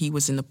 and he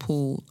was in the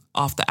pool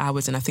after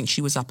hours, and I think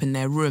she was up in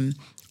their room,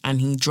 and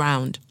he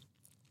drowned.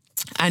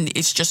 And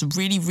it's just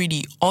really,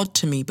 really odd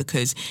to me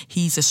because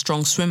he's a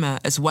strong swimmer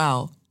as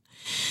well.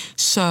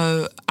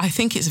 So I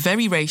think it's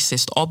very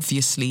racist,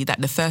 obviously,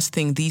 that the first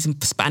thing these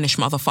Spanish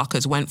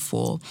motherfuckers went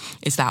for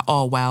is that,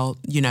 oh, well,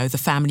 the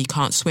family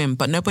can't swim.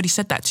 But nobody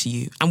said that to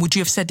you. And would you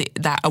have said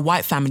that a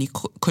white family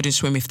couldn't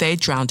swim if they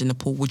drowned in the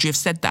pool? Would you have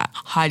said that?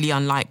 Highly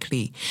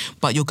unlikely.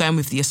 But you're going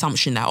with the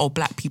assumption that, oh,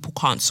 black people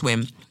can't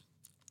swim,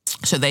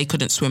 so they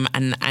couldn't swim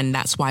and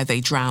that's why they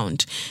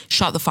drowned.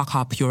 Shut the fuck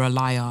up. You're a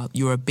liar.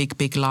 You're a big,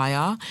 big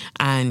liar.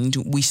 And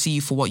we see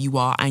you for what you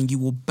are, and you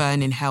will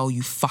burn in hell,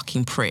 you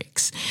fucking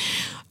pricks.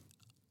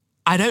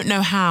 I don't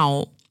know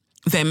how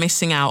they're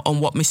missing out on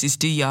what Mrs.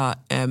 Diaz,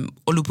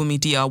 Olubunmi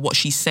Diaz, what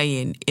she's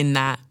saying, in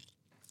that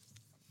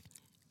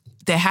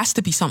there has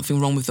to be something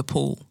wrong with the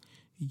pool.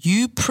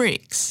 You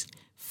pricks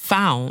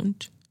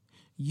found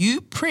the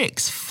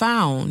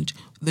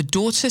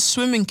daughter's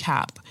swimming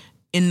cap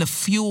in the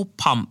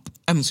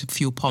in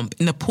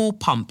the pool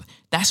pump.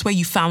 That's where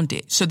you found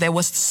it. So there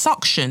was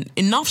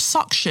enough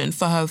suction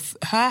for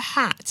her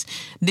hat,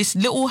 this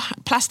little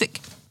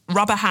plastic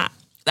rubber hat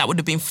that would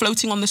have been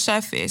floating on the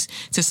surface,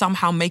 to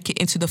somehow make it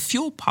into the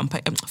fuel pump,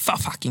 into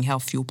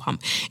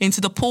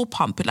the pool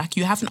pump. But like,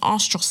 you haven't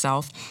asked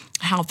yourself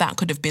how that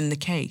could have been the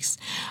case.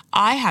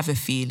 I have a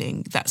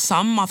feeling that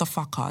some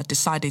motherfucker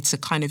decided to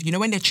kind of,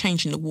 when they're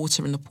changing the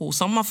water in the pool,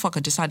 some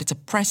motherfucker decided to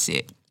press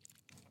it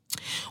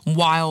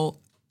while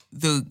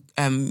the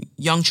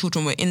young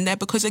children were in there,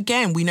 because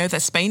again, we know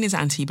that Spain is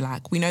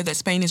anti-black. We know that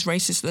Spain is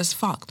racist as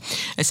fuck.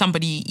 And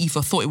somebody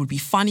either thought it would be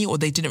funny, or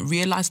they didn't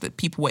realize that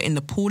people were in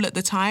the pool at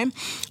the time,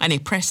 and they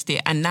pressed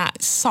it, and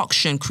that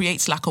suction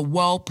creates like a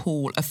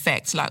whirlpool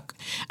effect,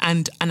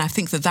 and I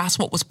think that's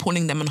what was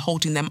pulling them and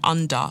holding them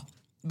under.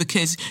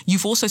 Because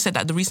you've also said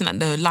that the reason that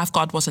the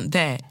lifeguard wasn't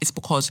there is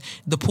because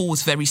the pool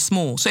was very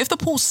small. So if the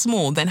pool's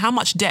small, then how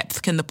much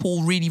depth can the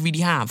pool really,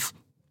 really have?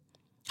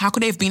 How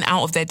could they have been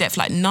out of their depth?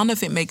 Like, none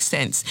of it makes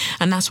sense.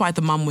 And that's why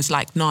the mum was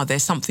like, nah,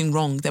 there's something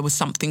wrong. There was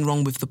something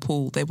wrong with the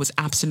pool. There was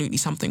absolutely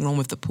something wrong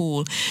with the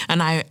pool.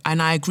 And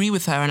I agree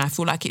with her. And I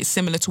feel like it's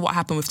similar to what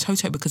happened with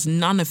Toto, because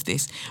none of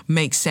this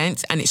makes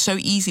sense. And it's so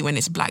easy when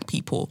it's black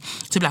people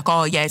to be like,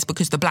 oh yeah, it's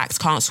because the blacks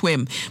can't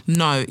swim.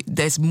 No,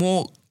 there's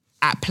more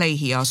at play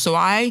here. So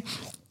I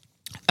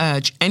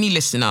urge any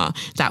listener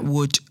that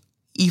would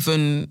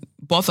even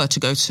bother to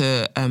go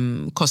to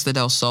Costa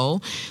del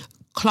Sol.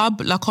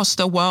 Club La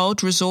Costa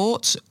World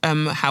Resort,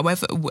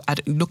 however,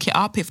 look it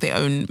up if they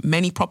own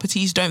many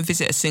properties. Don't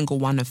visit a single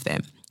one of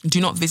them. Do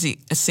not visit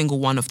a single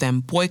one of them.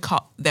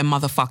 Boycott them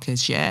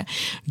motherfuckers, yeah?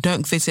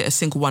 Don't visit a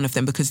single one of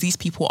them because these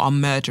people are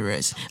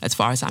murderers. As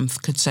far as I'm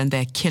concerned,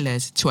 they're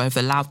killers to have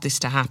allowed this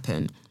to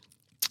happen.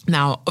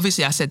 Now,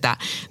 obviously, I said that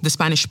the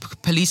Spanish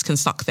police can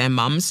suck their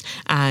mums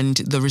and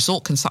the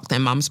resort can suck their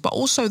mums, but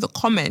also the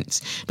comments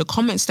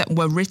that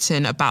were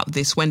written about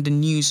this when the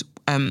news,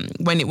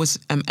 when it was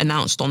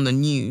announced on the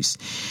news.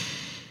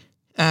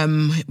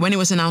 When it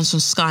was announced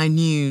on Sky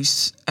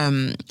News,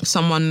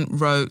 someone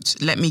wrote,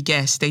 "Let me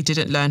guess, they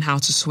didn't learn how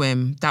to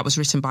swim." That was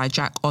written by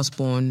Jack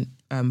Osborne,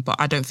 but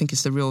I don't think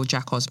it's the real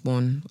Jack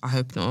Osborne. I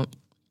hope not.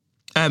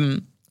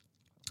 And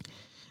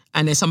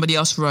then somebody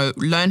else wrote,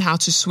 "Learn how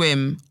to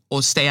swim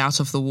or stay out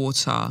of the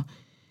water."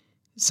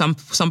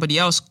 Somebody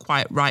else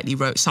quite rightly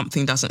wrote,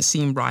 "Something doesn't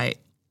seem right."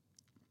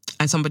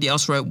 And somebody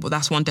else wrote, "Well,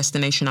 that's one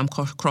destination I'm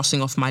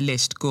crossing off my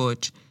list.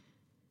 Good."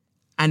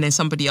 And then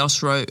somebody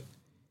else wrote,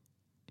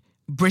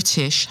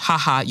 "British,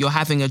 haha, you're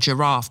having a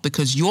giraffe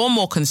because you're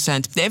more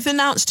concerned." They've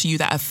announced to you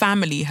that a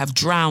family have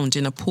drowned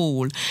in a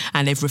pool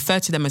and they've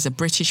referred to them as a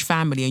British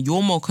family, and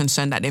you're more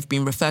concerned that they've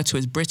been referred to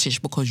as British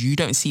because you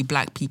don't see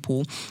black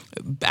people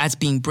as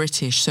being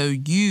British. So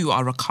you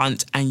are a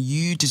cunt and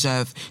you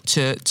deserve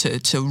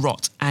to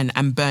rot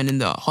and burn in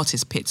the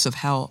hottest pits of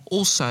hell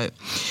also.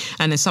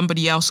 And then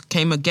somebody else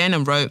came again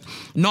and wrote,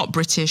 "Not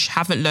British,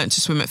 haven't learnt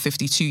to swim at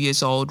 52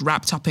 years old,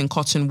 wrapped up in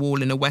cotton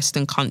wool in a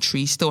Western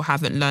country, still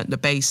haven't learnt the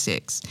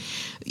basics."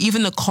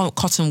 Even the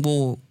cotton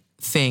wool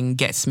thing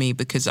gets me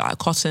because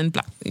cotton,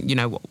 black,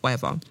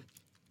 whatever.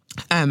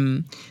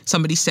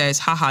 Somebody says,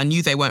 "Haha,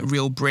 knew they weren't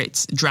real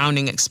Brits.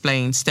 Drowning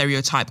explained.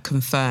 Stereotype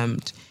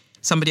confirmed."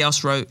 Somebody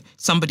else wrote,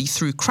 "Somebody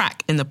threw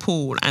crack in the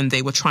pool and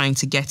they were trying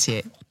to get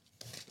it."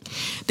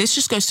 This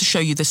just goes to show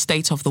you the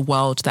state of the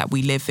world that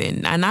we live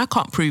in. And I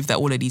can't prove that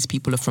all of these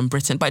people are from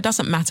Britain, but it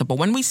doesn't matter. But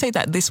when we say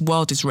that this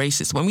world is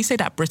racist, when we say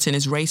that Britain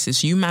is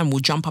racist, you man will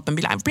jump up and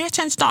be like,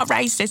 "Britain's not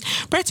racist.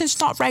 Britain's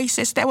not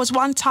racist. There was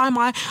one time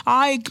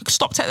I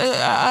stopped at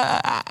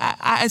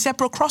a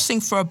zebra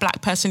crossing for a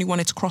black person who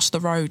wanted to cross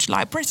the road.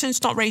 Like,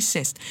 Britain's not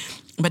racist."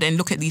 But then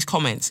look at these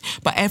comments.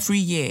 But every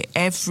year,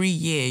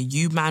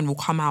 you man will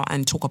come out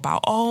and talk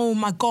about, "Oh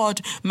my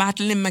God,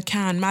 Madeleine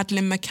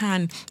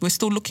McCann. We're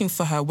still looking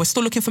for her. We're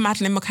still looking for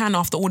Madeleine McCann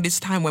after all this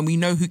time when we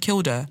know who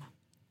killed her."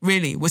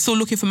 Really, we're still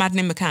looking for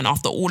Madeleine McCann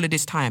after all of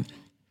this time.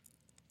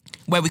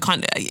 Where we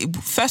can't,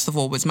 first of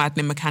all, was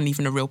Madeleine McCann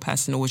even a real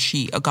person or was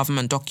she a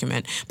government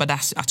document? But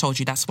I told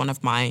you, that's one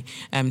of my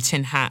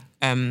tin hat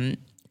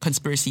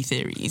conspiracy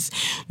theories.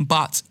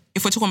 But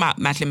if we're talking about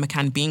Madeleine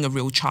McCann being a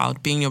real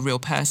child, being a real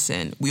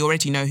person, we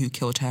already know who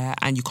killed her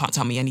and you can't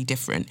tell me any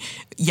different.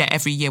 Yet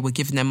every year we're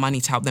giving them money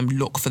to help them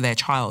look for their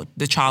child.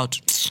 The child,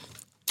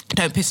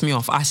 don't piss me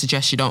off. I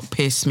suggest you don't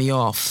piss me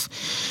off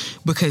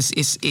because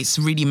it's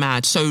really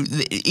mad. So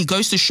it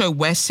goes to show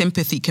where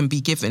sympathy can be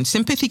given.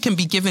 Sympathy can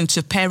be given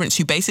to parents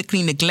who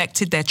basically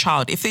neglected their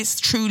child. If it's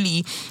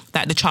truly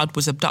that the child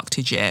was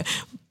abducted, yeah,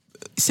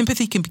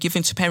 sympathy can be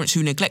given to parents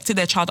who neglected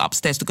their child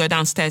upstairs to go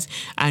downstairs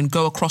and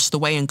go across the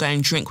way and go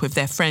and drink with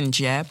their friends,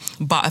 yeah?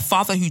 But a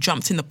father who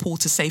jumped in the pool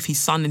to save his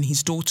son and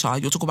his daughter,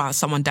 you're talking about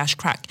someone dash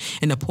crack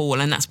in a pool,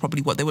 and that's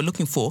probably what they were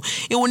looking for.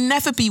 It will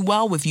never be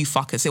well with you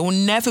fuckers. It will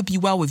never be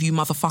well with you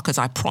motherfuckers.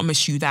 I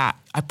promise you that.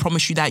 I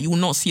promise you that. You will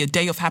not see a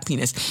day of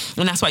happiness.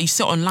 And that's why you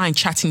sit online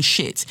chatting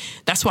shit.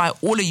 That's why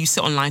all of you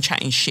sit online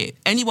chatting shit.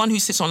 Anyone who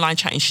sits online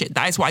chatting shit,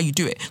 that is why you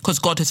do it. Because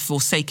God has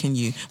forsaken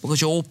you.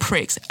 Because you're all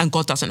pricks and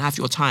God doesn't have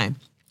your time.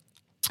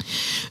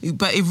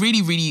 But it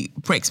really, really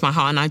breaks my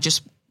heart. And I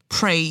just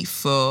pray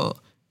for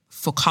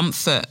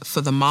comfort for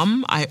the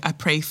mum. I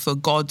pray for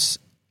God's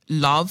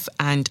love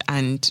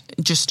and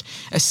just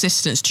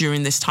assistance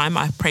during this time.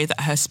 I pray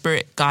that her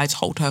spirit guides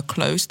hold her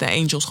close, the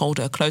angels hold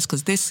her close,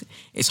 because this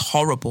is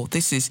horrible.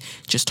 This is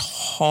just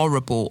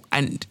horrible.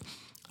 And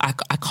I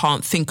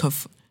can't think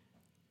of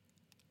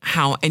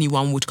how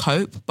anyone would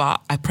cope,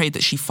 but I pray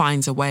that she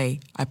finds a way.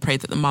 I pray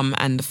that the mum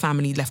and the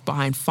family left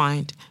behind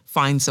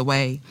finds a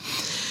way.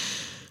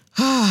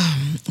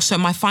 So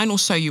my final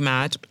So You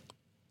Mad,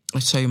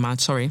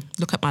 sorry,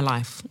 look at my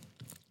life.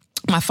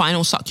 My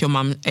final Suck Your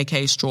Mum,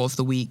 aka Straw of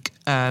the Week,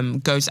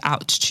 goes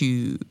out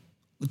to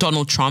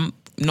Donald Trump,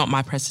 not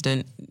my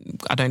president.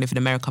 I don't live in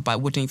America, but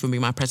it wouldn't even be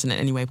my president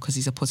anyway because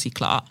he's a pussy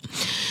clut.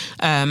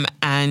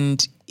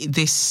 And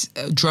this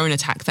drone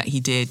attack that he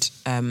did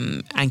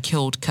and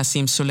killed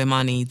Qasem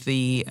Soleimani,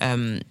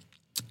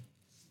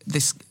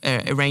 this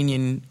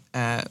Iranian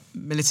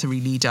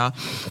military leader,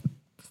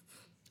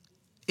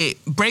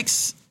 it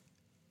breaks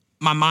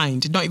my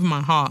mind, not even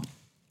my heart.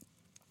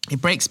 It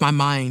breaks my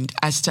mind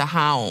as to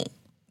how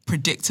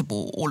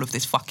predictable all of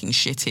this fucking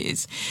shit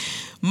is.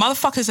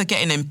 Motherfuckers are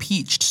getting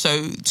impeached.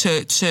 So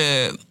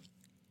to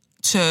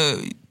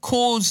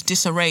cause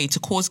disarray, to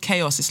cause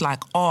chaos. It's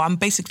like, oh, I'm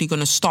basically going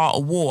to start a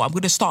war. I'm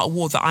going to start a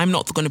war that I'm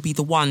not going to be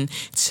the one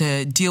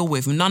to deal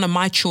with. None of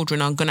my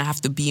children are going to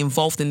have to be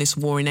involved in this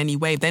war in any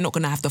way. They're not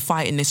going to have to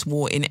fight in this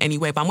war in any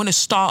way. But I'm going to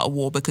start a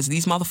war because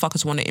these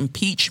motherfuckers want to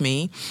impeach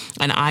me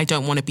and I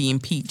don't want to be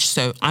impeached.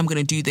 So I'm going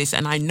to do this.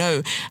 And I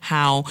know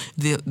how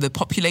the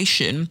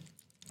population,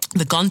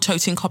 the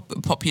gun-toting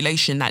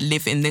population that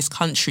live in this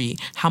country,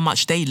 how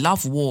much they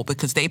love war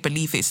because they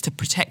believe it's to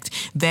protect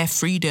their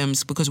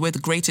freedoms because we're the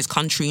greatest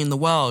country in the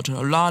world.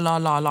 La, la,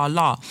 la, la,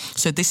 la.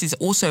 So this is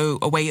also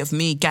a way of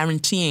me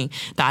guaranteeing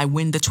that I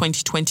win the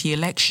 2020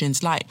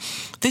 elections. Like,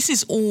 this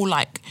is all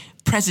like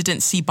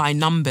presidency by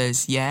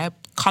numbers, yeah?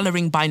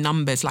 Colouring by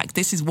numbers. Like,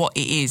 this is what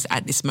it is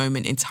at this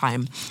moment in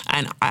time.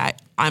 And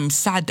I'm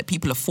sad that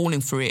people are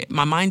falling for it.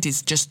 My mind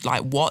is just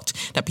like, what?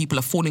 That people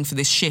are falling for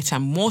this shit,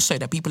 and more so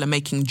that people are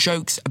making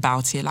jokes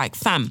about it. Like,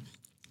 fam,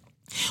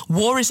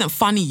 war isn't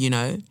funny, you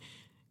know?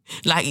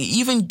 Like,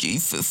 even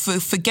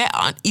forget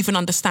even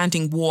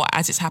understanding war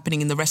as it's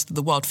happening in the rest of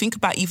the world. Think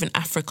about even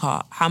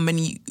Africa, how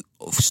many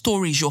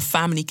stories your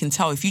family can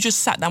tell. If you just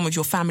sat down with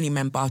your family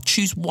member,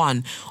 choose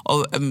one,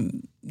 or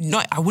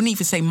not, I wouldn't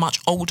even say much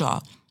older,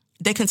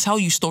 they can tell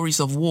you stories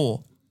of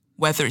war,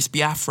 whether it's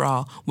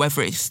Biafra,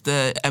 whether it's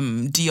the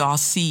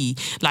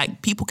DRC.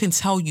 Like, people can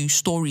tell you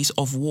stories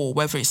of war,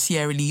 whether it's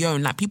Sierra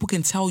Leone. Like, people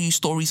can tell you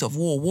stories of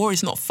war. War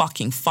is not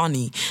fucking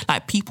funny.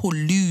 Like, people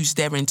lose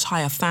their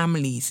entire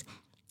families.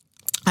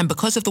 And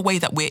because of the way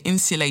that we're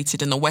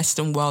insulated in the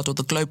Western world or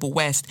the global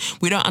West,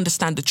 we don't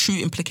understand the true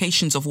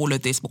implications of all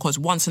of this, because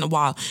once in a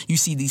while you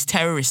see these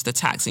terrorist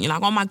attacks and you're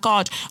like, oh my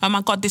God,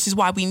 this is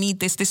why we need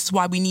this is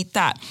why we need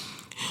that.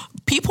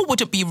 People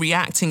wouldn't be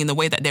reacting in the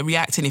way that they're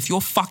reacting if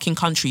your fucking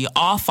country,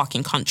 our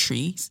fucking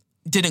country,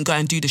 didn't go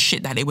and do the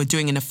shit that they were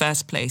doing in the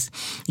first place.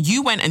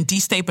 You went and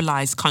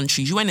destabilized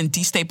countries. You went and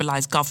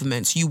destabilized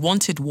governments. You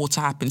wanted war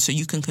to happen so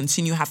you can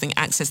continue having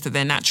access to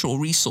their natural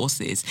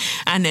resources.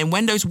 And then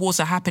when those wars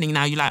are happening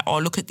now, you're like, oh,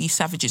 look at these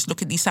savages.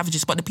 Look at these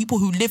savages. But the people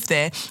who live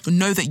there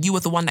know that you were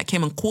the one that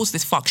came and caused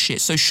this fuck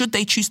shit. So should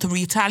they choose to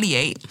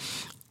retaliate,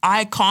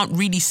 I can't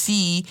really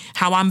see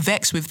how I'm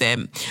vexed with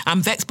them.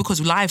 I'm vexed because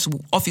lives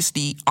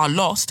obviously are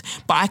lost,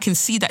 but I can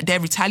see that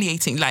they're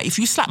retaliating. Like, if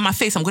you slap my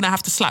face, I'm going to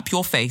have to slap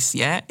your face,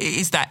 yeah?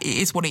 It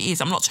is what it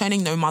is. I'm not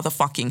turning no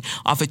motherfucking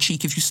other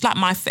cheek. If you slap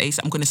my face,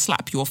 I'm going to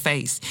slap your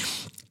face.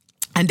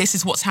 And this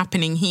is what's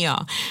happening here.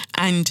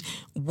 And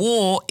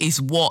war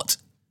is what,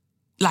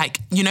 like,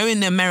 you know,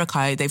 in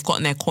America, they've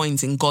gotten their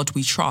coins, in God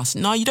we trust.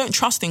 No, you don't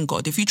trust in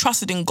God. If you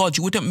trusted in God,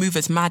 you wouldn't move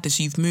as mad as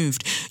you've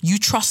moved. You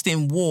trust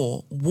in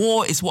war.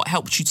 War is what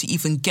helped you to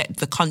even get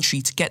the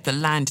country, to get the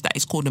land that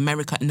is called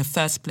America in the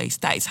first place.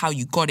 That is how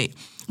you got it.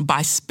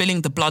 By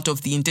spilling the blood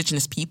of the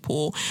indigenous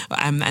people,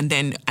 and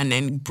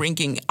then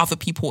bringing other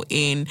people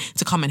in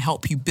to come and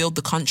help you build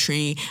the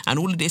country and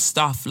all of this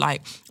stuff.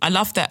 Like, I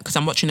love that because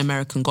I'm watching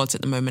American Gods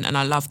at the moment, and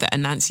I love that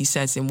Anansi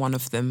says in one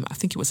of them, I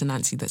think it was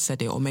Anansi that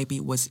said it, or maybe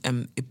it was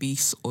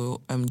Ibis or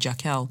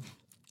Jaquel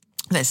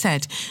that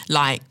said,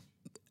 like,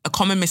 a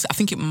common I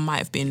think it might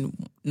have been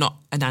not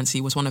Anansi,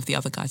 it was one of the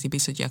other guys,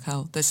 Ibis or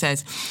Jaquel, that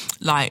says,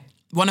 like,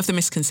 one of the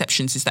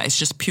misconceptions is that it's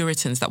just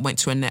Puritans that went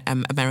to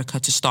America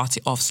to start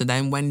it off. So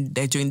then when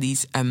they're doing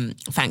these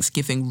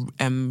Thanksgiving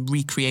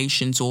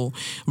recreations or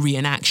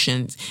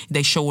reenactions,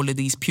 they show all of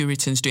these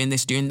Puritans doing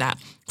this, doing that.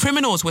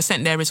 Criminals were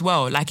sent there as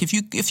well. Like, if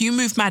you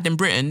moved mad in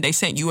Britain, they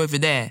sent you over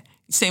there.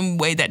 Same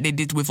way that they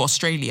did with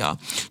Australia.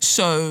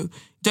 So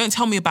don't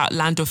tell me about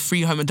land of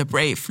free, home of the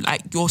brave.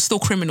 Like, you're still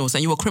criminals,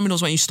 and you were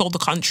criminals when you stole the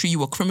country. You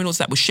were criminals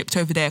that were shipped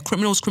over there.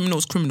 Criminals,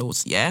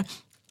 yeah?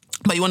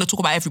 But you want to talk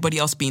about everybody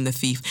else being the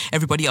thief,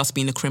 everybody else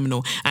being the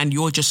criminal, and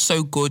you're just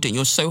so good and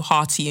you're so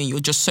hearty and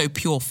you're just so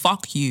pure.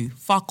 Fuck you.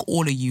 Fuck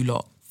all of you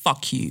lot.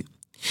 Fuck you.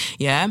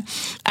 Yeah?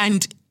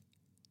 And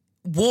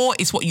war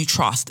is what you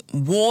trust.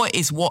 War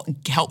is what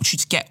helps you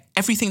to get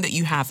everything that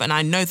you have. And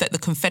I know that the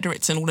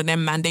Confederates and all of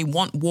them, man, they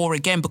want war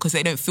again because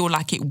they don't feel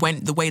like it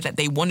went the way that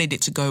they wanted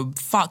it to go.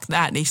 Fuck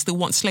that. They still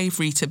want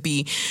slavery to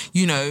be,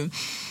 you know,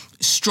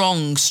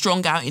 strong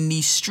out in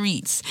these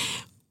streets.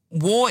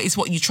 War is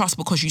what you trust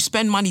because you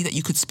spend money that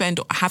you could spend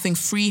having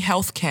free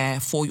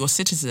healthcare for your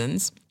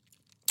citizens.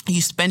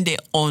 You spend it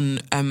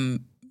on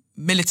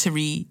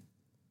military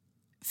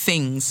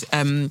things,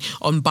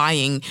 on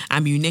buying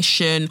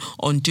ammunition,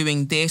 on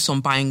doing this,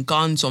 on buying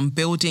guns, on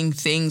building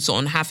things,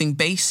 on having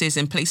bases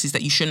in places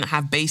that you shouldn't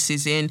have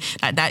bases in.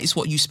 Like, that is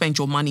what you spend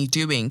your money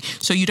doing.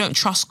 So you don't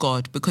trust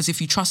God, because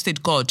if you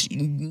trusted God,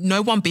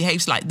 no one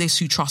behaves like this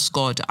who trusts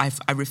God. I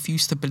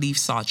refuse to believe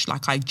such.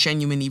 Like, I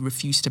genuinely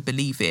refuse to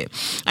believe it.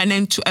 And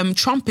then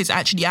Trump is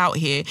actually out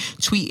here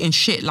tweeting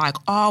shit like,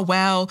 oh,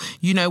 well,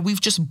 you know,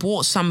 we've just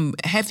bought some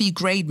heavy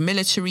grade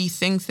military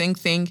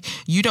thing.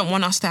 You don't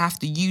want us to have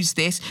to use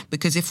this,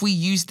 because if we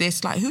use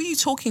this, like, who are you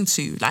talking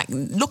to? Like,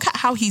 look at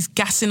how he's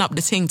gassing up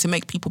the thing to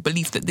make people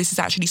believe that this is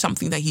actually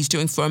something that he's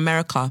doing for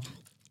America,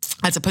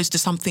 as opposed to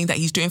something that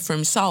he's doing for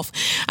himself.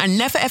 And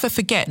never ever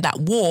forget that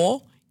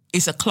war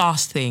It's a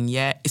class thing,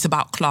 yeah? It's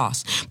about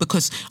class.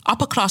 Because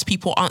upper class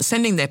people aren't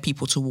sending their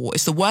people to war.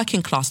 It's the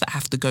working class that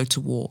have to go to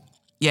war.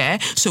 Yeah,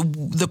 so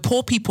the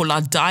poor people are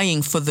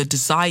dying for the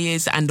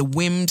desires and the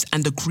whims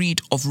and the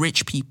greed of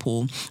rich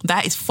people.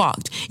 That is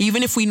fucked.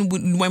 Even if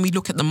when we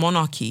look at the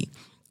monarchy,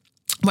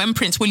 when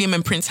Prince William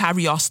and Prince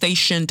Harry are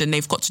stationed and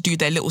they've got to do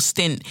their little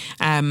stint,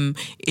 in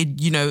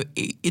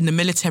the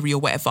military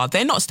or whatever,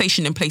 they're not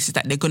stationed in places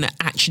that they're going to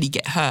actually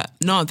get hurt.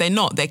 No, they're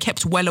not. They're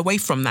kept well away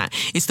from that.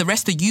 It's the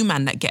rest of you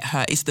man that get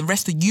hurt. It's the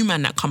rest of you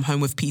man that come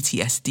home with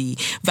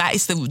PTSD. That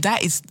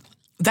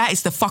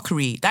is the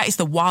fuckery. That is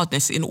the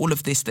wildness in all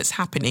of this that's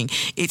happening.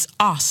 It's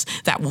us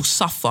that will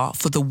suffer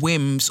for the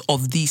whims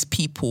of these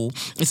people.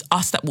 It's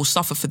us that will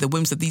suffer for the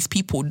whims of these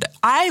people.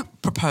 I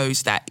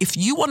propose that if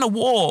you want a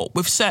war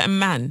with certain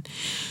men,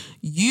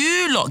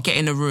 you lot get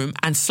in a room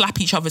and slap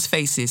each other's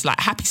faces, like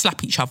happy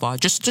slap each other.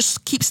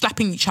 Just keep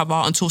slapping each other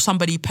until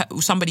somebody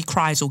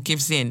cries or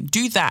gives in.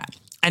 Do that.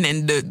 And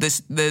then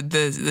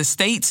the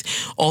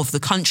states of the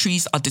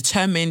countries are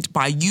determined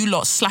by you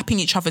lot slapping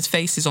each other's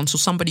faces until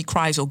somebody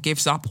cries or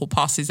gives up or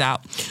passes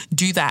out.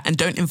 Do that and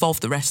don't involve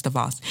the rest of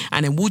us.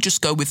 And then we'll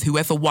just go with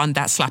whoever won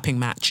that slapping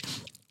match.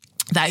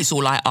 That is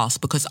all I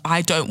ask, because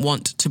I don't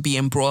want to be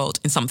embroiled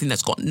in something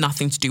that's got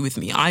nothing to do with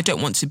me. I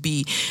don't want to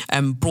be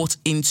brought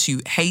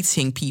into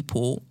hating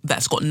people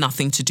that's got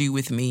nothing to do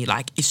with me.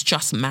 Like, it's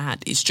just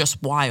mad. It's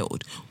just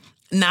wild.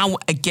 Now,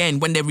 again,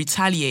 when they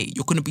retaliate,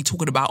 you're going to be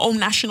talking about, oh,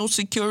 national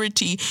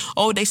security.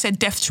 Oh, they said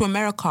death to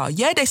America.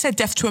 Yeah, they said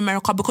death to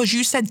America because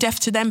you said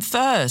death to them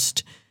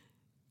first.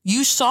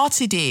 You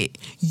started it.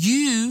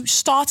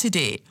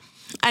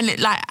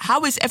 And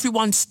how is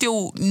everyone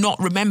still not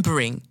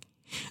remembering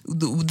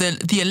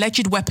the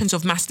alleged weapons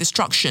of mass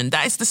destruction?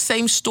 That is the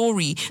same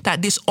story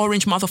that this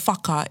orange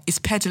motherfucker is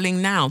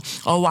peddling now.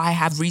 Oh, I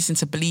have reason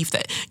to believe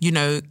that,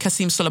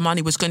 Qasem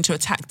Soleimani was going to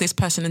attack this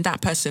person and that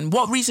person.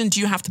 What reason do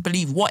you have to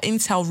believe? What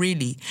intel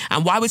really?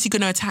 And why was he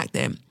going to attack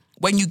them?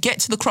 When you get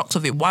to the crux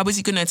of it, why was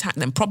he going to attack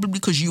them? Probably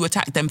because you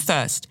attacked them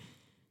first.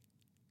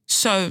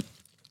 So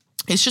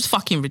it's just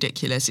fucking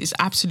ridiculous. It's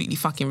absolutely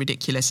fucking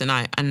ridiculous.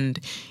 And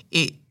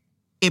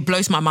it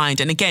blows my mind.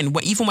 And again,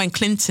 even when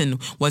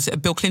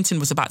Bill Clinton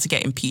was about to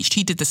get impeached,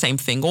 he did the same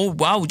thing. Oh,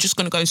 well, we're just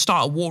going to go and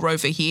start a war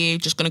over here.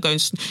 Just going to go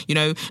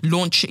and,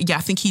 launch. Yeah, I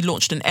think he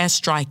launched an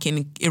airstrike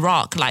in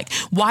Iraq. Like,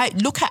 why?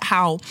 Look at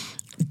how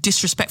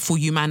disrespectful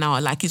you man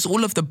are. Like, it's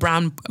all of the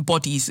brown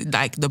bodies,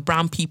 like the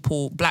brown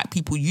people, black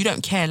people. You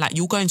don't care. Like,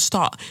 you'll go and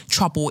start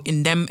trouble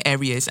in them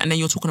areas. And then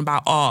you're talking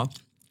about,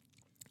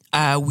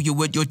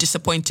 you're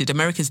disappointed.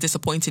 America's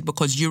disappointed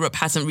because Europe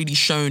hasn't really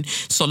shown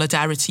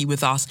solidarity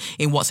with us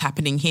in what's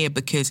happening here,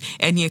 because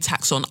any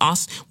attacks on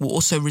us will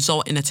also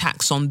result in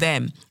attacks on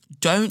them.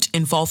 Don't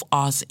involve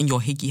us in your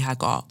higgy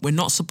haggar. We're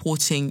not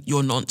supporting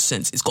your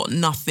nonsense. It's got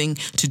nothing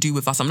to do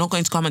with us. I'm not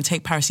going to come and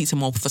take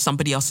paracetamol for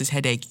somebody else's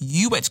headache.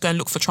 You went to go and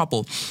look for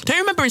trouble. Don't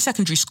you remember in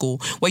secondary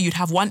school where you'd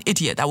have one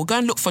idiot that will go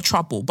and look for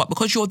trouble, but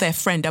because you're their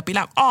friend, they'll be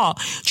like,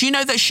 do you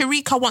know that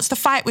Sharika wants to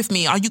fight with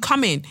me? Are you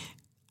coming?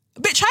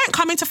 Bitch, I ain't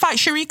coming to fight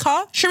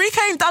Sharika.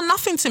 Sharika ain't done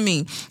nothing to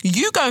me.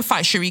 You go and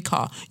fight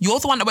Sharika.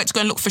 You're the one that went to go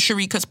and look for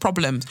Sharika's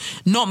problems,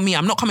 not me.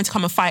 I'm not coming to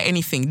come and fight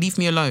anything. Leave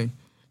me alone.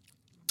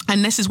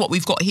 And this is what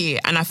we've got here.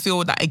 And I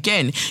feel that,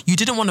 again, you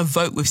didn't want to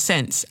vote with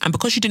sense. And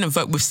because you didn't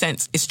vote with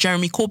sense, it's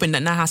Jeremy Corbyn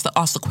that now has to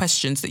ask the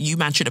questions that you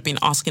man should have been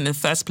asking in the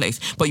first place,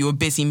 but you were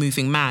busy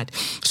moving mad.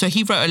 So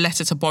he wrote a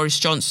letter to Boris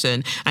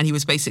Johnson and he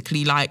was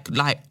basically like,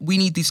 we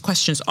need these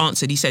questions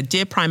answered. He said,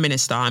 Dear Prime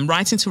Minister, I'm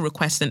writing to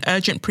request an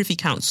urgent Privy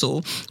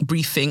Council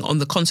briefing on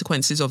the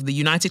consequences of the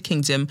United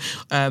Kingdom,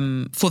 of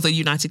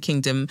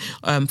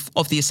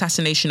the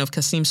assassination of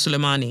Qasem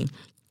Soleimani.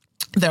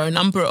 There are a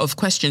number of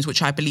questions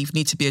which I believe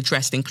need to be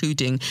addressed,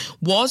 including,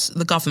 was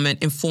the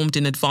government informed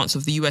in advance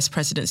of the US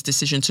president's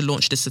decision to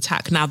launch this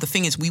attack? Now, the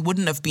thing is, we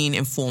wouldn't have been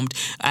informed,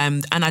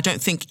 and I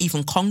don't think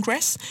even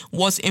Congress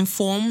was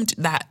informed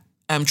that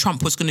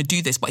Trump was going to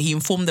do this, but he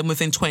informed them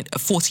within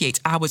 48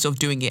 hours of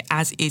doing it,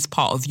 as is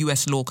part of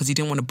US law, because he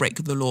didn't want to break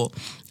the law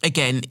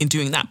again in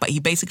doing that. But he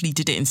basically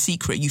did it in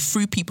secret. You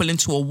threw people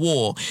into a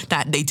war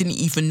that they didn't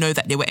even know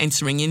that they were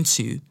entering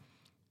into.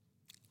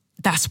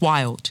 That's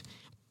wild.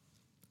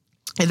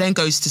 It then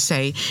goes to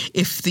say,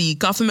 if the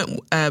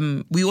government,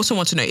 we also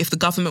want to know if the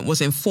government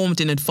was informed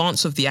in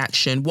advance of the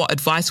action, what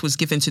advice was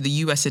given to the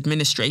US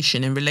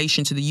administration in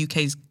relation to the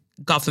UK's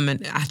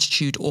government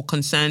attitude or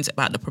concerns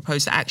about the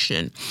proposed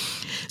action.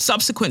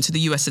 Subsequent to the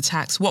US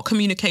attacks, what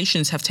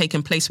communications have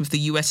taken place with the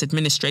US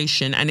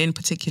administration, and in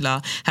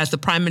particular, has the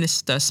Prime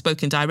Minister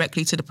spoken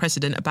directly to the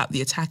President about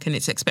the attack and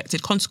its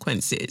expected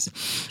consequences?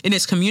 In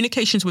its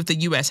communications with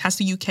the US, has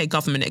the UK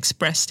government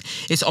expressed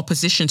its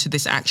opposition to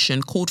this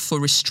action, called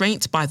for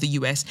restraint by the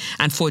US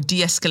and for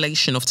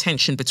de-escalation of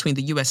tension between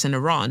the US and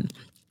Iran?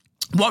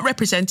 What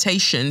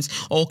representations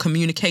or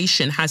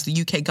communication has the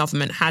UK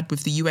government had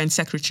with the UN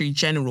Secretary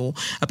General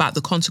about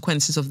the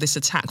consequences of this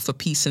attack for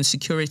peace and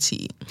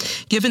security?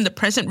 Given the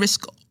present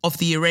risk of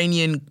the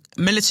Iranian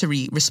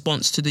military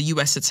response to the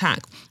US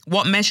attack.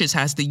 What measures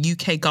has the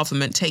UK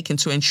government taken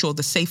to ensure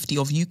the safety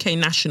of UK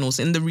nationals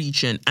in the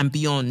region and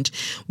beyond?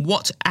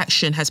 What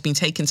action has been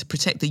taken to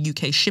protect the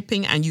UK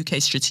shipping and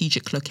UK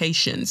strategic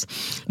locations?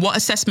 What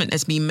assessment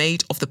has been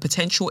made of the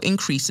potential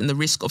increase in the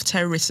risk of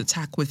terrorist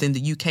attack within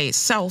the UK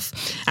itself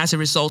as a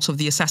result of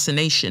the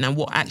assassination? And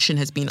what action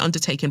has been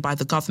undertaken by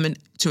the government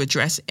to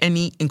address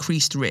any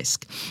increased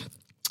risk?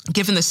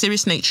 Given the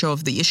serious nature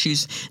of the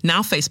issues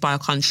now faced by our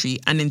country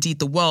and indeed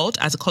the world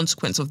as a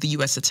consequence of the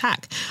US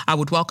attack, I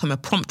would welcome a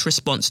prompt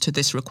response to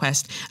this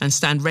request and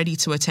stand ready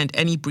to attend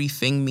any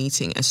briefing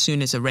meeting as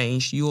soon as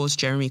arranged. Yours,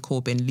 Jeremy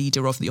Corbyn,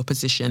 Leader of the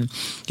Opposition.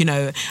 You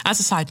know, as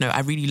a side note, I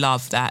really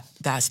love that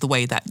that's the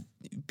way that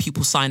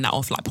people sign that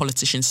off, like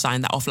politicians sign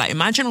that off. Like,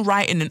 imagine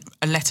writing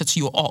a letter to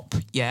your op,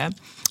 yeah,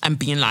 and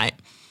being like,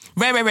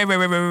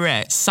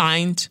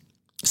 signed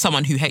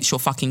someone who hates your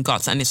fucking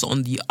guts, and it's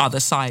on the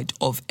other side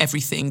of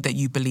everything that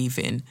you believe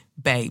in.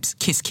 Babes,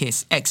 kiss,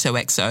 kiss,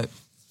 XOXO.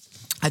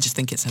 I just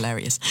think it's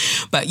hilarious.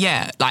 But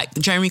yeah, like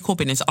Jeremy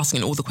Corbyn is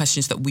asking all the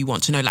questions that we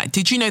want to know. Like,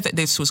 did you know that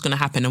this was going to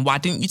happen? And why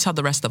didn't you tell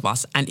the rest of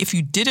us? And if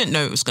you didn't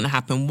know it was going to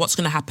happen, what's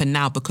going to happen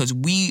now? Because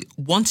we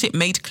want it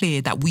made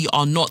clear that we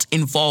are not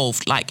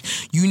involved. Like,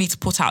 you need to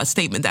put out a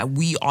statement that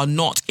we are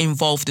not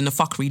involved in the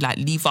fuckery. Like,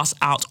 leave us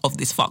out of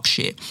this fuck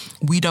shit.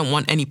 We don't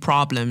want any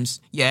problems,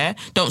 yeah?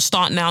 Don't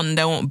start now and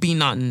there won't be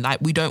nothing. Like,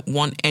 we don't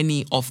want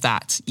any of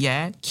that,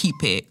 yeah?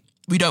 Keep it.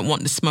 We don't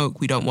want the smoke.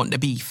 We don't want the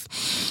beef.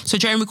 So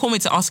Jeremy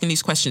Corbyn's asking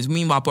these questions.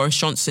 Meanwhile, Boris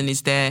Johnson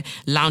is there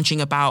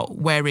lounging about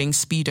wearing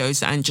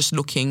Speedos and just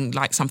looking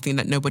like something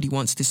that nobody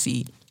wants to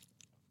see.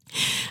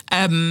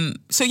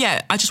 So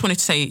yeah, I just wanted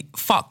to say,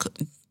 fuck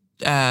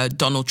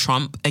Donald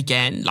Trump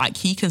again. Like,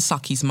 he can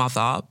suck his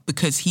mother,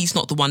 because he's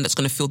not the one that's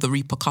going to feel the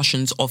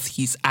repercussions of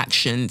his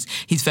actions,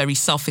 his very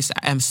selfish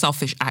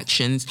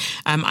actions.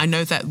 I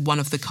know that one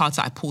of the cards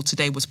that I pulled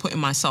today was putting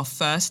myself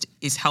first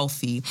is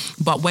healthy,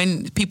 but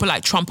when people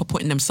like Trump are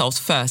putting themselves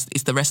first,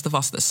 it's the rest of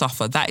us that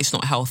suffer. That is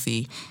not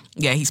healthy.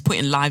 Yeah, he's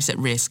putting lives at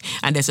risk,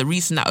 and there's a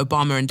reason that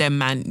Obama and them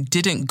man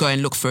didn't go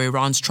and look for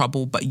Iran's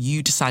trouble, but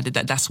you decided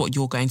that that's what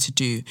you're going to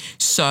do.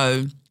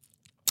 So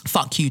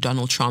fuck you,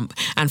 Donald Trump,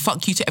 and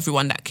fuck you to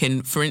everyone that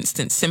can, for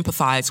instance,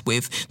 sympathise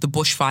with the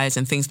bushfires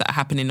and things that are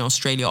happening in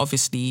Australia.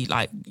 Obviously,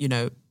 like, you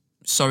know,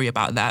 sorry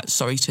about that.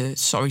 Sorry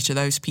to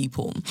those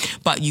people,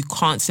 but you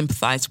can't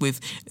sympathise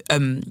with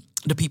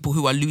the people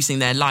who are losing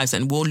their lives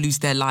and will lose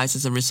their lives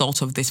as a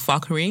result of this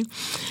fuckery.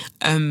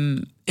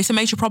 It's a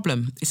major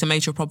problem. It's a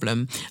major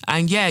problem.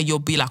 And yeah, you'll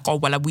be like, oh,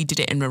 well, we did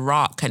it in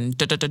Iraq and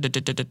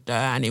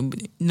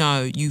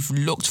no, you've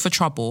looked for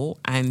trouble,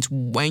 and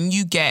when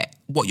you get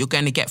what you're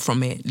going to get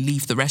from it,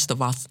 leave the rest of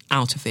us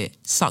out of it.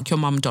 Suck your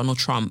mum, Donald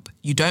Trump.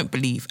 You don't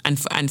believe. And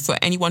for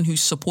anyone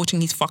who's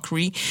supporting his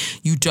fuckery,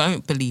 you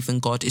don't believe in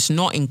God. It's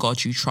not in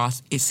God you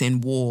trust. It's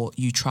in war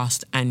you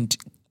trust. And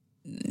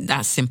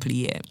that's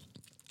simply it.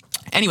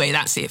 Anyway,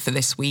 that's it for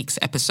this week's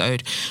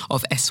episode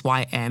of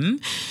SYM.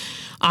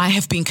 I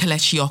have been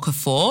Kelechi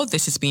Okafor.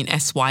 This has been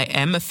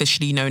SYM,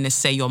 officially known as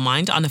Say Your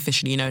Mind,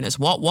 unofficially known as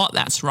What?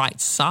 That's right,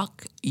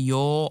 suck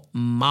your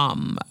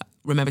mum.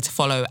 Remember to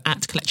follow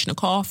at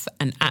Kelechnikov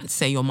and at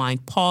Say Your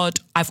Mind Pod.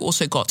 I've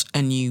also got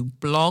a new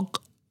blog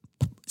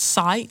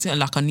site,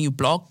 like a new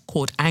blog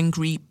called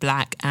Angry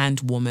Black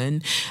and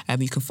Woman.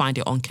 You can find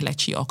it on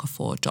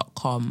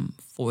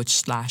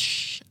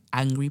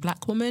kelechiokafor.com/Angry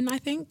Black Woman, I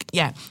think.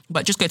 Yeah,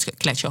 but just go to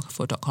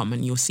kelechiokafor.com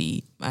and you'll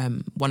see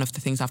one of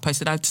the things I've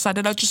posted. I've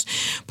decided I'll just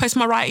post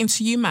my writing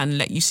to you, man, and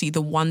let you see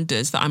the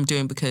wonders that I'm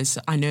doing, because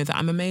I know that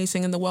I'm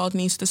amazing and the world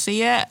needs to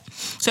see it.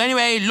 So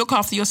anyway, look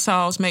after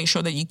yourselves. Make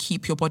sure that you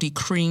keep your body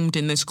creamed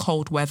in this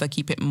cold weather.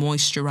 Keep it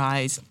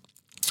moisturized.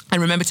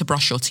 And remember to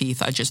brush your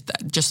teeth. Just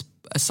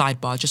a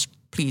sidebar, just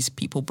please,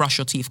 people, brush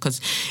your teeth, because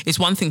it's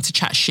one thing to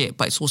chat shit,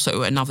 but it's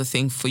also another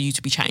thing for you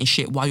to be chatting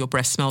shit while your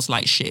breath smells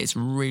like shit. It's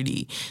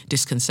really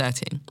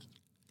disconcerting.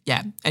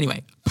 Yeah,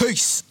 anyway,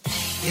 peace.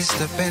 It's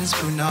the Benz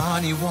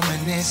Brunani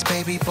womanist,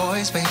 baby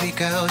boys, baby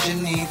girls, you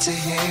need to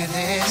hear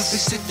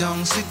this. Sit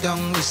down,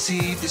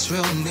 receive this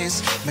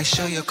realness. Make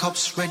sure your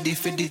cup's ready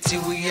for the tea,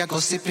 we are go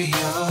sip it, yo.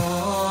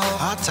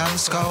 Hard time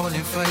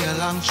scrolling for your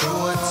long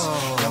shorts.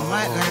 You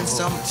might learn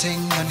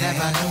something you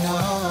never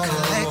know.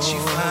 Collect you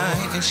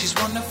fine, and she's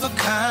one of a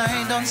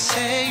kind. Don't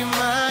say your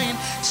mind,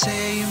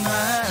 say your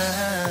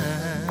mind.